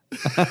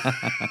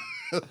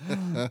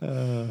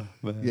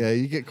 Yeah,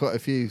 you get quite a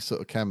few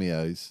sort of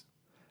cameos.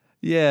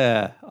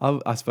 Yeah,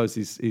 I suppose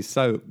he's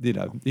so,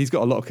 he's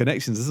got a lot of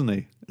connections, isn't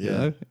he?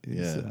 Yeah.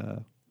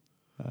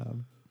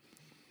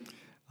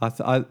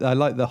 I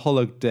like the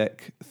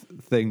holodeck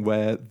thing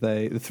where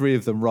the three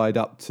of them ride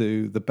up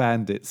to the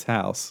bandits'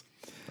 house.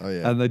 Oh,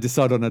 yeah. And they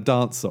decide on a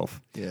dance-off.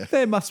 Yeah.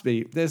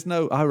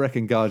 I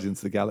reckon Guardians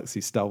of the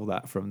Galaxy stole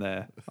that from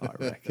there. I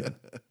reckon.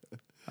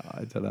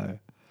 I don't know.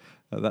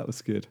 That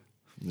was good.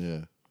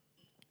 Yeah.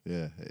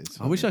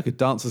 I wish I could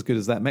dance as good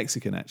as that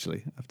Mexican,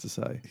 actually, I have to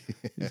say.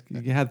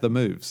 You had the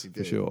moves,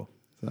 for sure.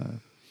 So.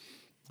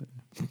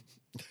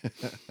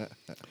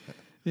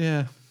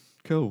 Yeah,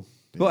 cool.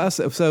 Yeah. What else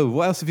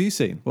have you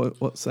seen?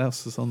 What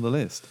else is on the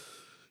list?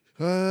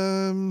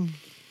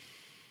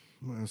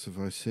 What else have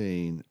I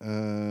seen?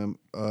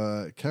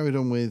 Carried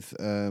on with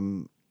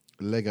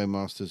Lego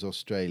Masters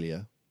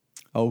Australia.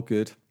 Oh,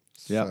 good.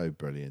 So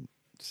brilliant.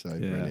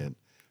 Brilliant.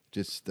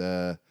 Just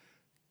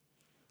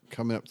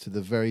coming up to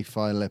the very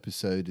final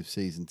episode of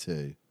season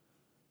 2.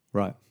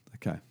 Right.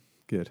 Okay.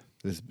 Good.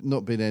 There's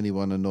not been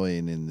anyone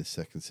annoying in the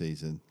second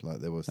season like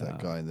there was that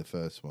guy in the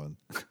first one.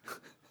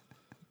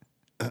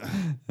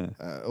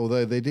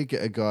 Although they did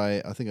get a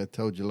guy, I think I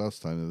told you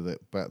last time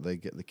that they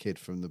get the kid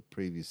from the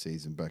previous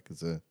season back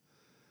as a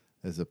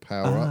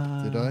power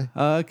up. Did I?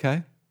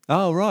 Okay.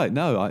 Oh right,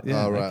 no. Right. Okay,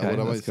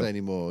 Well, I won't say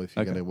any more if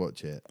you're going to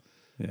watch it.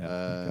 Yeah.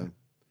 Okay.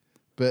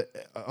 But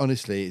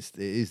honestly, it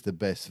is the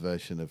best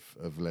version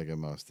of Lego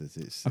Masters.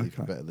 It's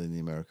even better than the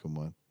American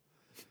one.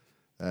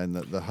 And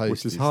the host,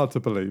 which is hard to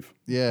believe.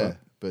 Yeah,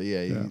 but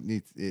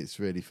it's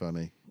really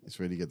funny. It's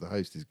really good. The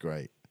host is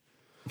great.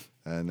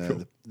 And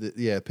cool.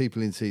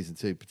 People in season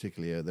 2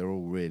 particularly, they're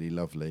all really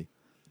lovely.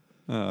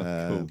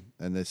 Cool.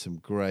 And there's some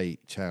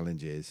great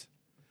challenges.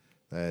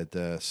 They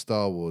had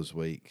Star Wars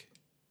Week,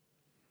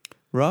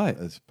 right,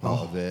 as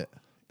part of it.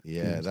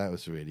 Yeah, good. That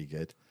was really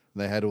good.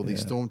 And they had all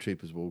these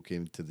stormtroopers walk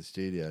into the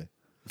studio.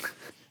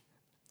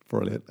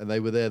 Brilliant. And they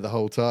were there the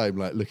whole time,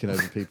 like looking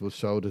over people's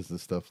shoulders and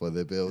stuff while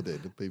they're building,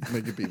 and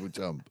making people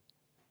jump.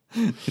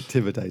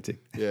 Intimidating.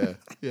 Yeah,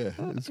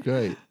 it's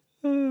great.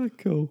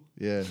 Cool.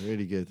 Yeah,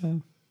 really good.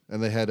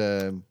 And they had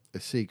a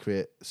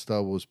secret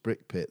Star Wars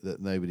brick pit that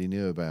nobody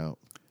knew about.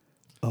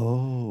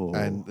 Oh.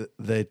 And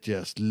they're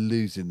just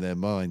losing their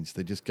minds.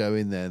 They just go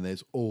in there and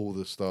there's all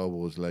the Star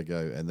Wars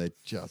Lego and they're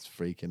just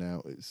freaking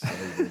out. It's so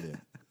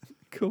brilliant.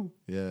 Cool.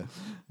 Yeah,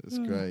 it's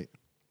great.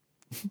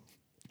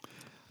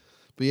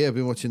 But yeah, I've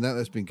been watching that.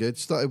 That's been good.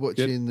 Started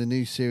watching the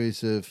new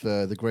series of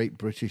The Great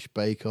British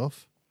Bake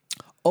Off.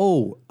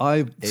 Oh,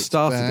 I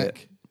started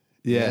back. it.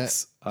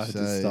 Yes, I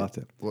did start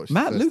it.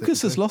 Matt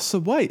Lucas has lost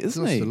some weight,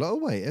 hasn't he? He's lost a lot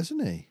of weight,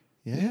 hasn't he?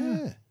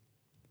 Yeah.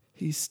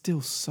 He's still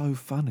so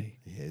funny.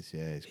 He is,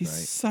 yeah. He's great.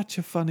 Such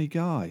a funny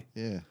guy.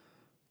 Yeah.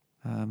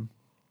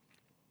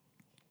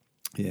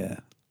 Yeah.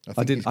 I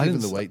think he's given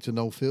the weight to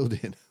Noel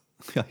Fielding.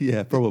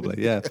 Yeah,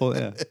 probably. Yeah.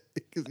 Because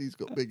he's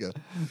got bigger.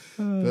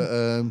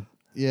 But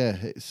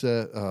it's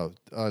I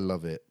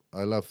love it.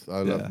 I love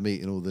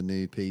meeting all the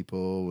new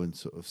people and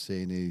sort of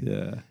seeing who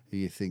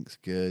you think's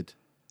good.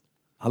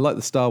 I like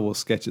the Star Wars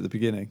sketch at the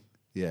beginning.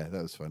 Yeah,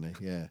 that was funny.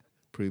 Yeah,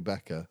 Prue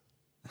Backer.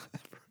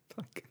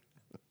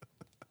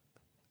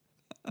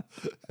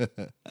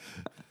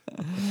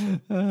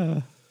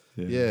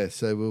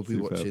 So we'll be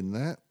watching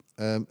that.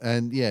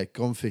 And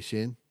Gone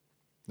Fishing.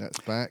 That's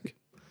back.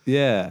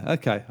 Yeah,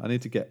 okay. I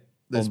need to get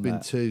There's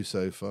been 2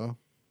 so far.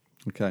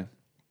 Okay.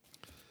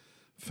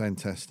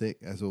 Fantastic,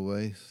 as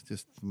always.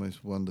 Just the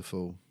most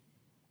wonderful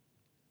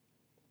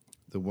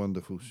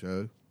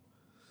show.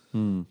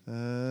 Listen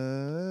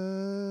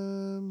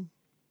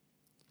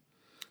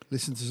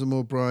to some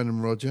more Brian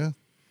and Roger.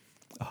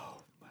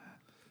 Oh, man.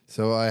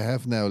 So I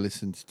have now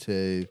listened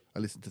to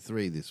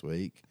 3 this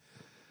week.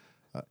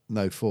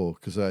 No, 4,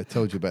 because I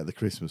told you about the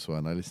Christmas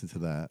one. I listened to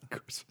that.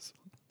 Christmas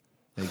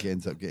one. He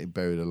ends up getting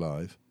buried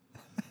alive.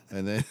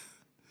 And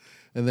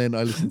then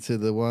I listened to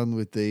the one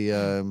with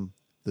the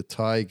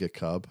tiger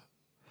cub.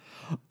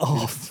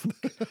 Oh,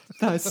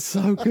 that's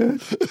so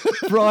good.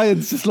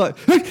 Brian's just like,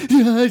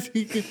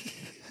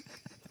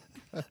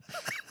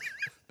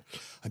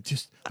 I'm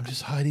just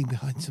hiding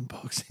behind some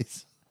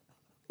boxes.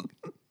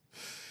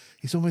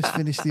 He's almost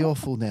finished the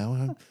offal now.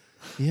 And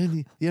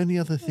the only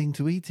other thing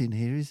to eat in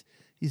here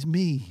is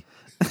me.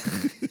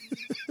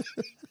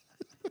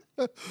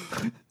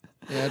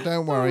 Yeah,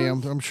 don't worry.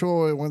 I'm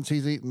sure once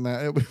he's eaten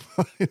that, it'll be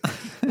fine.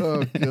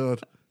 Oh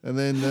God! And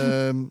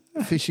then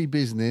Fishy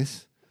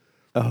Business,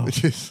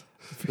 which is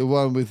the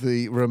one with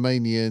the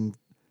Romanian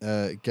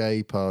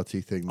gay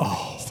party thing.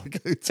 Oh,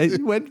 it's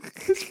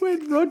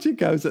when Roger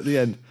goes at the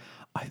end.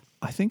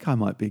 I think I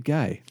might be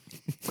gay.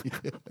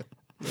 Yeah.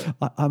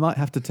 I might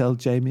have to tell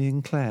Jamie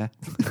and Claire.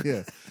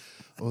 Yeah.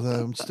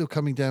 Although I'm still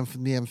coming down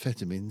from the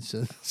amphetamines,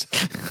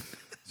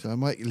 so I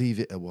might leave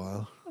it a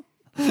while.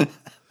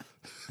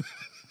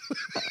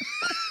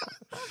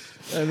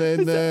 And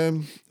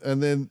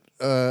then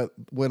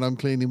when I'm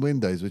cleaning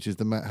windows, which is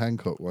the Matt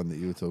Hancock one that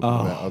you were talking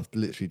about, I've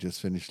literally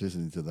just finished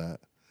listening to that.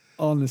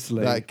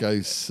 Honestly, that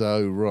goes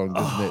so wrong,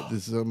 doesn't it?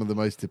 This is some of the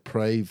most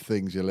depraved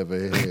things you'll ever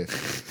hear.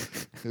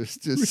 It's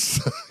just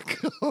so,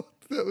 God,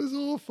 that was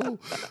awful.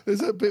 There's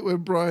that bit when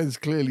Brian's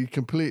clearly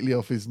completely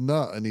off his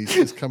nut and he's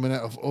just coming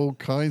out of all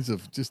kinds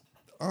of just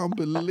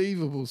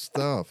unbelievable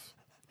stuff.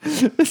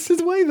 This is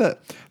the way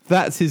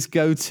that's his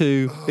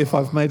go-to if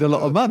I've made a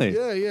lot of money.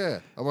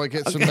 Yeah. I might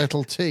get some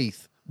metal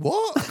teeth.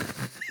 What?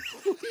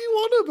 What are you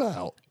on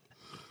about?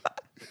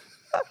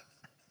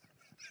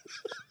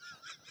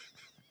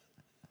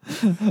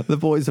 The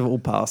boys have all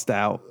passed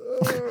out.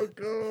 Oh,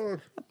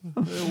 God.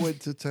 They all went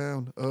to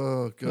town.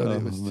 Oh, God,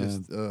 it was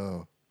just...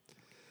 Oh,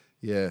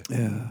 yeah.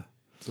 Yeah.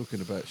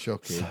 Talking about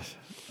shocking.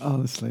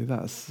 Honestly,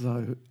 that's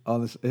so...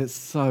 it's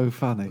so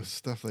funny. The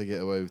stuff they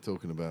get away with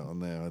talking about on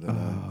there, I don't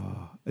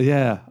know.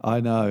 Yeah,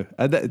 I know.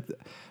 And it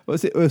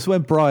was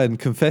when Brian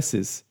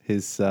confesses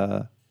his...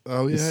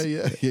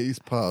 He's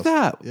passed.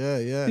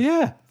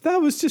 Yeah,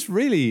 that was just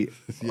really...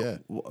 Yeah.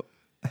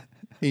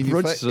 In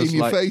your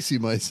face, you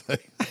might say.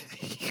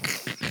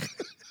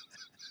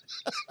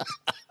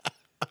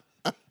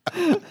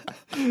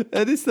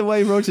 And it's the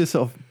way Roger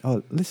sort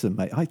of, listen,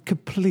 mate, I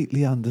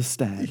completely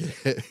understand.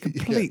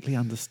 Completely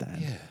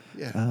understand.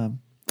 Yeah.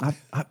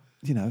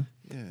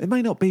 It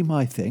may not be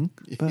my thing,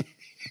 but...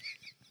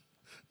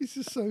 This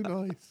is so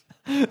nice.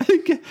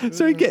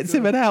 So he gets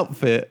him an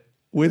outfit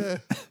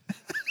with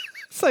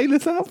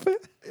sailor's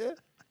outfit. Yeah.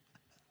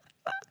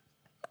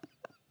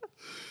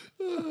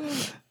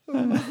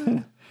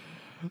 Man.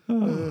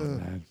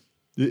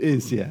 It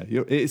is, yeah.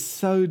 It's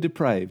so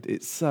depraved.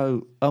 It's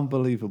so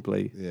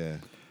unbelievably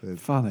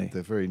funny.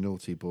 They're very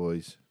naughty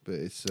boys, but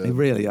it's they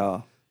really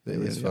are. It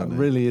is funny. It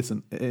really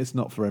isn't. It's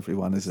not for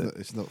everyone, is it?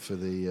 It's not for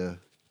the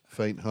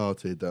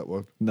faint-hearted. That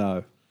one.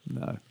 No,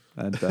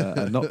 and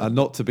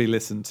not to be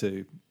listened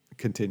to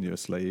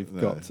continuously.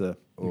 You've got to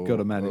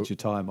manage your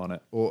time on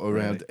it, or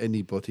around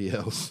anybody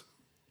else.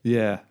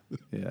 Yeah.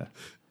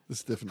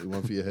 There's definitely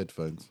one for your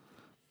headphones.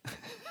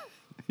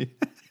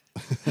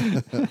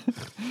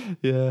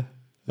 Yeah.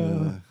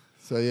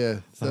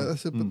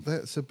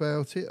 That's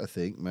about it, I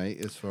think, mate.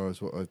 As far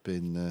as what I've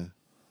been,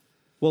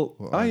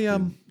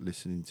 been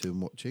listening to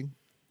and watching.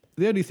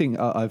 The only thing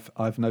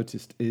I've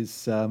noticed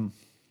is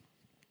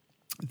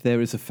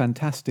there is a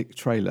fantastic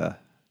trailer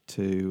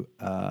to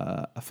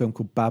a film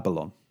called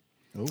Babylon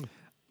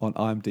on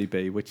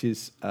IMDb, which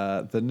is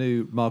the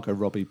new Margot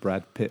Robbie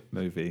Brad Pitt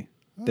movie.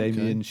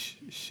 Damien,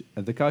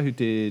 the guy who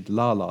did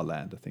La La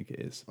Land, I think it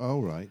is. Oh,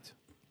 right.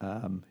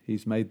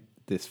 He's made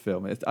this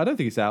film. I don't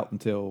think it's out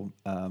until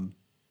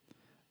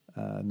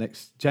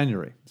next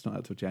January. It's not out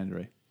until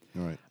January.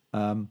 Right.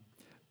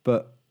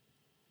 But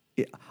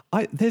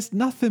there's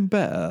nothing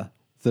better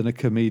than a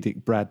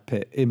comedic Brad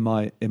Pitt in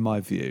my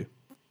view.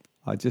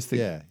 I just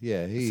think.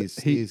 Yeah.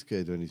 He's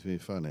good when he's being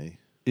funny.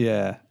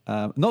 Yeah.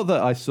 Not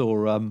that I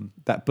saw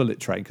that Bullet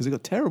Train, because it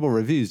got terrible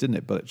reviews, didn't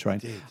it? Bullet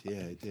Train.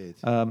 It did.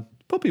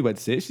 Poppy went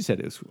to see it. She said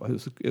it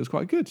was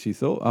quite good. She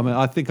thought. I mean,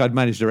 I think I'd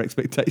managed her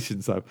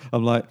expectations. So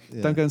I'm like,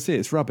 don't go and see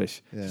it. It's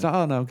rubbish. Yeah. She's like,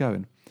 oh no, I'm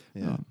going.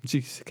 Yeah.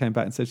 She came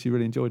back and said she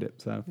really enjoyed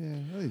it. So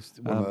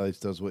one of those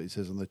does what he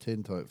says on the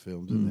tin type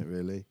films, isn't it?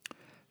 Really.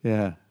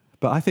 Yeah,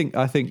 but I think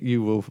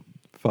you will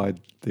find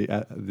the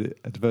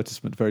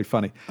advertisement very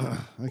funny.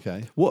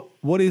 Okay.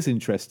 What is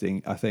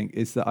interesting, I think,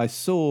 is that I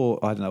saw,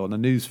 I don't know, on the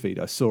news feed,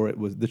 I saw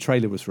the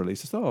trailer was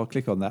released. I thought, I'll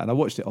click on that, and I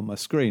watched it on my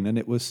screen, and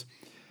it was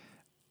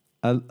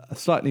a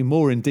slightly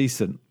more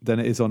indecent than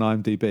it is on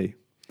IMDb.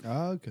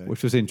 Oh, okay.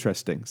 Which was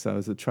interesting. So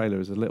as the trailer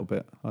is a little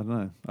bit, I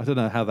don't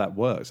know how that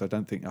works. I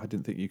didn't think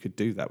you could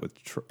do that with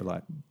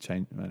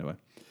change anyway.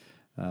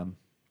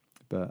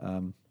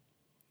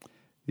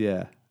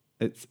 Yeah,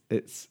 it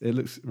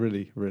looks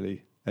really,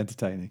 really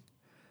entertaining.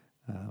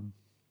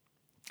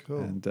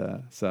 Cool.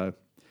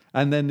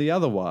 And then the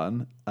other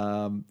one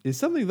is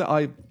something that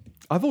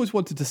I've always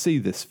wanted to see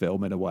this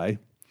film in a way.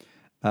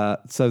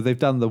 So they've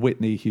done the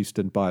Whitney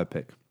Houston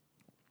biopic.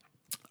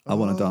 I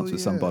Want to Dance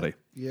with Somebody.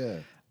 Yeah.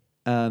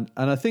 And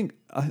I think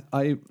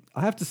I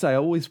have to say I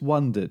always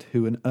wondered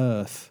who on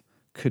earth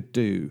could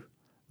do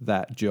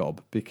that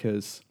job,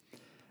 because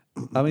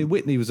I mean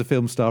Whitney was a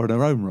film star in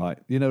her own right.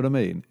 You know what I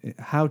mean?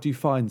 How do you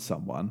find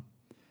someone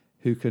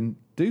who can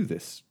do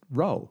this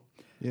role.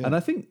 Yeah. And I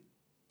think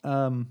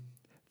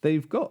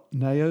they've got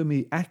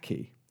Naomi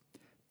Ackie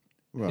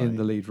in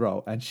the lead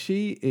role, and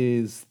she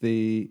is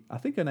I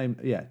think her name,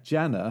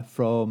 Jannah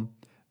from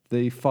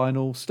the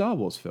final Star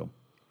Wars film,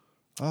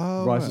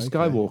 Rise of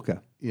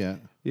Skywalker. Yeah.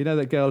 You know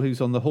that girl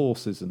who's on the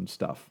horses and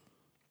stuff?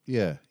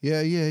 Yeah.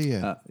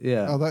 Yeah.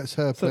 Oh, that's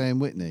her playing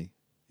Whitney.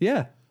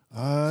 Yeah.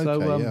 Okay.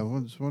 So, I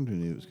was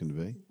wondering who it was going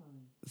to be.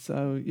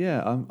 So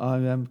yeah,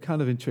 I'm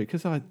kind of intrigued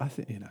because I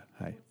think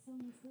hey,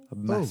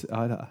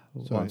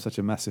 I'm such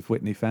a massive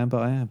Whitney fan,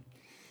 but I am.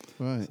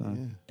 Right.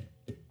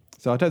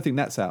 So I don't think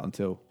that's out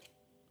until.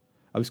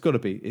 It's got to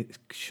be.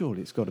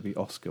 Surely it's got to be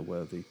Oscar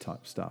worthy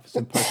type stuff. It's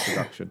in post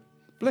production.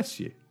 Bless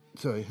you.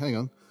 Sorry, hang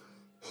on.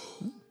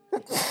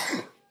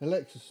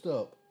 Alexa,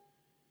 stop.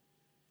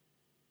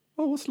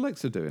 Oh, what's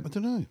Alexa doing? I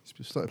don't know. It's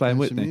started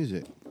playing some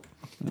music.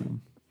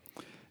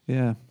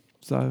 Yeah.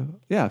 So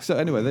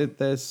anyway,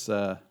 there's.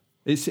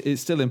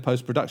 It's still in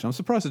post production. I'm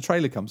surprised the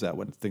trailer comes out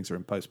when things are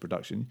in post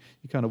production.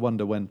 You kind of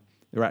wonder when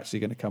they're actually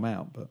going to come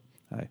out. But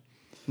hey,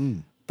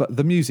 but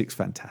the music's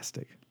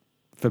fantastic.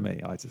 For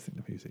me, I just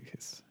think the music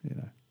is,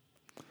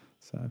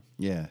 So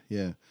yeah.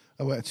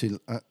 I actually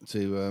had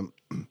to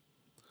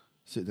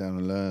sit down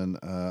and learn.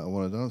 I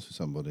Want to Dance with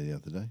Somebody the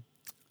other day.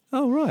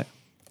 Oh right.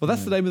 Well,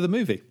 that's the name of the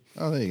movie.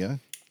 Oh, there you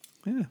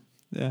go.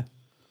 Yeah.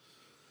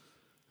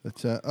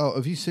 But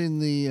have you seen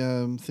the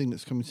thing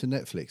that's coming to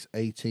Netflix?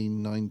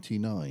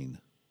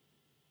 1899.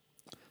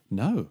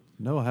 No,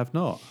 I have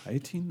not.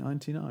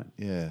 1899.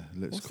 Yeah, it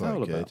looks What's quite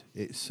good. About?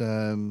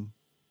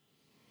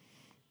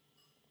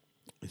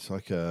 It's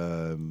like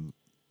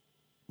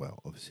well,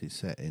 obviously it's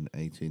set in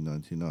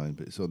 1899,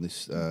 but it's on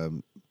this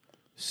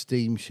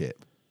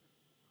steamship.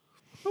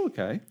 Oh,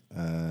 okay.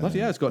 Bloody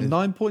yeah, it's got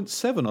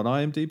 9.7 on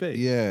IMDb.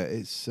 Yeah,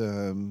 it's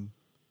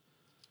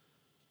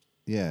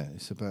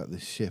it's about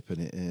this ship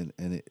and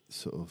it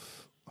sort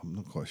of, I'm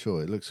not quite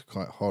sure. It looks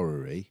quite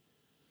horror-y.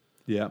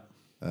 Yeah.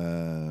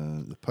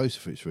 The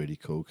poster for it's really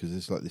cool because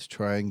there's like this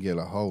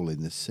triangular hole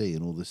in the sea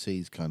and all the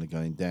sea's kind of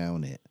going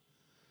down it.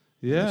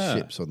 Yeah. The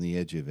ship's on the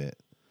edge of it.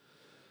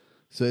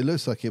 So it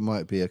looks like it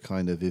might be a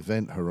kind of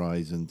Event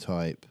Horizon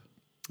type.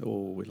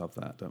 Oh, we love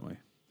that, don't we?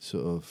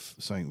 Sort of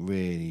something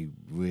really,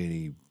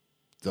 really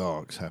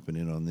dark's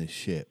happening on this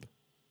ship.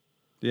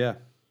 Yeah.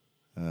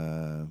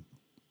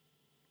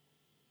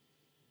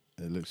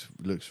 It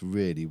looks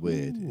really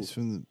weird. Ooh. It's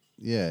from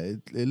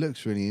it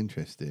looks really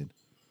interesting.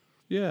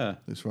 Yeah.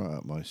 It's right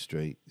up my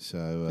street.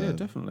 So yeah,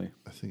 definitely.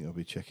 I think I'll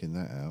be checking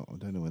that out. I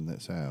don't know when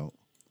that's out.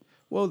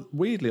 Well,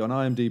 weirdly on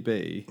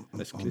IMDb,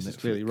 this is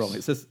clearly wrong.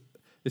 It says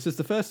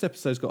the first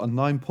episode's got a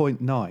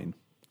 9.9.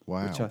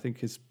 Wow. Which I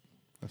think is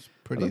that's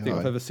pretty high. I don't think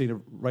I've ever seen a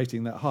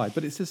rating that high,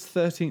 but it says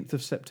 13th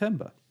of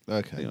September.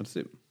 Okay.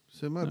 So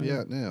it might be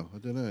out now. I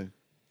don't know.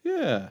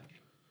 Yeah.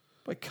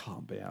 But it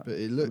can't be out. But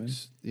it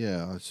looks,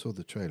 I saw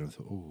the trailer and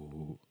thought,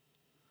 oh,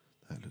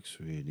 that looks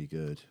really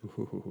good.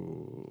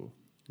 Ooh,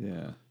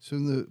 yeah.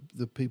 Some of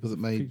the people that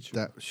made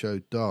that show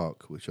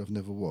Dark, which I've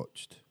never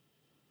watched.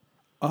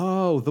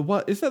 Oh, the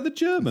what? Is that the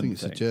German thing? I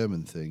think it's a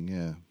German thing,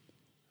 yeah.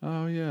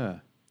 Oh,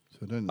 yeah. So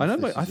I don't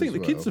know. I think the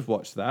kids have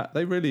watched that.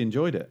 They really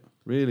enjoyed it.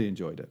 Really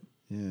enjoyed it.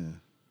 Yeah.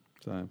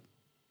 So.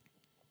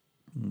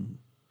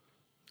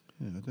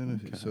 Yeah, I don't know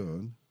if it's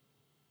on.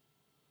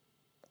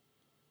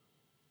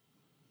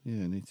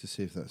 Yeah, I need to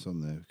see if that's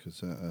on there because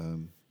that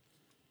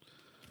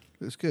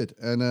looks good.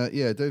 And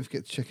don't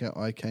forget to check out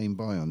I Came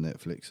By on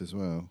Netflix as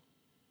well.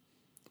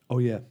 Oh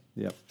yeah,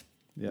 yep.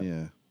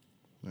 Yeah,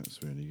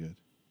 that's really good.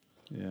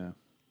 Yeah,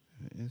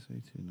 it is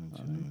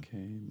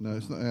 1899. No,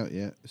 it's not out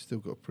yet. It's still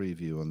got a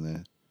preview on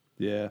there.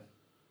 Yeah.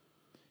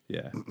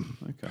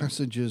 Okay.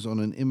 Passengers on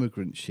an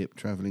immigrant ship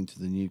travelling to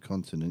the new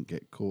continent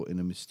get caught in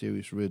a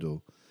mysterious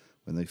riddle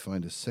when they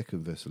find a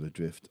second vessel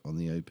adrift on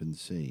the open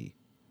sea.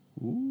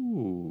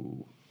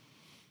 Ooh.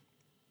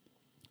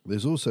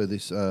 There's also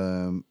this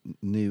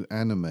new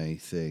anime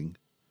thing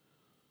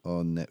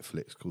on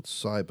Netflix called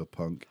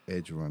Cyberpunk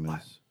Edge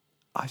Runners.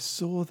 I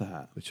saw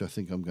that. Which I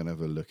think I'm going to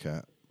have a look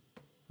at.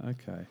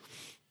 Okay.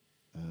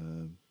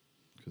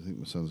 Because I think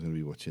my son's going to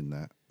be watching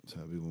that. So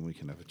that'll be one we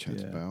can have a chat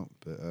about.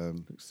 But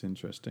looks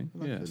interesting. I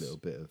like a little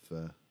bit of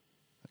that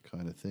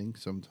kind of thing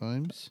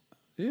sometimes.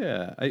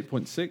 Yeah,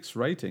 8.6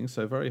 rating,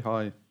 so very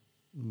high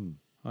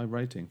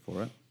rating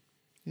for it.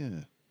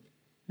 Yeah.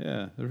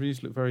 Yeah, the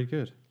reviews look very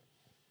good.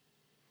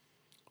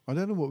 I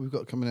don't know what we've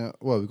got coming out.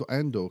 Well, we've got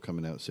Andor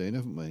coming out soon,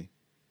 haven't we?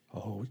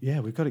 Oh, yeah,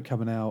 we've got it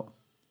coming out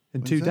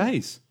in 2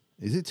 days.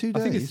 Is it 2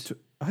 days?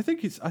 I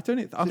think it's the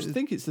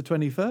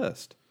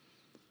 21st.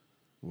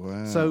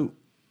 Wow.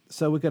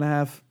 So we're going to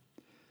have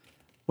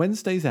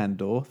Wednesday's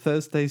Andor,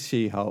 Thursday's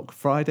She-Hulk,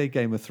 Friday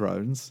Game of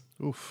Thrones.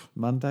 Oof.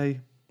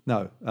 Monday,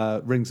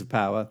 Rings of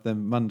Power,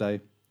 then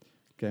Monday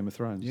Game of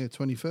Thrones. Yeah,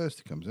 21st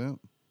it comes out.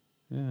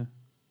 Yeah.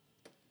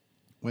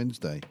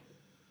 Wednesday.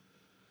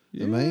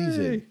 Yay.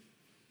 Amazing.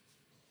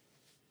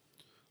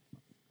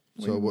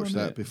 So I'll watch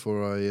that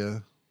before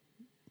I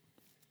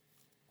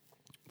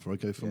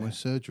go for my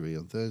surgery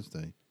on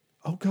Thursday.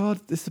 Oh God,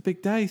 it's a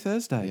big day,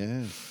 Thursday.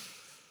 Yeah.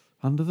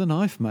 Under the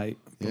knife, mate.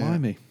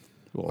 Blimey.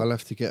 I'll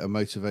have to get a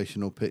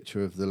motivational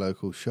picture of the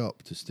local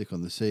shop to stick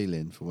on the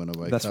ceiling for when I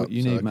wake up. That's what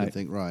you need, I mate. Can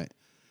think, right,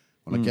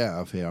 when I get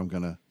out of here,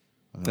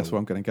 that's where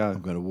I'm going to go.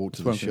 I'm going to walk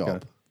to the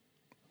shop.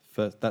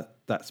 First,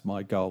 that's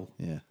my goal.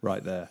 Yeah.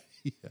 Right there.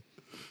 Yeah.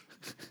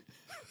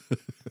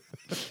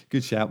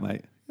 Good shout,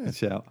 mate. Good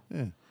shout.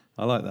 Yeah.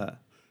 I like that.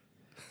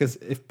 Because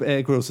if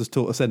Bear Grylls has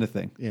taught us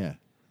anything,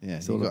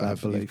 it's all about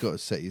belief. You've got to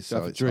set your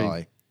sights dream.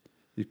 high.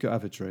 You've got to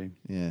have a dream.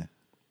 Yeah.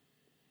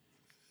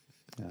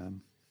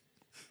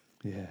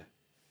 Yeah.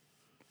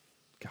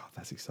 God,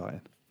 that's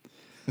exciting.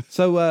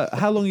 So,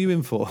 how long are you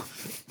in for?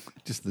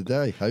 Just the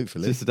day,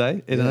 hopefully. Just the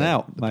day? In and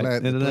out, mate.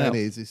 The plan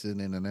is it's an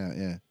in and out,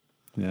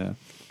 Yeah.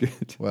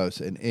 Good. Well, it's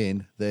an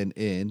in, then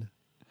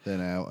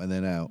out, and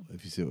then out,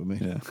 if you see what I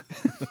mean.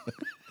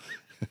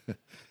 Yeah.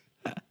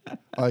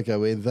 I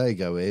go in,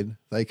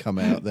 they come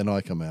out, then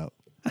I come out.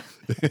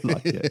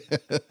 Like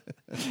it.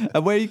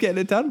 And where are you getting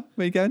it done?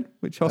 Where are you going?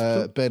 Which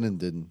hospital?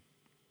 Benenden.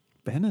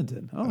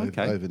 Benenden. Oh,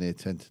 okay. Over near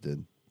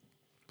Tenterden.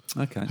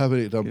 Okay. Having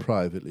it done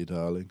privately,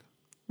 darling.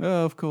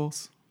 Oh, of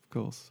course.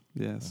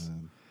 Yes.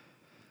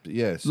 But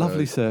yes.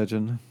 Lovely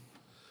surgeon.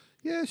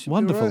 Yeah,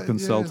 wonderful right.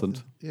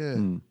 consultant. Yeah,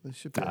 it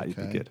should be okay. You'd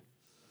be good.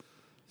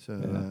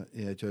 So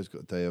Jo's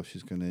got a day off.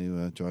 She's going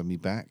to drive me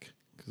back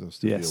because I'll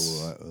still be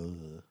all right.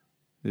 Ugh.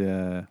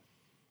 Yeah.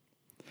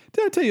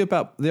 Did I tell you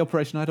about the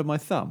operation I had on my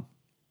thumb?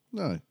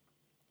 No.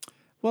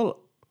 Well,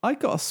 I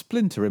got a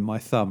splinter in my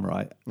thumb,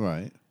 right?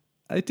 Right.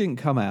 It didn't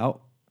come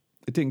out.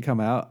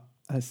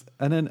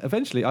 And then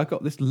eventually I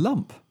got this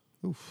lump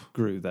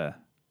grew there.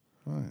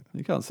 Right.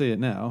 You can't see it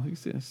now. You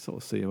can sort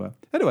of see it.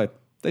 Anyway,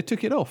 they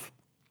took it off.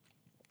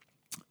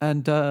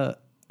 And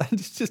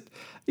it's just,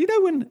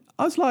 when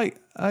I was like,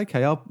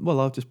 okay,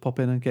 I'll just pop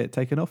in and get it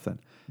taken off then.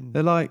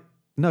 They're like,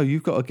 no,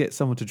 you've got to get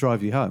someone to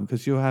drive you home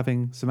because you're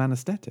having some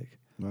anaesthetic.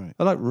 Right.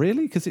 I'm like,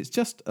 really? Because it's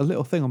just a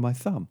little thing on my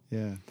thumb.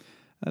 Yeah.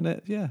 And I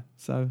had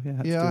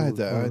I had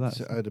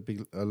that. I had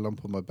a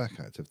lump on my back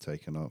I had to have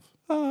taken off.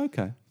 Oh,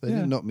 okay. They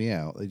didn't knock me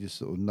out. They just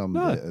sort of numbed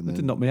it. And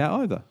didn't knock me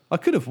out either. I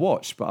could have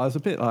watched, but I was a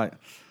bit like,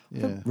 I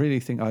don't really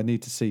think I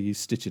need to see you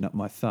stitching up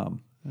my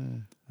thumb.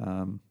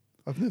 Yeah.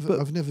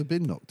 I've never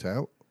been knocked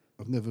out.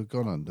 I've never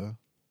gone under.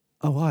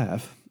 Oh, I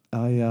have.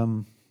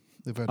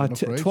 They've had an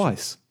operation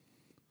twice.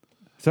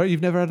 Sorry,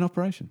 you've never had an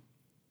operation?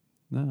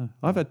 No,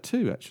 I've had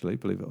two actually.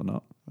 Believe it or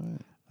not.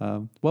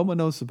 Right. One when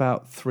I was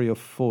about 3 or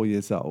 4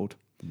 years old.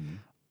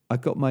 I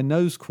got my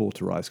nose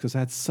cauterized because I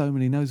had so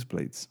many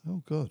nosebleeds.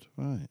 Oh God!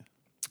 Right.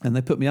 And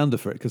they put me under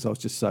for it because I was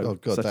just such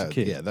a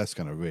kid. Yeah, that's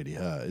going to really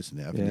hurt, isn't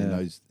it? Having your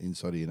nose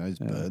inside of your nose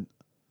burnt.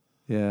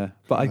 Yeah,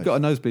 but I got a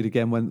nosebleed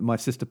again when my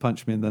sister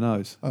punched me in the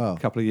nose a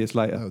couple of years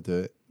later. That'll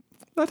do it.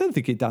 I don't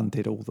think it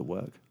did all the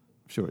work.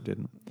 I'm sure it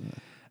didn't. Yeah.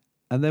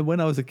 And then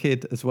when I was a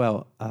kid as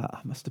well,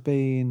 I must have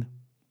been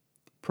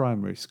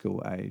primary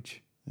school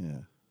age.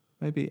 Yeah.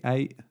 Maybe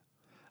 8.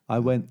 I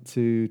went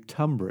to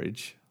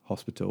Tunbridge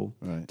Hospital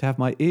to have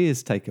my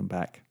ears taken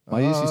back.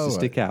 My ears used to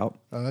stick out.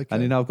 Oh, okay.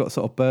 And I've got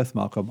sort of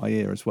birthmark on my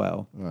ear as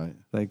well. Right.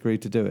 They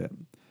agreed to do it.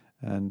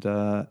 And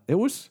it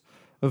was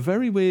a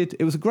very weird,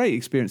 it was a great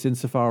experience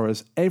insofar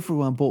as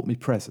everyone bought me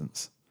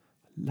presents.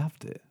 I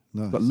loved it.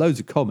 Nice. Got loads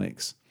of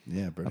comics.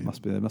 Yeah,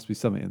 brilliant. There must be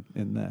something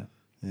in there.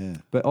 Yeah.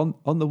 But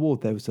on the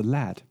ward there was a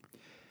lad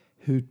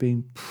who'd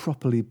been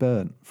properly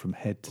burnt from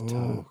head to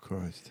toe. Oh,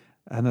 Christ.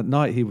 And at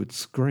night he would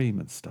scream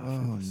and stuff.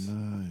 Oh,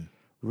 no.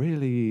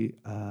 Really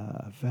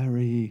a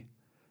very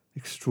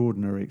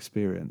extraordinary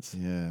experience.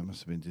 Yeah, it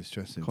must have been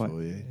distressing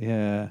for you.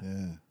 Yeah.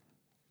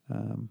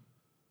 Yeah.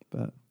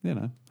 But,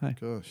 hey.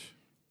 Gosh.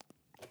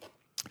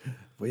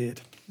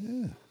 Weird.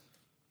 Yeah.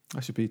 I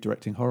should be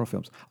directing horror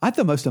films. I had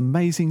the most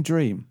amazing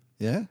dream.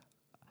 Yeah?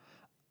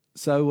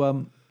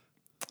 So,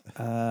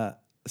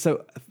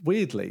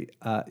 weirdly,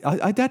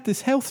 I'd had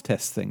this health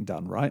test thing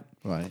done, right?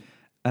 Right.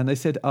 And they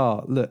said,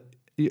 look,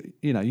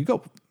 you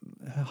got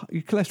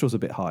your cholesterol's a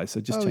bit high,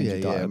 so just change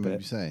your diet a bit.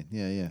 You're saying.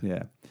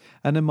 Yeah.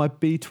 And then my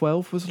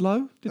B12 was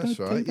low. That's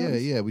right.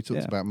 Yeah. We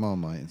talked about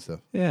Marmite and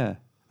stuff. Yeah.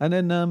 And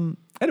then,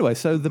 anyway,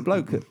 so the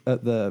bloke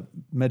at the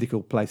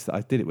medical place that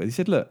I did it with, he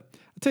said, look,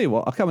 I'll tell you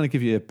what, I'll come in and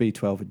give you a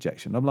B12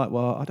 injection. I'm like,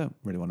 well, I don't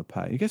really want to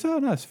pay. He goes, oh,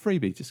 no, it's a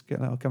freebie.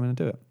 I'll come in and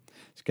do it.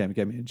 He gave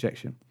me an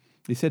injection.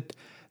 He said,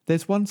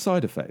 there's one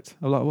side effect.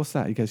 I'm like, what's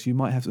that? He goes, you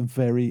might have some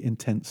very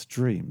intense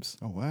dreams.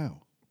 Oh, wow.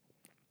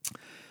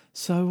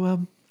 So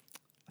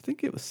I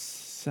think it was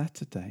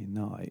Saturday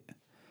night. I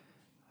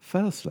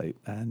fell asleep,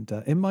 and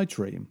in my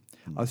dream,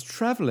 I was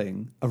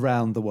travelling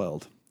around the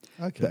world.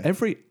 Okay. But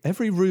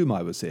every room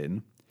I was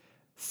in,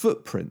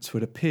 footprints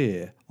would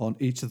appear on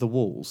each of the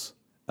walls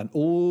and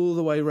all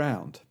the way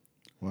round.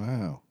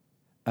 Wow.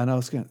 And I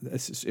was going.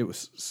 It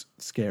was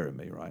scaring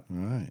me, right?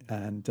 Right.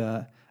 And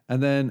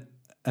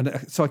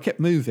so I kept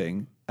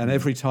moving, and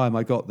every time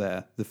I got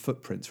there, the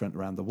footprints went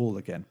around the wall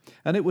again,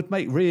 and it would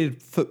make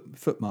weird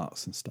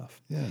footmarks and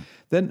stuff. Yeah.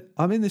 Then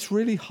I'm in this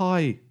really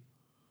high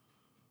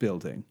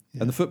building,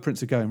 and the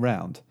footprints are going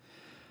round,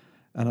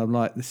 and I'm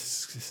like,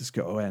 this has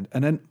got to end.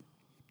 And then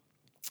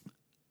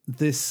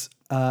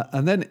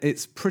and then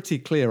it's pretty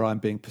clear I'm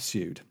being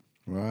pursued.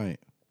 Right.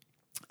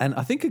 And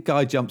I think a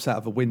guy jumps out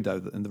of a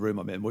window in the room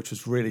I'm in, which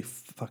was really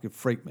fucking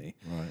freaked me.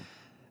 Right.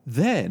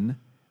 Then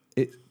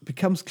it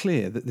becomes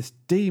clear that this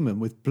demon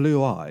with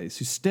blue eyes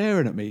who's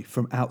staring at me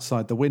from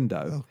outside the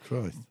window. Oh,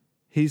 Christ.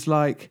 He's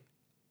like,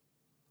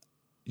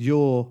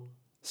 your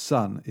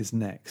son is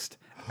next.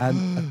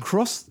 And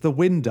across the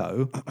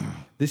window,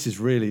 this is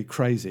really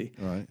crazy.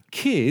 Right.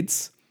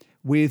 Kids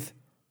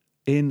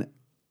in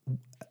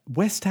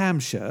West Ham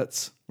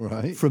shirts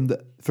Right. from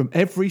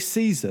every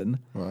season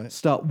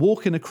start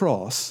walking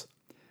across,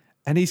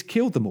 and he's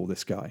killed them all,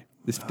 this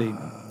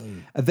demon.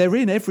 And they're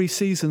in every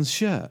season's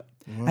shirt.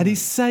 Right. And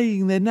he's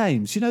saying their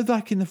names,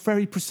 like in the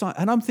very precise.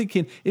 And I'm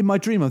thinking, in my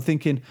dream, I've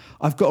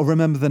got to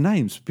remember the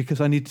names because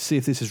I need to see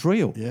if this is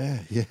real. Yeah.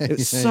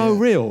 It's so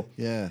real.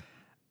 Yeah.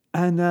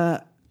 And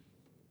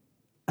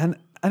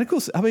of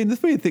course, I mean, the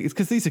weird thing is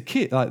because these are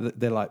kids, like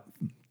they're like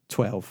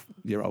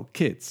 12-year-old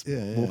kids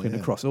walking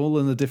across, all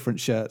in the different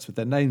shirts with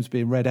their names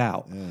being read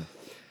out. Yeah.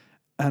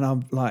 And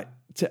I'm like,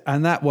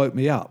 and that woke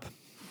me up.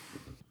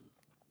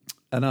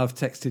 And I've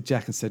texted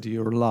Jack and said,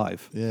 "You're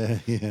alive." Yeah.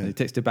 And he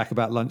texted back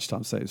about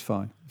lunchtime, so it's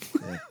fine,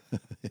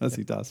 as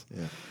he does.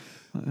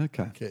 Yeah.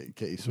 Okay.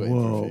 Get you sweating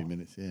for a few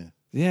minutes. Yeah.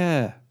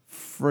 Yeah.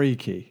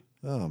 Freaky.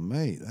 Oh,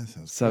 mate, that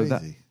sounds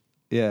crazy.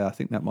 I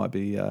think that might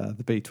be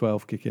the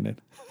B12 kicking in.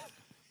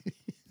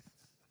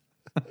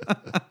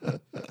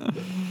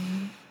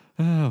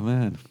 Oh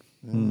man.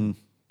 Yeah.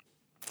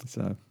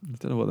 So I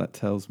don't know what that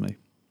tells me.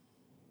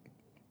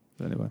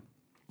 But anyway.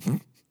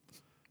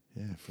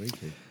 Yeah,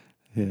 freaky.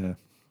 Yeah.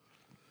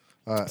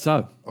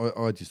 So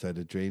I just had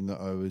a dream that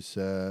I was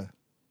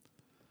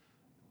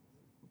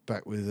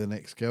back with an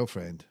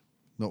ex-girlfriend,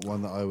 not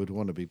one that I would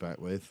want to be back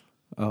with.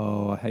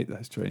 Oh, I hate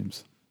those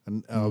dreams.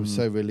 And I was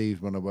so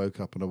relieved when I woke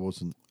up and I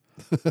wasn't.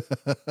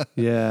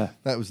 Yeah.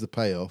 That was the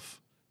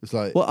payoff. It's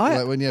like,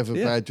 when you have a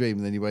bad dream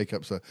and then you wake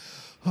up, it's like,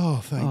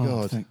 oh, thank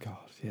God. Thank God,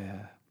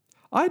 yeah.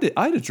 I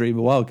had a dream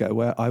a while ago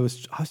where I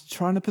was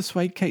trying to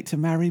persuade Kate to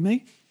marry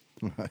me.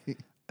 Right.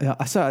 Yeah,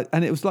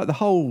 and it was like the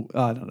whole,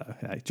 I don't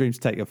know, dreams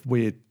take a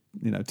weird,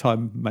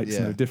 time makes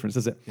no difference,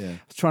 does it? Yeah. I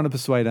was trying to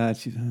persuade her,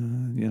 she's,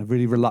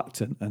 really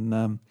reluctant.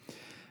 And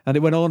it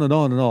went on and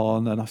on and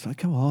on. And I was like,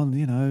 come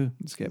on,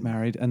 let's get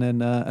married. And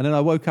then I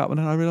woke up and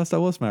then I realised I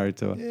was married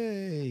to her.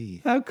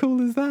 Yay. How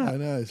cool is that? I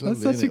know. It's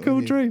lovely, that's such a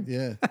cool dream.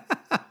 Yeah.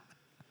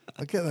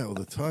 I get that all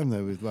the time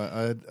though. With like,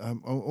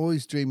 I'm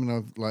always dreaming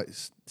of like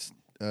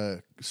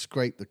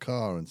scrape the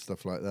car and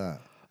stuff like that.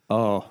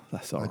 Oh,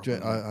 that's all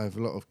right. I have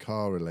a lot of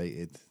car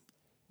related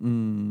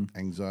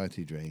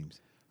anxiety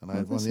dreams, and I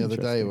had one the other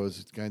day. I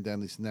was going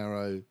down this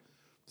narrow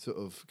sort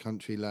of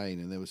country lane,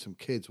 and there were some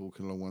kids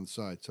walking along one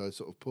side. So I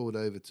sort of pulled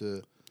over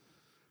to,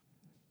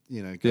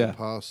 go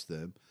past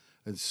them,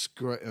 and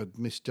I'd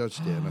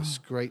misjudged it, and I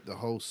scraped the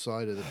whole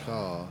side of the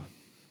car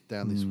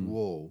down this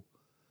wall.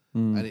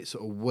 And it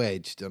sort of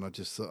wedged, and I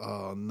just thought,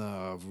 oh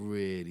no, I've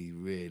really,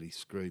 really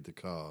screwed the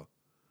car.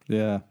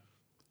 Yeah.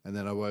 And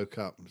then I woke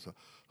up and was like,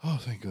 oh,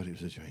 thank God it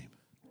was a dream.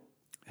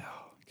 I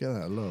get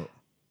that a lot.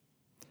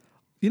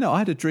 I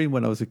had a dream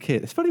when I was a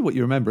kid. It's funny what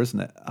you remember, isn't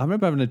it? I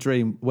remember having a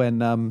dream when,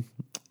 do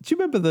you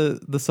remember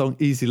the song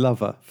Easy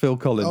Lover, Phil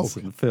Collins? Oh,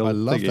 and Phil I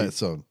love that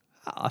song.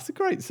 It's a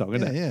great song,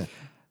 isn't it? Yeah.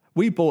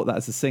 We bought that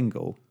as a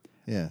single.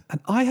 Yeah.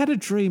 And I had a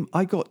dream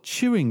I got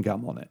chewing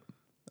gum on it.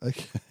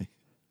 Okay.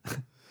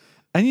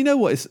 And you know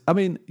what?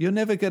 You're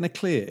never going to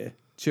clear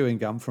chewing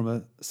gum from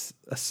a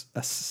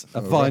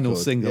vinyl record.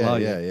 single,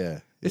 are you? Yeah.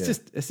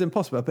 It's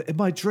impossible. But in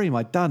my dream,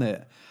 I'd done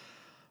it.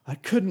 I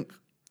couldn't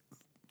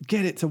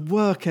get it to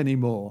work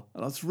anymore.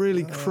 And I was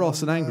really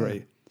cross and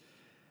angry.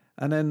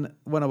 And then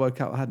when I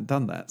woke up, I hadn't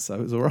done that. So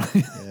it was all right.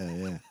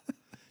 Yeah.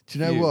 Do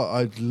you know what?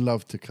 I'd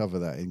love to cover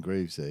that in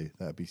Groovesy.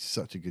 That'd be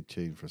such a good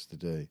tune for us to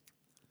do.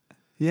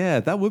 Yeah,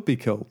 that would be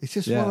cool. It's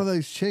just one of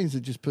those tunes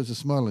that just puts a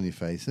smile on your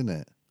face, isn't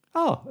it?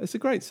 Oh, it's a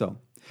great song.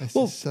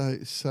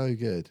 It's so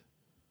good.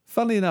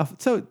 Funnily enough,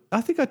 so I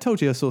think I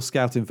told you I saw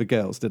Scouting for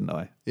Girls, didn't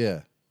I?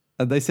 Yeah.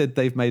 And they said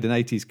they've made an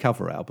 80s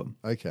cover album.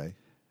 Okay.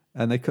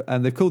 And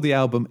they've called the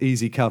album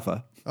Easy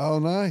Cover. Oh,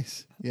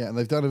 nice. Yeah, and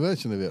they've done a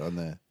version of it on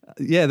there.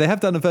 Yeah, they have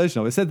done a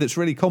version of it. It said that it's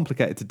really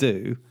complicated to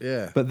do.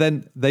 Yeah. But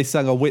then they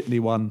sang a Whitney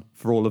one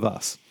for all of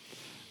us.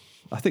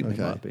 I think they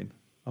might have been.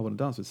 I Want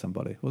to Dance with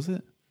Somebody, was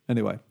it?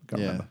 Anyway,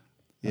 can't remember.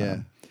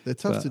 Yeah. They're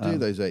tough to do,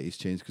 those 80s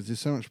tunes, because there's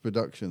so much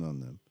production on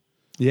them.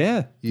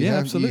 Yeah,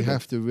 absolutely. You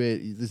have to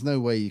really. There's no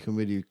way you can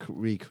really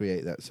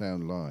recreate that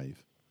sound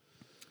live.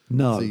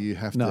 No. So you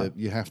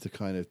have to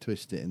kind of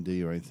twist it and do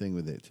your own thing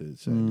with it to a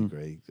certain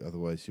degree.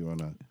 Otherwise, you're on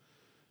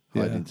a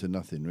hide into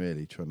nothing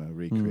really, trying to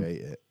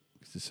recreate it.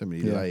 Because there's so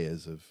many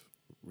layers of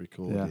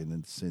recording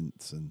and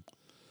synths and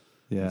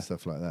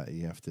stuff like that.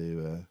 You have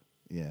to.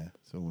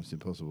 It's almost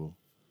impossible.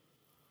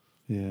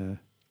 Yeah.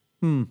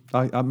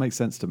 That makes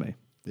sense to me.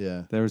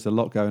 Yeah. There is a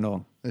lot going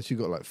on. Unless you've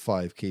got like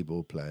 5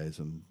 keyboard players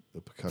and a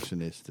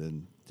percussionist,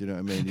 and do you know what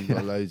I mean? You've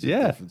got loads of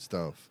different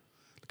stuff.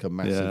 Like a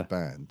massive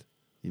band,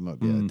 you might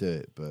be able to do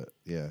it, but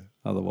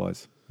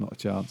otherwise, not a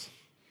chance.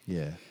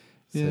 Yeah.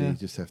 So you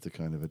just have to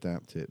kind of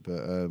adapt it.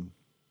 But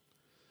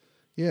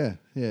Yeah,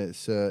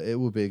 it's it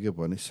will be a good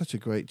one. It's such a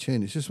great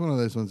tune. It's just one of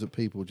those ones that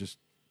people just,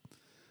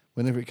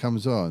 whenever it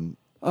comes on,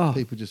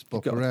 people just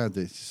bop around.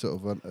 It's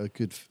sort of a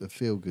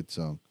feel-good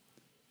song.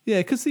 Yeah,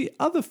 because the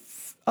other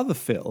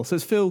Phil, so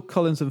it's Phil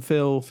Collins and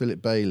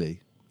Philip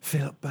Bailey.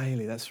 Philip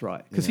Bailey, that's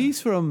right. Because he's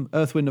from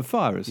Earth, Wind and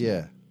Fire, isn't he?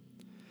 Yeah.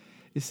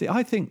 You see,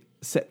 I think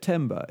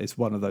September is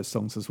one of those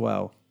songs as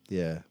well.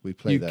 Yeah, we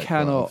play that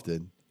quite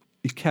often.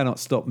 You cannot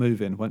stop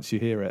moving once you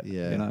hear it.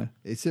 Yeah, you know,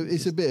 it's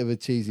a bit of a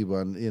cheesy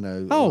one. You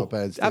know, oh, a lot of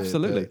bands do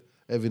absolutely. It,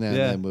 every now and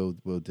then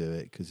we'll do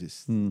it because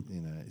it's you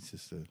know, it's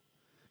just a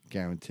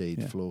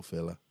guaranteed floor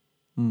filler.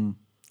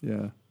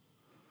 Yeah.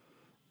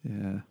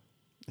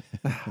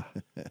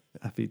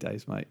 Happy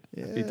days, mate.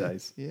 Yeah, happy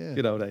days. Yeah,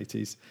 good old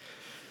 80s.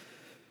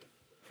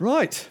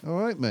 Right. All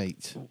right,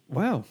 mate.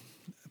 Wow.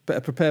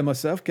 Better prepare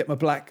myself. Get my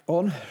black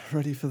on.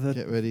 Ready for the.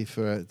 Get ready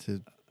for it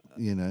to,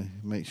 you know,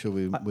 make sure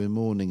we're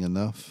mourning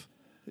enough.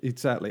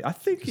 Exactly. I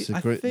think.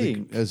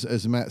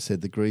 As Matt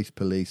said, the grief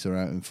police are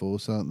out in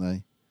force, aren't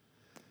they?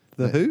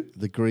 The who?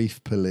 The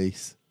grief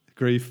police.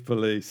 Grief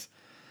police.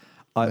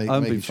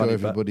 I'm making sure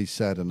everybody's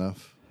sad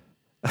enough.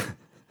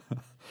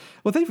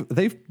 Well,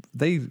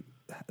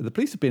 the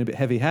police have been a bit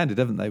heavy-handed,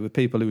 haven't they, with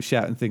people who were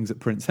shouting things at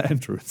Prince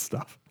Andrew and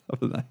stuff,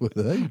 haven't they? Were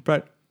they?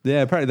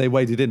 Apparently they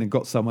waded in and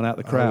got someone out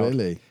of the crowd. Oh,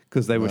 really?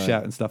 Because they were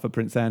shouting stuff at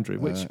Prince Andrew,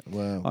 which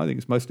I think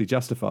is mostly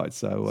justified.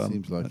 So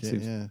seems like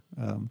it,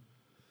 yeah.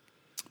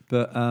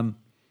 But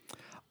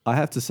I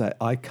have to say,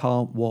 I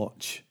can't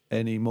watch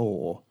any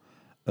more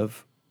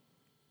of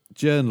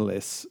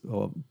journalists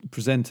or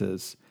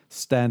presenters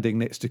standing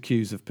next to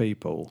queues of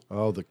people.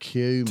 Oh, the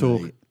queue,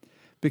 mate.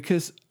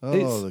 Because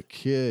the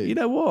queue. You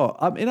know what?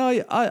 I mean,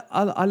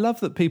 I love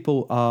that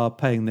people are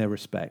paying their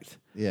respect.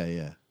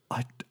 Yeah.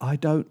 I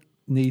don't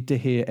need to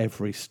hear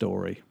every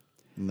story.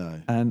 No.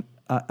 And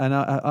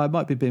I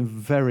might be being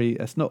very.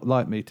 It's not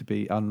like me to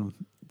be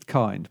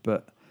unkind,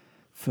 but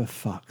for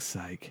fuck's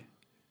sake,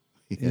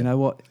 you know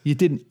what? You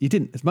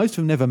didn't. Most of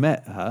them never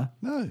met her.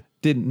 No.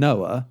 Didn't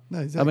know her. No,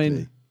 exactly. I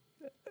mean,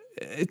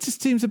 it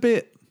just seems a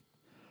bit.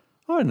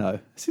 I don't know.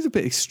 It seems a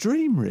bit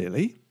extreme,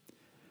 really.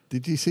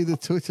 Did you see the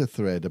Twitter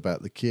thread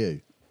about the queue?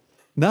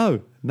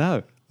 No.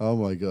 Oh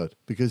my God!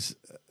 Because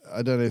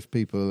I don't know if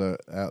people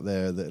out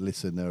there that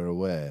listen are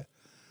aware,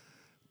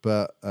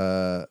 but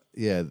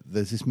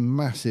there's this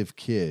massive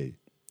queue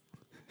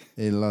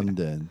in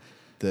London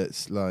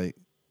that's like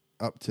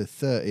up to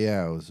 30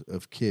 hours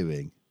of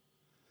queuing.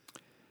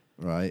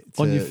 Right,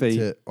 on your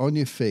feet. On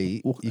your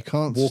feet, you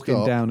can't walking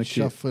stop. Down a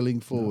queue. Shuffling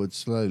forward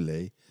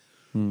slowly,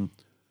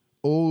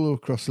 all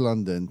across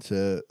London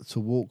to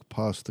walk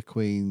past the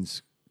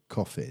Queen's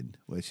coffin,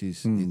 where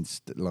she's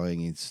lying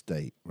in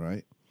state.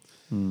 Right.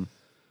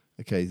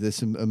 Okay, there's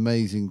some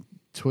amazing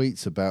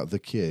tweets about the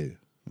queue.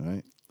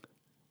 Right,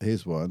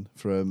 here's one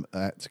from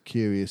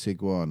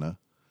 @CuriousIguana.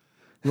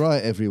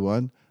 Right,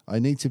 everyone, I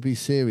need to be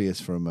serious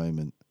for a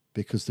moment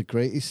because the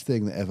greatest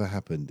thing that ever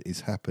happened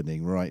is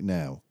happening right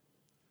now.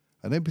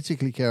 I don't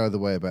particularly care either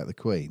way about the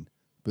Queen,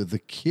 but the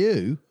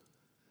queue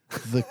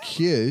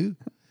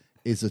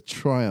is a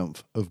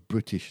triumph of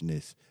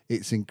Britishness.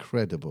 It's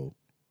incredible.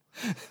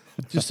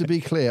 Just to be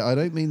clear, I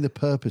don't mean the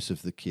purpose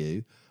of the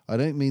queue. I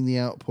don't mean the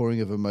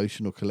outpouring of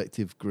emotional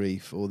collective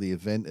grief or the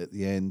event at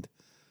the end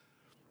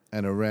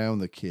and around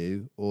the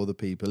queue or the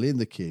people in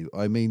the queue.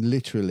 I mean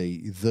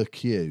literally the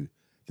queue.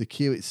 The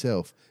queue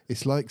itself.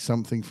 It's like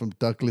something from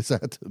Douglas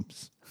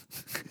Adams.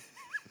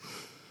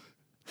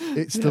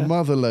 It's the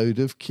motherlode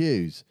of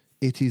queues.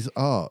 It is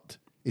art.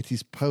 It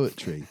is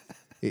poetry.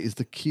 It is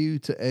the queue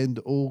to end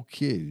all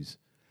queues.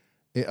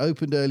 It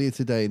opened earlier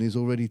today and is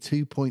already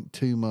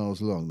 2.2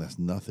 miles long. That's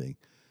nothing.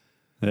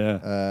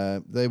 Yeah.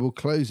 They will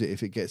close it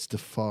if it gets to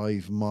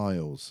 5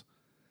 miles.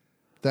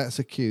 That's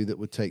a queue that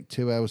would take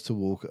 2 hours to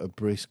walk at a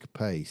brisk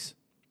pace.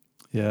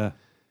 Yeah.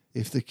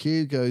 If the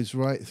queue goes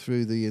right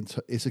through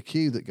it's a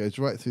queue that goes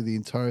right through the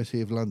entirety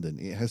of London.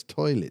 It has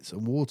toilets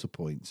and water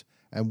points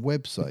and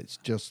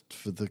websites just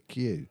for the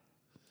queue.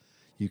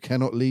 You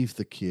cannot leave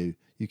the queue.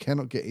 You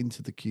cannot get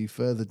into the queue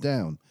further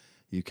down.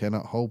 You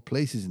cannot hold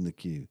places in the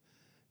queue.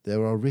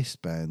 There are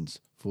wristbands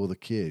for the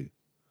queue.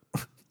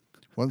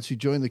 Once you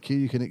join the queue,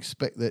 you can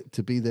expect that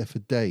to be there for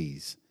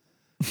days.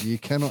 You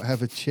cannot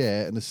have a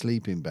chair and a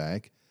sleeping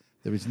bag.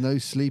 There is no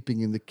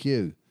sleeping in the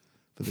queue,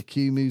 for the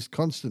queue moves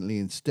constantly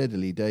and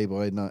steadily day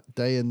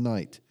and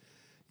night.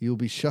 You will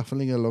be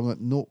shuffling along at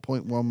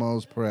 0.1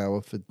 miles per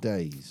hour for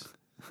days.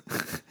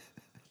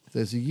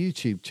 There's a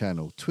YouTube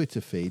channel,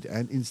 Twitter feed,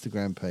 and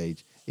Instagram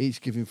page,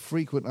 each giving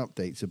frequent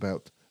updates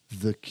about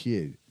the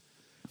queue,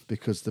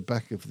 because the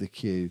back of the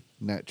queue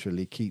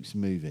naturally keeps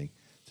moving.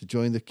 To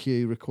join the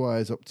queue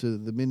requires up to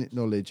the minute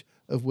knowledge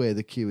of where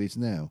the queue is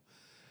now.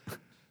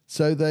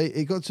 So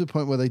it got to the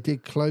point where they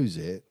did close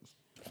it.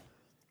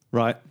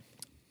 Right.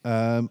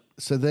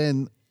 So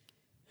then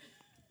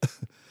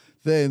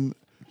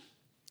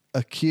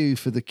a queue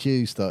for the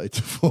queue started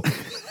to form.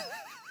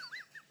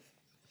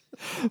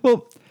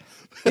 Well,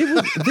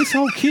 This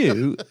whole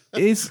queue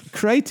is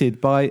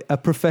created by a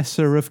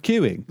professor of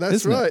queuing.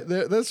 That's right.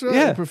 That's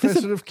right. A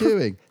professor of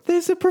queuing.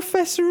 There's a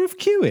professor of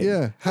queuing.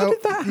 Yeah. How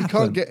did that happen? You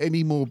can't get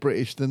any more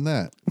British than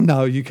that.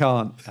 No, you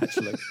can't,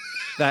 actually.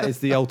 That is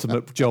the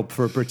ultimate job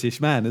for a British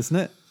man, isn't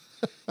it?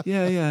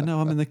 Yeah. No,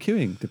 I'm in the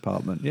queuing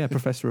department. Yeah,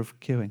 professor of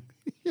queuing.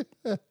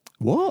 Yeah.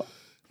 What?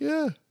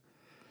 Yeah.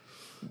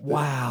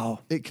 Wow.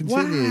 It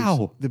continues.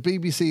 Wow. The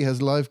BBC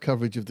has live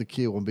coverage of the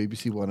queue on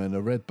BBC One and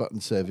a red button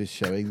service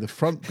showing the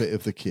front bit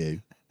of the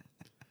queue.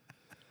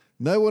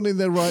 No one in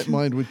their right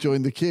mind would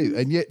join the queue,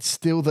 and yet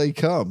still they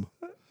come.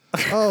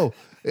 Oh,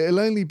 it'll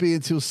only be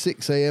until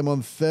 6 a.m.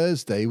 on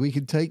Thursday we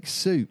can take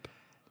soup.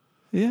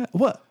 Yeah.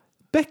 What?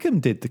 Beckham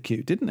did the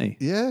queue, didn't he?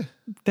 Yeah.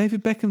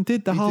 David Beckham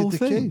did the whole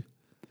thing. Queue.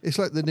 It's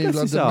like the new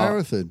London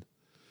Marathon.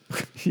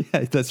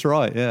 Yeah, that's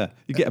right. Yeah.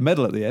 You get a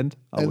medal at the end,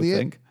 I would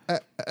think.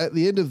 At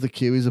the end of the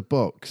queue is a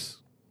box.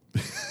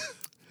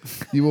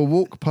 You will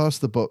walk past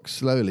the box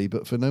slowly,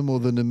 but for no more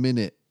than a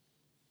minute.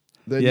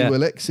 Then you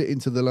will exit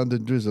into the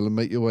London drizzle and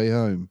make your way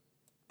home.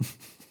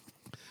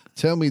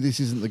 Tell me this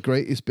isn't the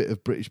greatest bit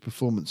of British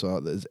performance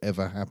art that has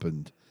ever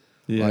happened.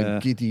 Yeah. I'm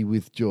giddy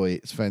with joy.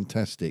 It's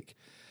fantastic.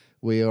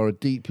 We are a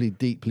deeply,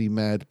 deeply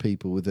mad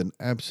people with an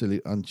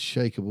absolute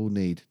unshakable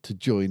need to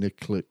join a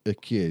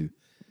queue.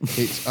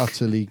 It's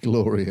utterly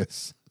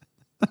glorious.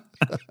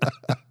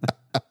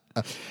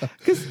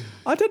 Because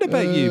I don't know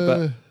about you,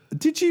 but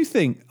did you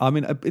think, I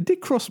mean, it did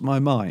cross my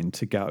mind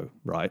to go,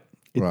 right?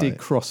 It did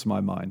cross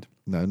my mind.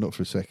 No, not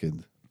for a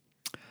second.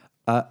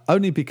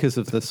 Only because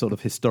of the sort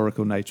of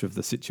historical nature of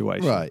the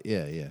situation. Right,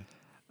 yeah.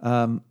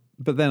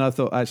 But then I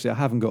thought, actually, I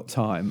haven't got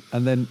time.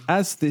 And then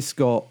as this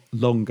got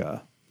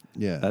longer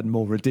and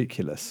more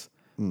ridiculous,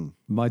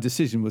 my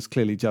decision was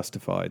clearly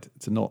justified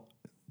to not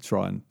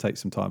try and take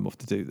some time off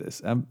to do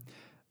this. I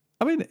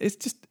mean, it's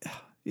just,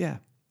 you're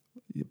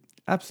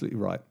absolutely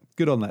right.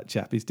 Good on that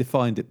chap. He's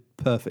defined it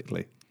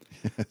perfectly.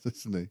 Yes,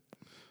 isn't he?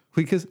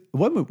 Because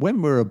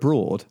when we're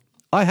abroad,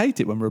 I hate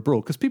it when we're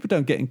abroad because people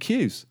don't get in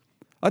queues.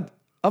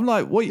 I'm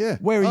like,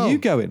 where are you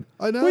going?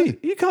 I know.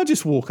 You can't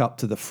just walk up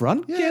to the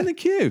front. Get in the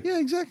queue. Yeah,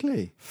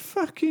 exactly.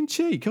 Fucking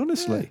cheek,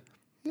 honestly.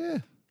 Yeah.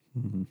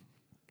 Mm-hmm.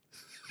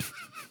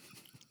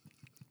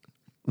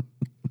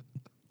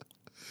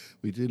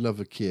 We do love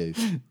a queue.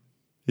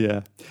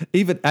 Yeah.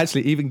 Even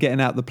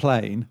getting out the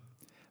plane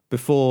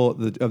before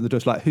the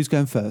door's like, who's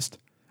going first?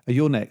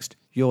 You're next.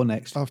 You're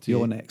next. After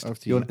you're you. next.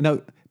 After you.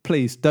 No,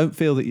 please don't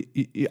feel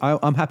that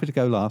I'm happy to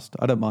go last.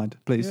 I don't mind.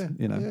 Please,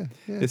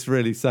 It's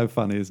really so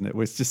funny, isn't it?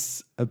 We're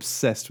just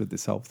obsessed with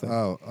this whole thing.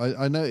 Oh,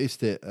 I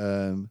noticed it.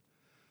 Went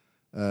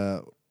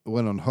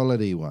on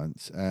holiday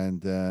once,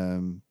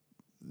 and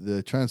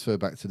the transfer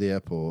back to the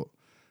airport.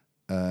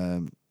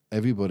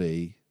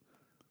 Everybody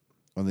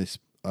on this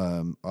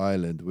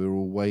island, we were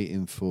all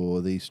waiting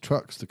for these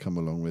trucks to come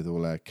along with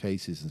all our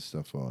cases and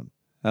stuff on.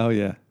 Oh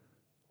yeah.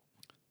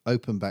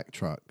 Open back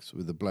trucks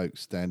with the blokes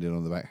standing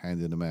on the back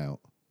handing them out.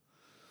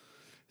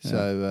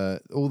 So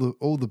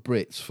all the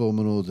Brits form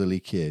an orderly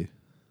queue.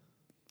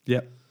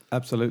 Yep,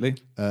 absolutely.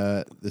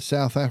 The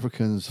South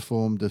Africans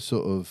formed a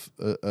sort of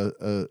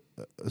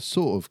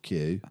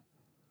queue,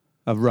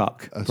 a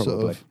ruck, a probably.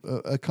 sort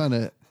of a kind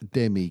of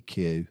demi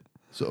queue,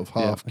 sort of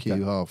half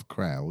queue, half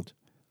crowd.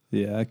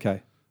 Yeah,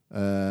 okay.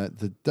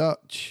 The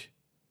Dutch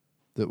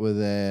that were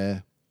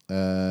there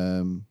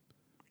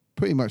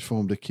pretty much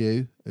formed a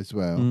queue as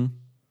well. Mm.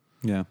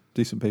 Yeah,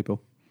 decent people.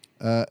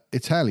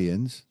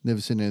 Italians,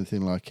 never seen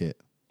anything like it.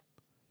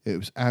 It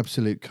was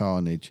absolute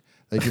carnage.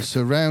 They just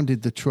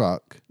surrounded the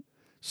truck,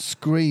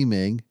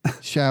 screaming,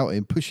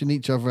 shouting, pushing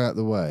each other out of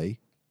the way,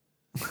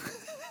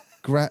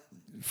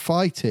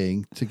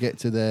 fighting to get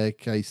to their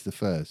case the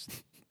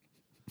first.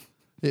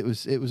 It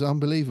was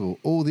unbelievable.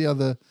 All the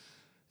other,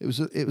 it was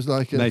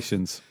like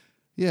nations.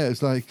 Yeah, it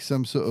was like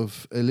some sort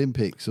of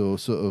Olympics or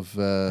sort of.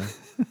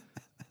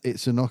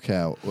 It's a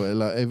knockout where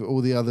like all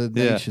the other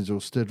nations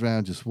all stood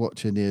around just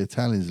watching the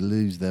Italians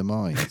lose their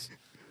minds.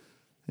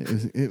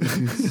 It was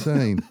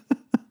insane.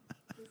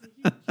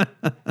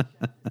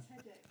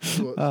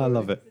 I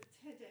love it.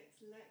 There's a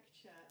TEDx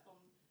lecture on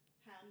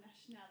how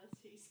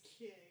nationalities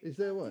queue. Is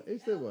there one?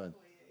 Is there one?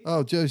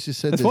 Oh, Joe's just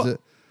said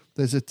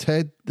there's a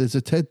TED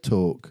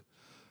talk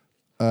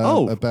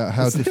about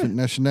how different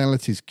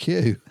nationalities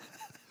queue.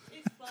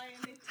 It's by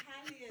an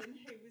Italian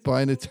who was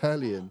by an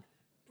Italian.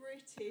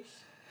 British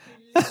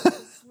who lives in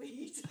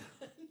Sweden.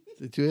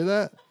 Did you hear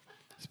that?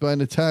 It's by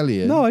an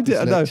Italian. No, I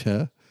did.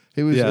 Lecture.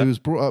 He was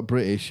brought up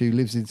British who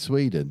lives in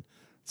Sweden.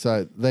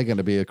 So they're going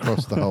to be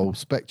across the whole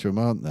spectrum,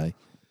 aren't they?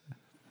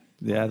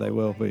 Yeah, they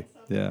will be.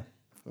 Yeah.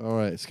 All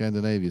right,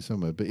 Scandinavia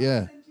somewhere. But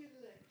yeah,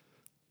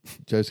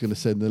 Joe's going to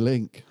send the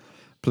link.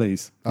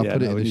 Please. I'll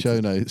put it in the show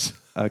notes.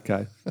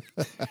 Okay.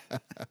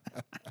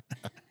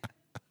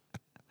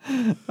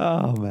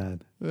 Oh,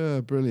 man.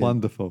 Yeah, brilliant.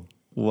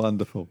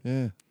 Wonderful.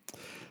 Yeah.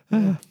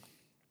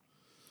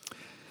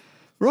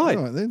 Right.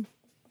 All right, then.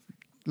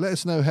 Let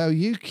us know how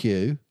you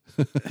queue.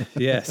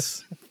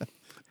 Yes.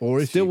 Or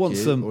if still you want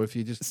queue, some, or if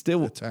you just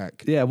still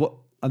attack. Yeah.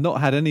 I've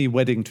not had any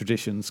wedding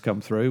traditions come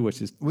through,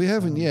 which is we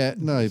haven't yet.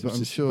 No, but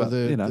I'm sure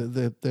they're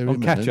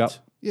imminent. Catch up.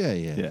 Yeah.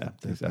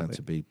 They're about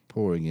to be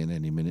pouring in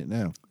any minute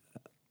now.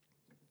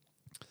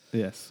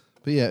 Yes.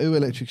 But yeah,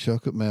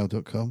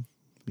 electricshock@mail.com.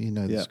 You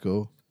know the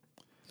score.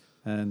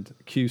 And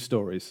Q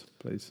stories,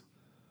 please.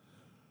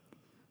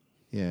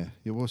 Yeah.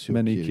 What's your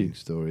queuing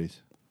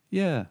stories?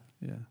 Yeah.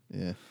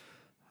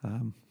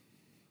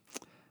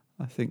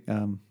 I think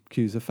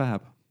Q's are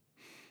fab.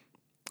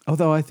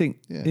 Although I think,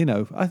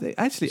 I think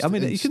actually, I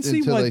mean, you can see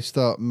until why they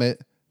start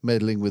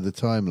meddling with the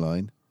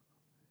timeline.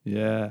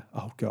 Yeah.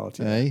 Oh God.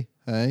 Yeah.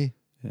 Hey.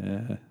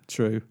 Yeah.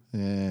 True.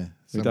 Yeah.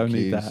 We don't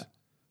need that.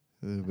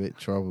 They're a bit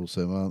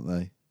troublesome, aren't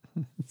they?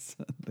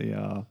 Certainly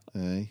are.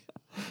 Hey.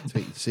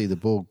 Take you to see the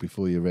Borg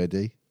before you're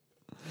ready.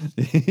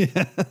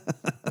 Yeah.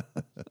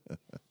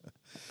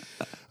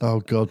 Oh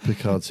God,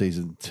 Picard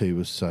season 2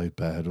 was so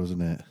bad,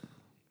 wasn't it?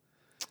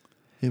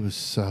 It was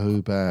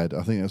so bad.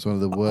 I think that's one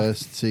of the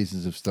worst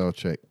seasons of Star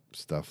Trek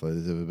stuff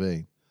there's ever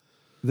been.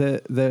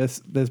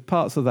 There's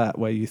parts of that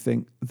where you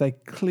think they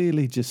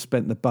clearly just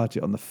spent the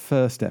budget on the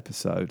first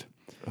episode,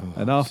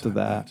 and after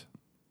that,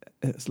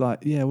 it's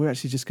like, we're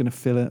actually just going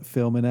to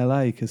film in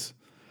LA because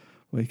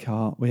we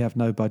have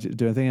no budget to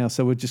do anything else,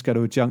 so we'll just go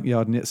to a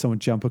junkyard and let someone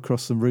jump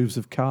across some roofs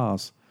of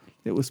cars.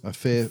 It was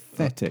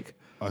pathetic.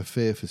 I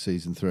fear for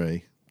season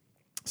 3.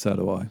 So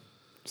do I.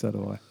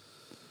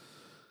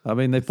 I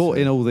mean, they brought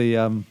in all the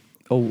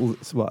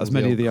as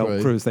many of the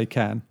old crew as they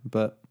can,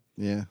 but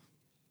yeah,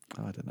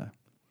 I don't know.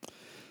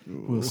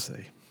 We'll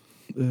see.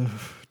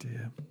 Oh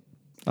dear,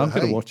 I'm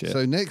going to watch it.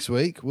 So next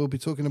week we'll be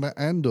talking about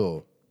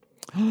Andor.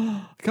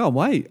 Can't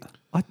wait.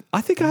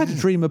 I think I had a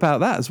dream about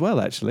that as well.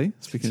 Actually,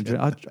 speaking of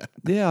dream,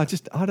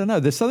 I don't know.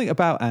 There's something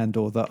about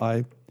Andor that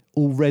I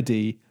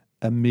already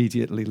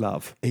immediately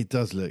love. It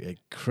does look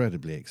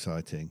incredibly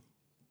exciting.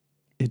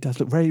 It does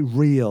look very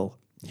real.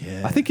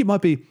 Yeah. I think it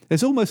might be,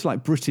 there's almost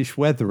like British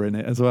weather in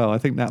it as well. I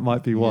think that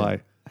might be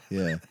why.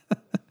 Yeah.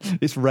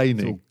 It's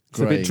raining. It's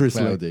a bit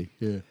drizzly. Cloudy.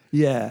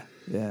 Yeah.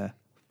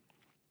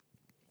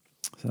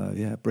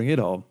 So, bring it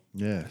on.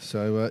 Yeah.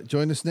 So,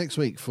 join us next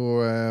week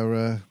for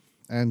our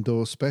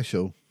Andor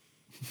special.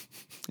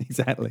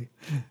 Exactly.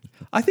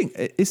 I think,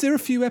 is there a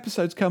few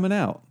episodes coming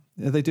out?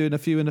 Are they doing a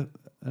few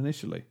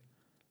initially?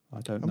 I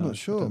don't know. I'm not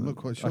sure. I'm not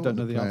quite sure. I don't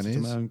know the answer to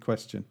my own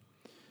question.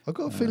 I've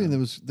got a feeling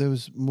there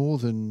was more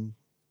than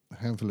a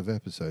handful of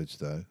episodes,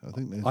 though.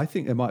 I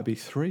think there might be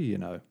 3.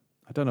 I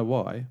don't know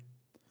why.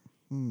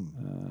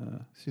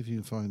 See if you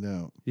can find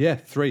out. Yeah,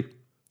 3.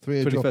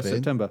 3 are 21st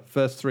September.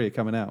 First 3 are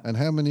coming out. And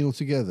how many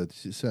altogether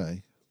does it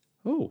say?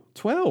 Oh,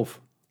 12.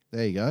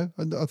 There you go.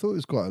 I thought it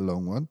was quite a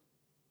long one.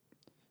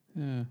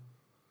 Yeah.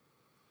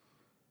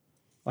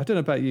 I don't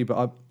know about you,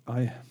 but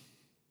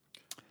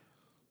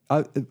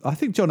I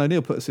think John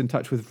O'Neill put us in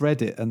touch with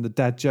Reddit and the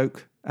Dad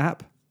Joke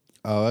app.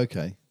 Oh,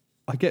 okay.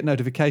 I get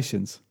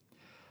notifications.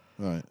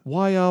 Right.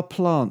 Why are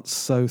plants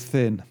so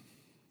thin?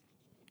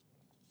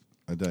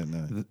 I don't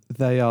know.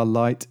 They are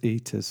light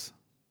eaters.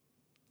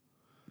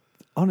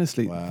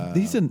 Honestly,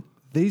 these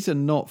are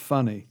not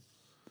funny.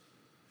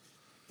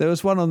 There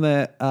was one on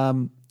there,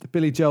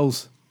 Billy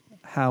Joel's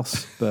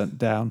house burnt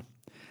down,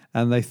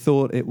 and they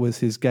thought it was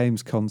his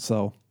games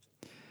console.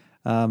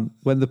 When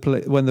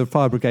the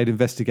fire brigade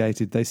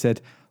investigated, they said,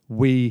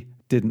 "We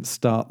didn't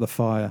start the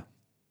fire."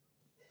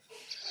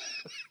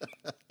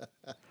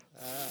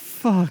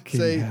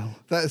 Fucking hell.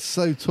 That's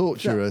so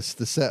torturous,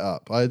 the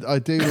setup. I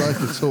do like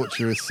a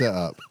torturous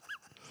setup.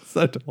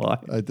 So do I.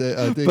 I do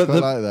quite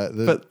like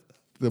that.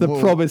 The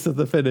promise of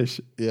the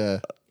finish. Yeah.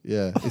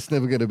 It's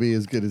never going to be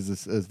as good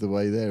as the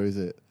way there, is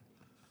it?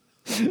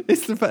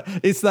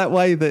 It's that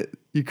way that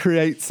you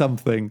create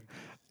something.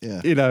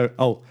 Yeah.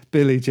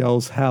 Billy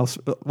Joel's house.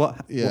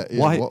 What? Yeah.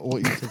 Why? What are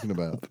you talking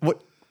about?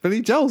 What?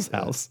 Billy Joel's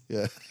house?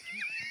 Yeah.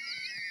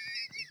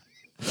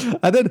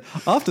 And then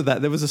after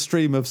that, there was a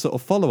stream of sort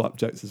of follow-up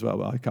jokes as well,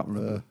 but I can't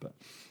remember. But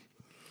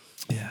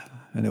yeah,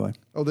 anyway.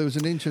 Oh, there was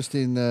an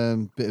interesting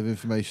bit of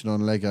information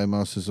on Lego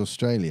Masters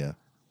Australia.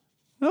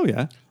 Oh,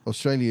 yeah.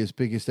 Australia's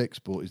biggest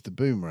export is the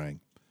boomerang.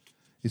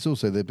 It's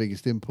also their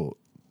biggest import.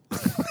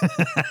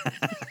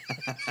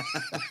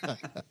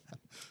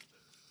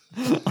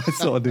 I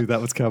sort of knew that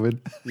was coming.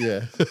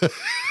 Yeah.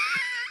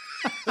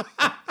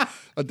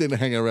 I didn't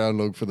hang around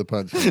long for the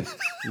punchline.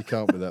 You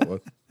can't with that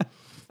one.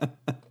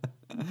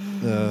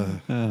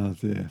 Oh,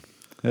 dear.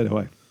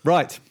 Anyway.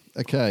 Right.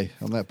 Okay,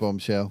 on that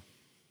bombshell.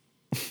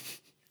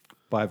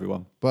 Bye,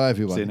 everyone. Bye,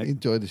 everyone.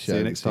 Enjoy the show. See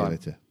you next time.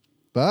 Later.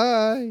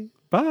 Bye.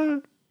 Bye.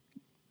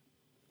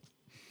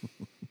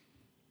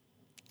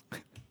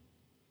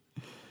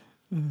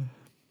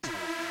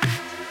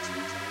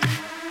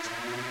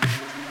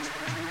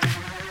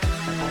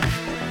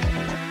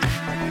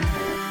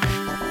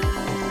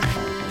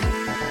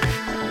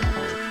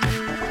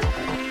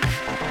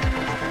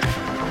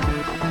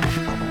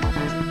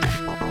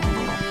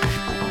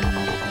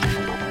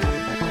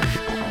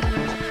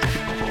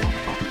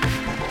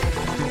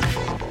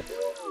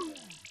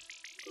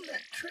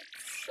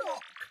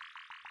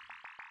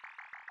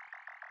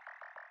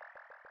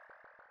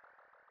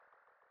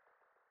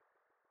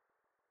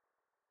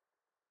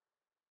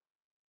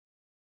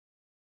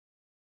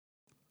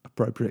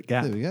 Appropriate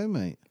gap. There we go,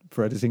 mate.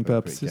 For editing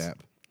purposes.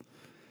 Gap.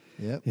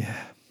 Yep.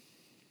 Yeah.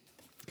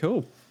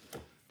 Cool.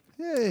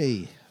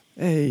 Hey.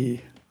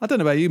 I don't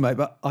know about you, mate,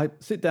 but I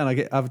sit down,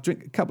 I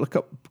drink a couple of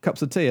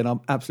cups of tea, and I'm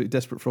absolutely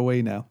desperate for a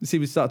wee now. You see,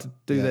 we start to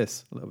do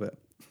this a little bit.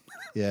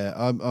 Yeah,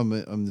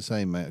 I'm the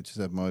same, mate. I just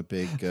had my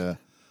big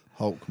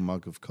Hulk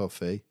mug of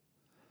coffee.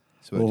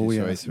 Through.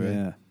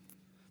 Yeah.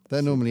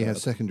 That normally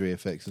has secondary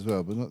effects as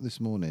well, but not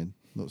this morning.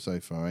 Not so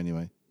far,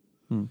 anyway.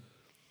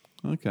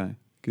 Okay,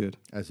 good.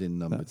 As in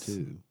number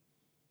 2.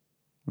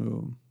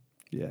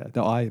 Yeah,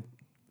 no, I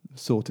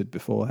sorted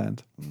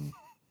beforehand.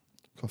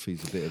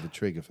 Coffee's a bit of a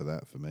trigger for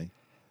that for me.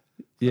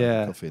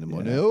 Yeah. Coffee in the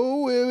morning. Yeah.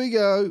 Oh, here we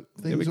go.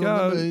 Things on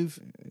the move.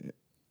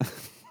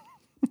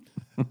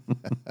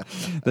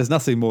 There's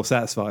nothing more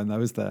satisfying,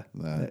 though, is there?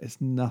 No. There is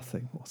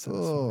nothing more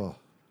satisfying.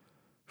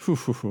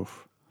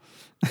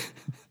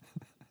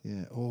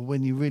 Yeah, or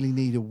when you really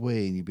need a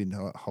wee and you've been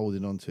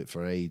holding on to it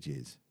for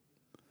ages.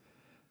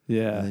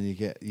 Yeah. And then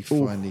you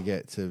finally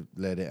get to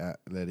let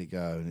it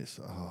go, and it's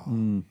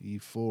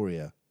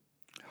euphoria.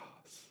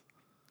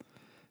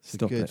 It's a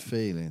good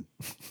feeling.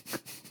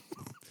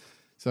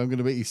 So I'm going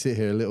to make you sit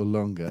here a little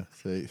longer.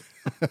 So.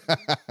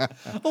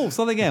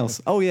 Something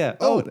else. Oh, yeah.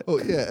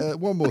 Yeah.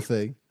 One more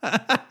thing.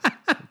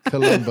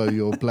 Columbo,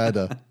 your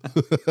bladder.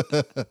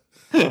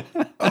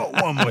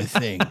 One more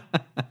thing.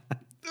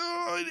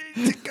 I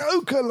need to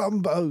go,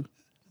 Columbo.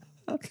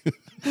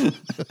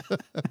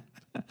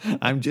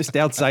 I'm just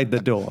outside the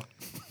door.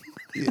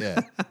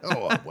 Yeah.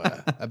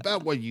 Well,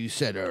 about what you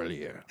said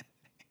earlier.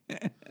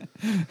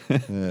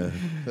 All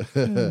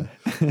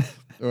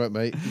right,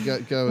 mate. You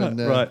go and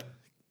right.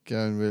 Go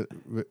and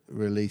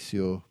release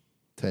your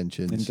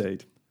tensions.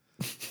 Indeed.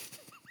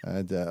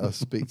 And I'll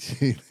speak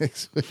to you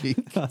next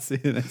week. I'll see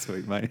you next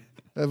week, mate.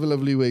 Have a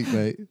lovely week,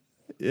 mate.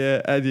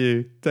 Yeah, and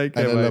you. Take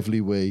care, and a mate. lovely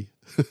wee.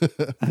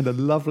 And a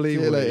lovely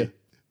See you later.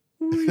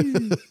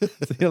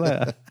 See you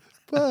later.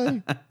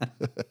 Bye.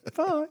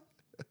 Bye.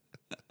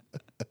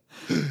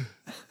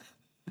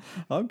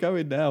 I'm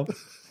going now.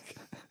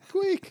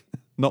 Quick.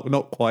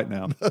 Not quite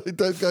now. No,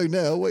 don't go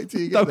now. Wait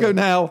till you get Don't there.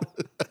 go now.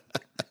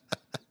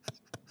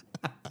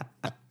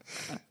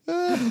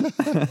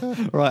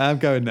 Right, I'm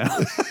going now.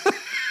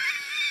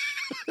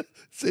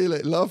 See you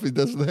later. Laughing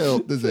doesn't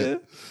help, does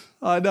it?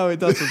 I know it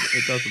doesn't.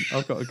 It doesn't.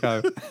 I've got to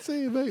go.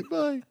 See you, mate.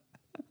 Bye.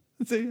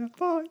 See you.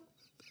 Bye.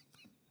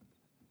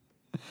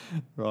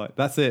 Right,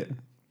 that's it.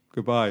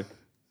 Goodbye.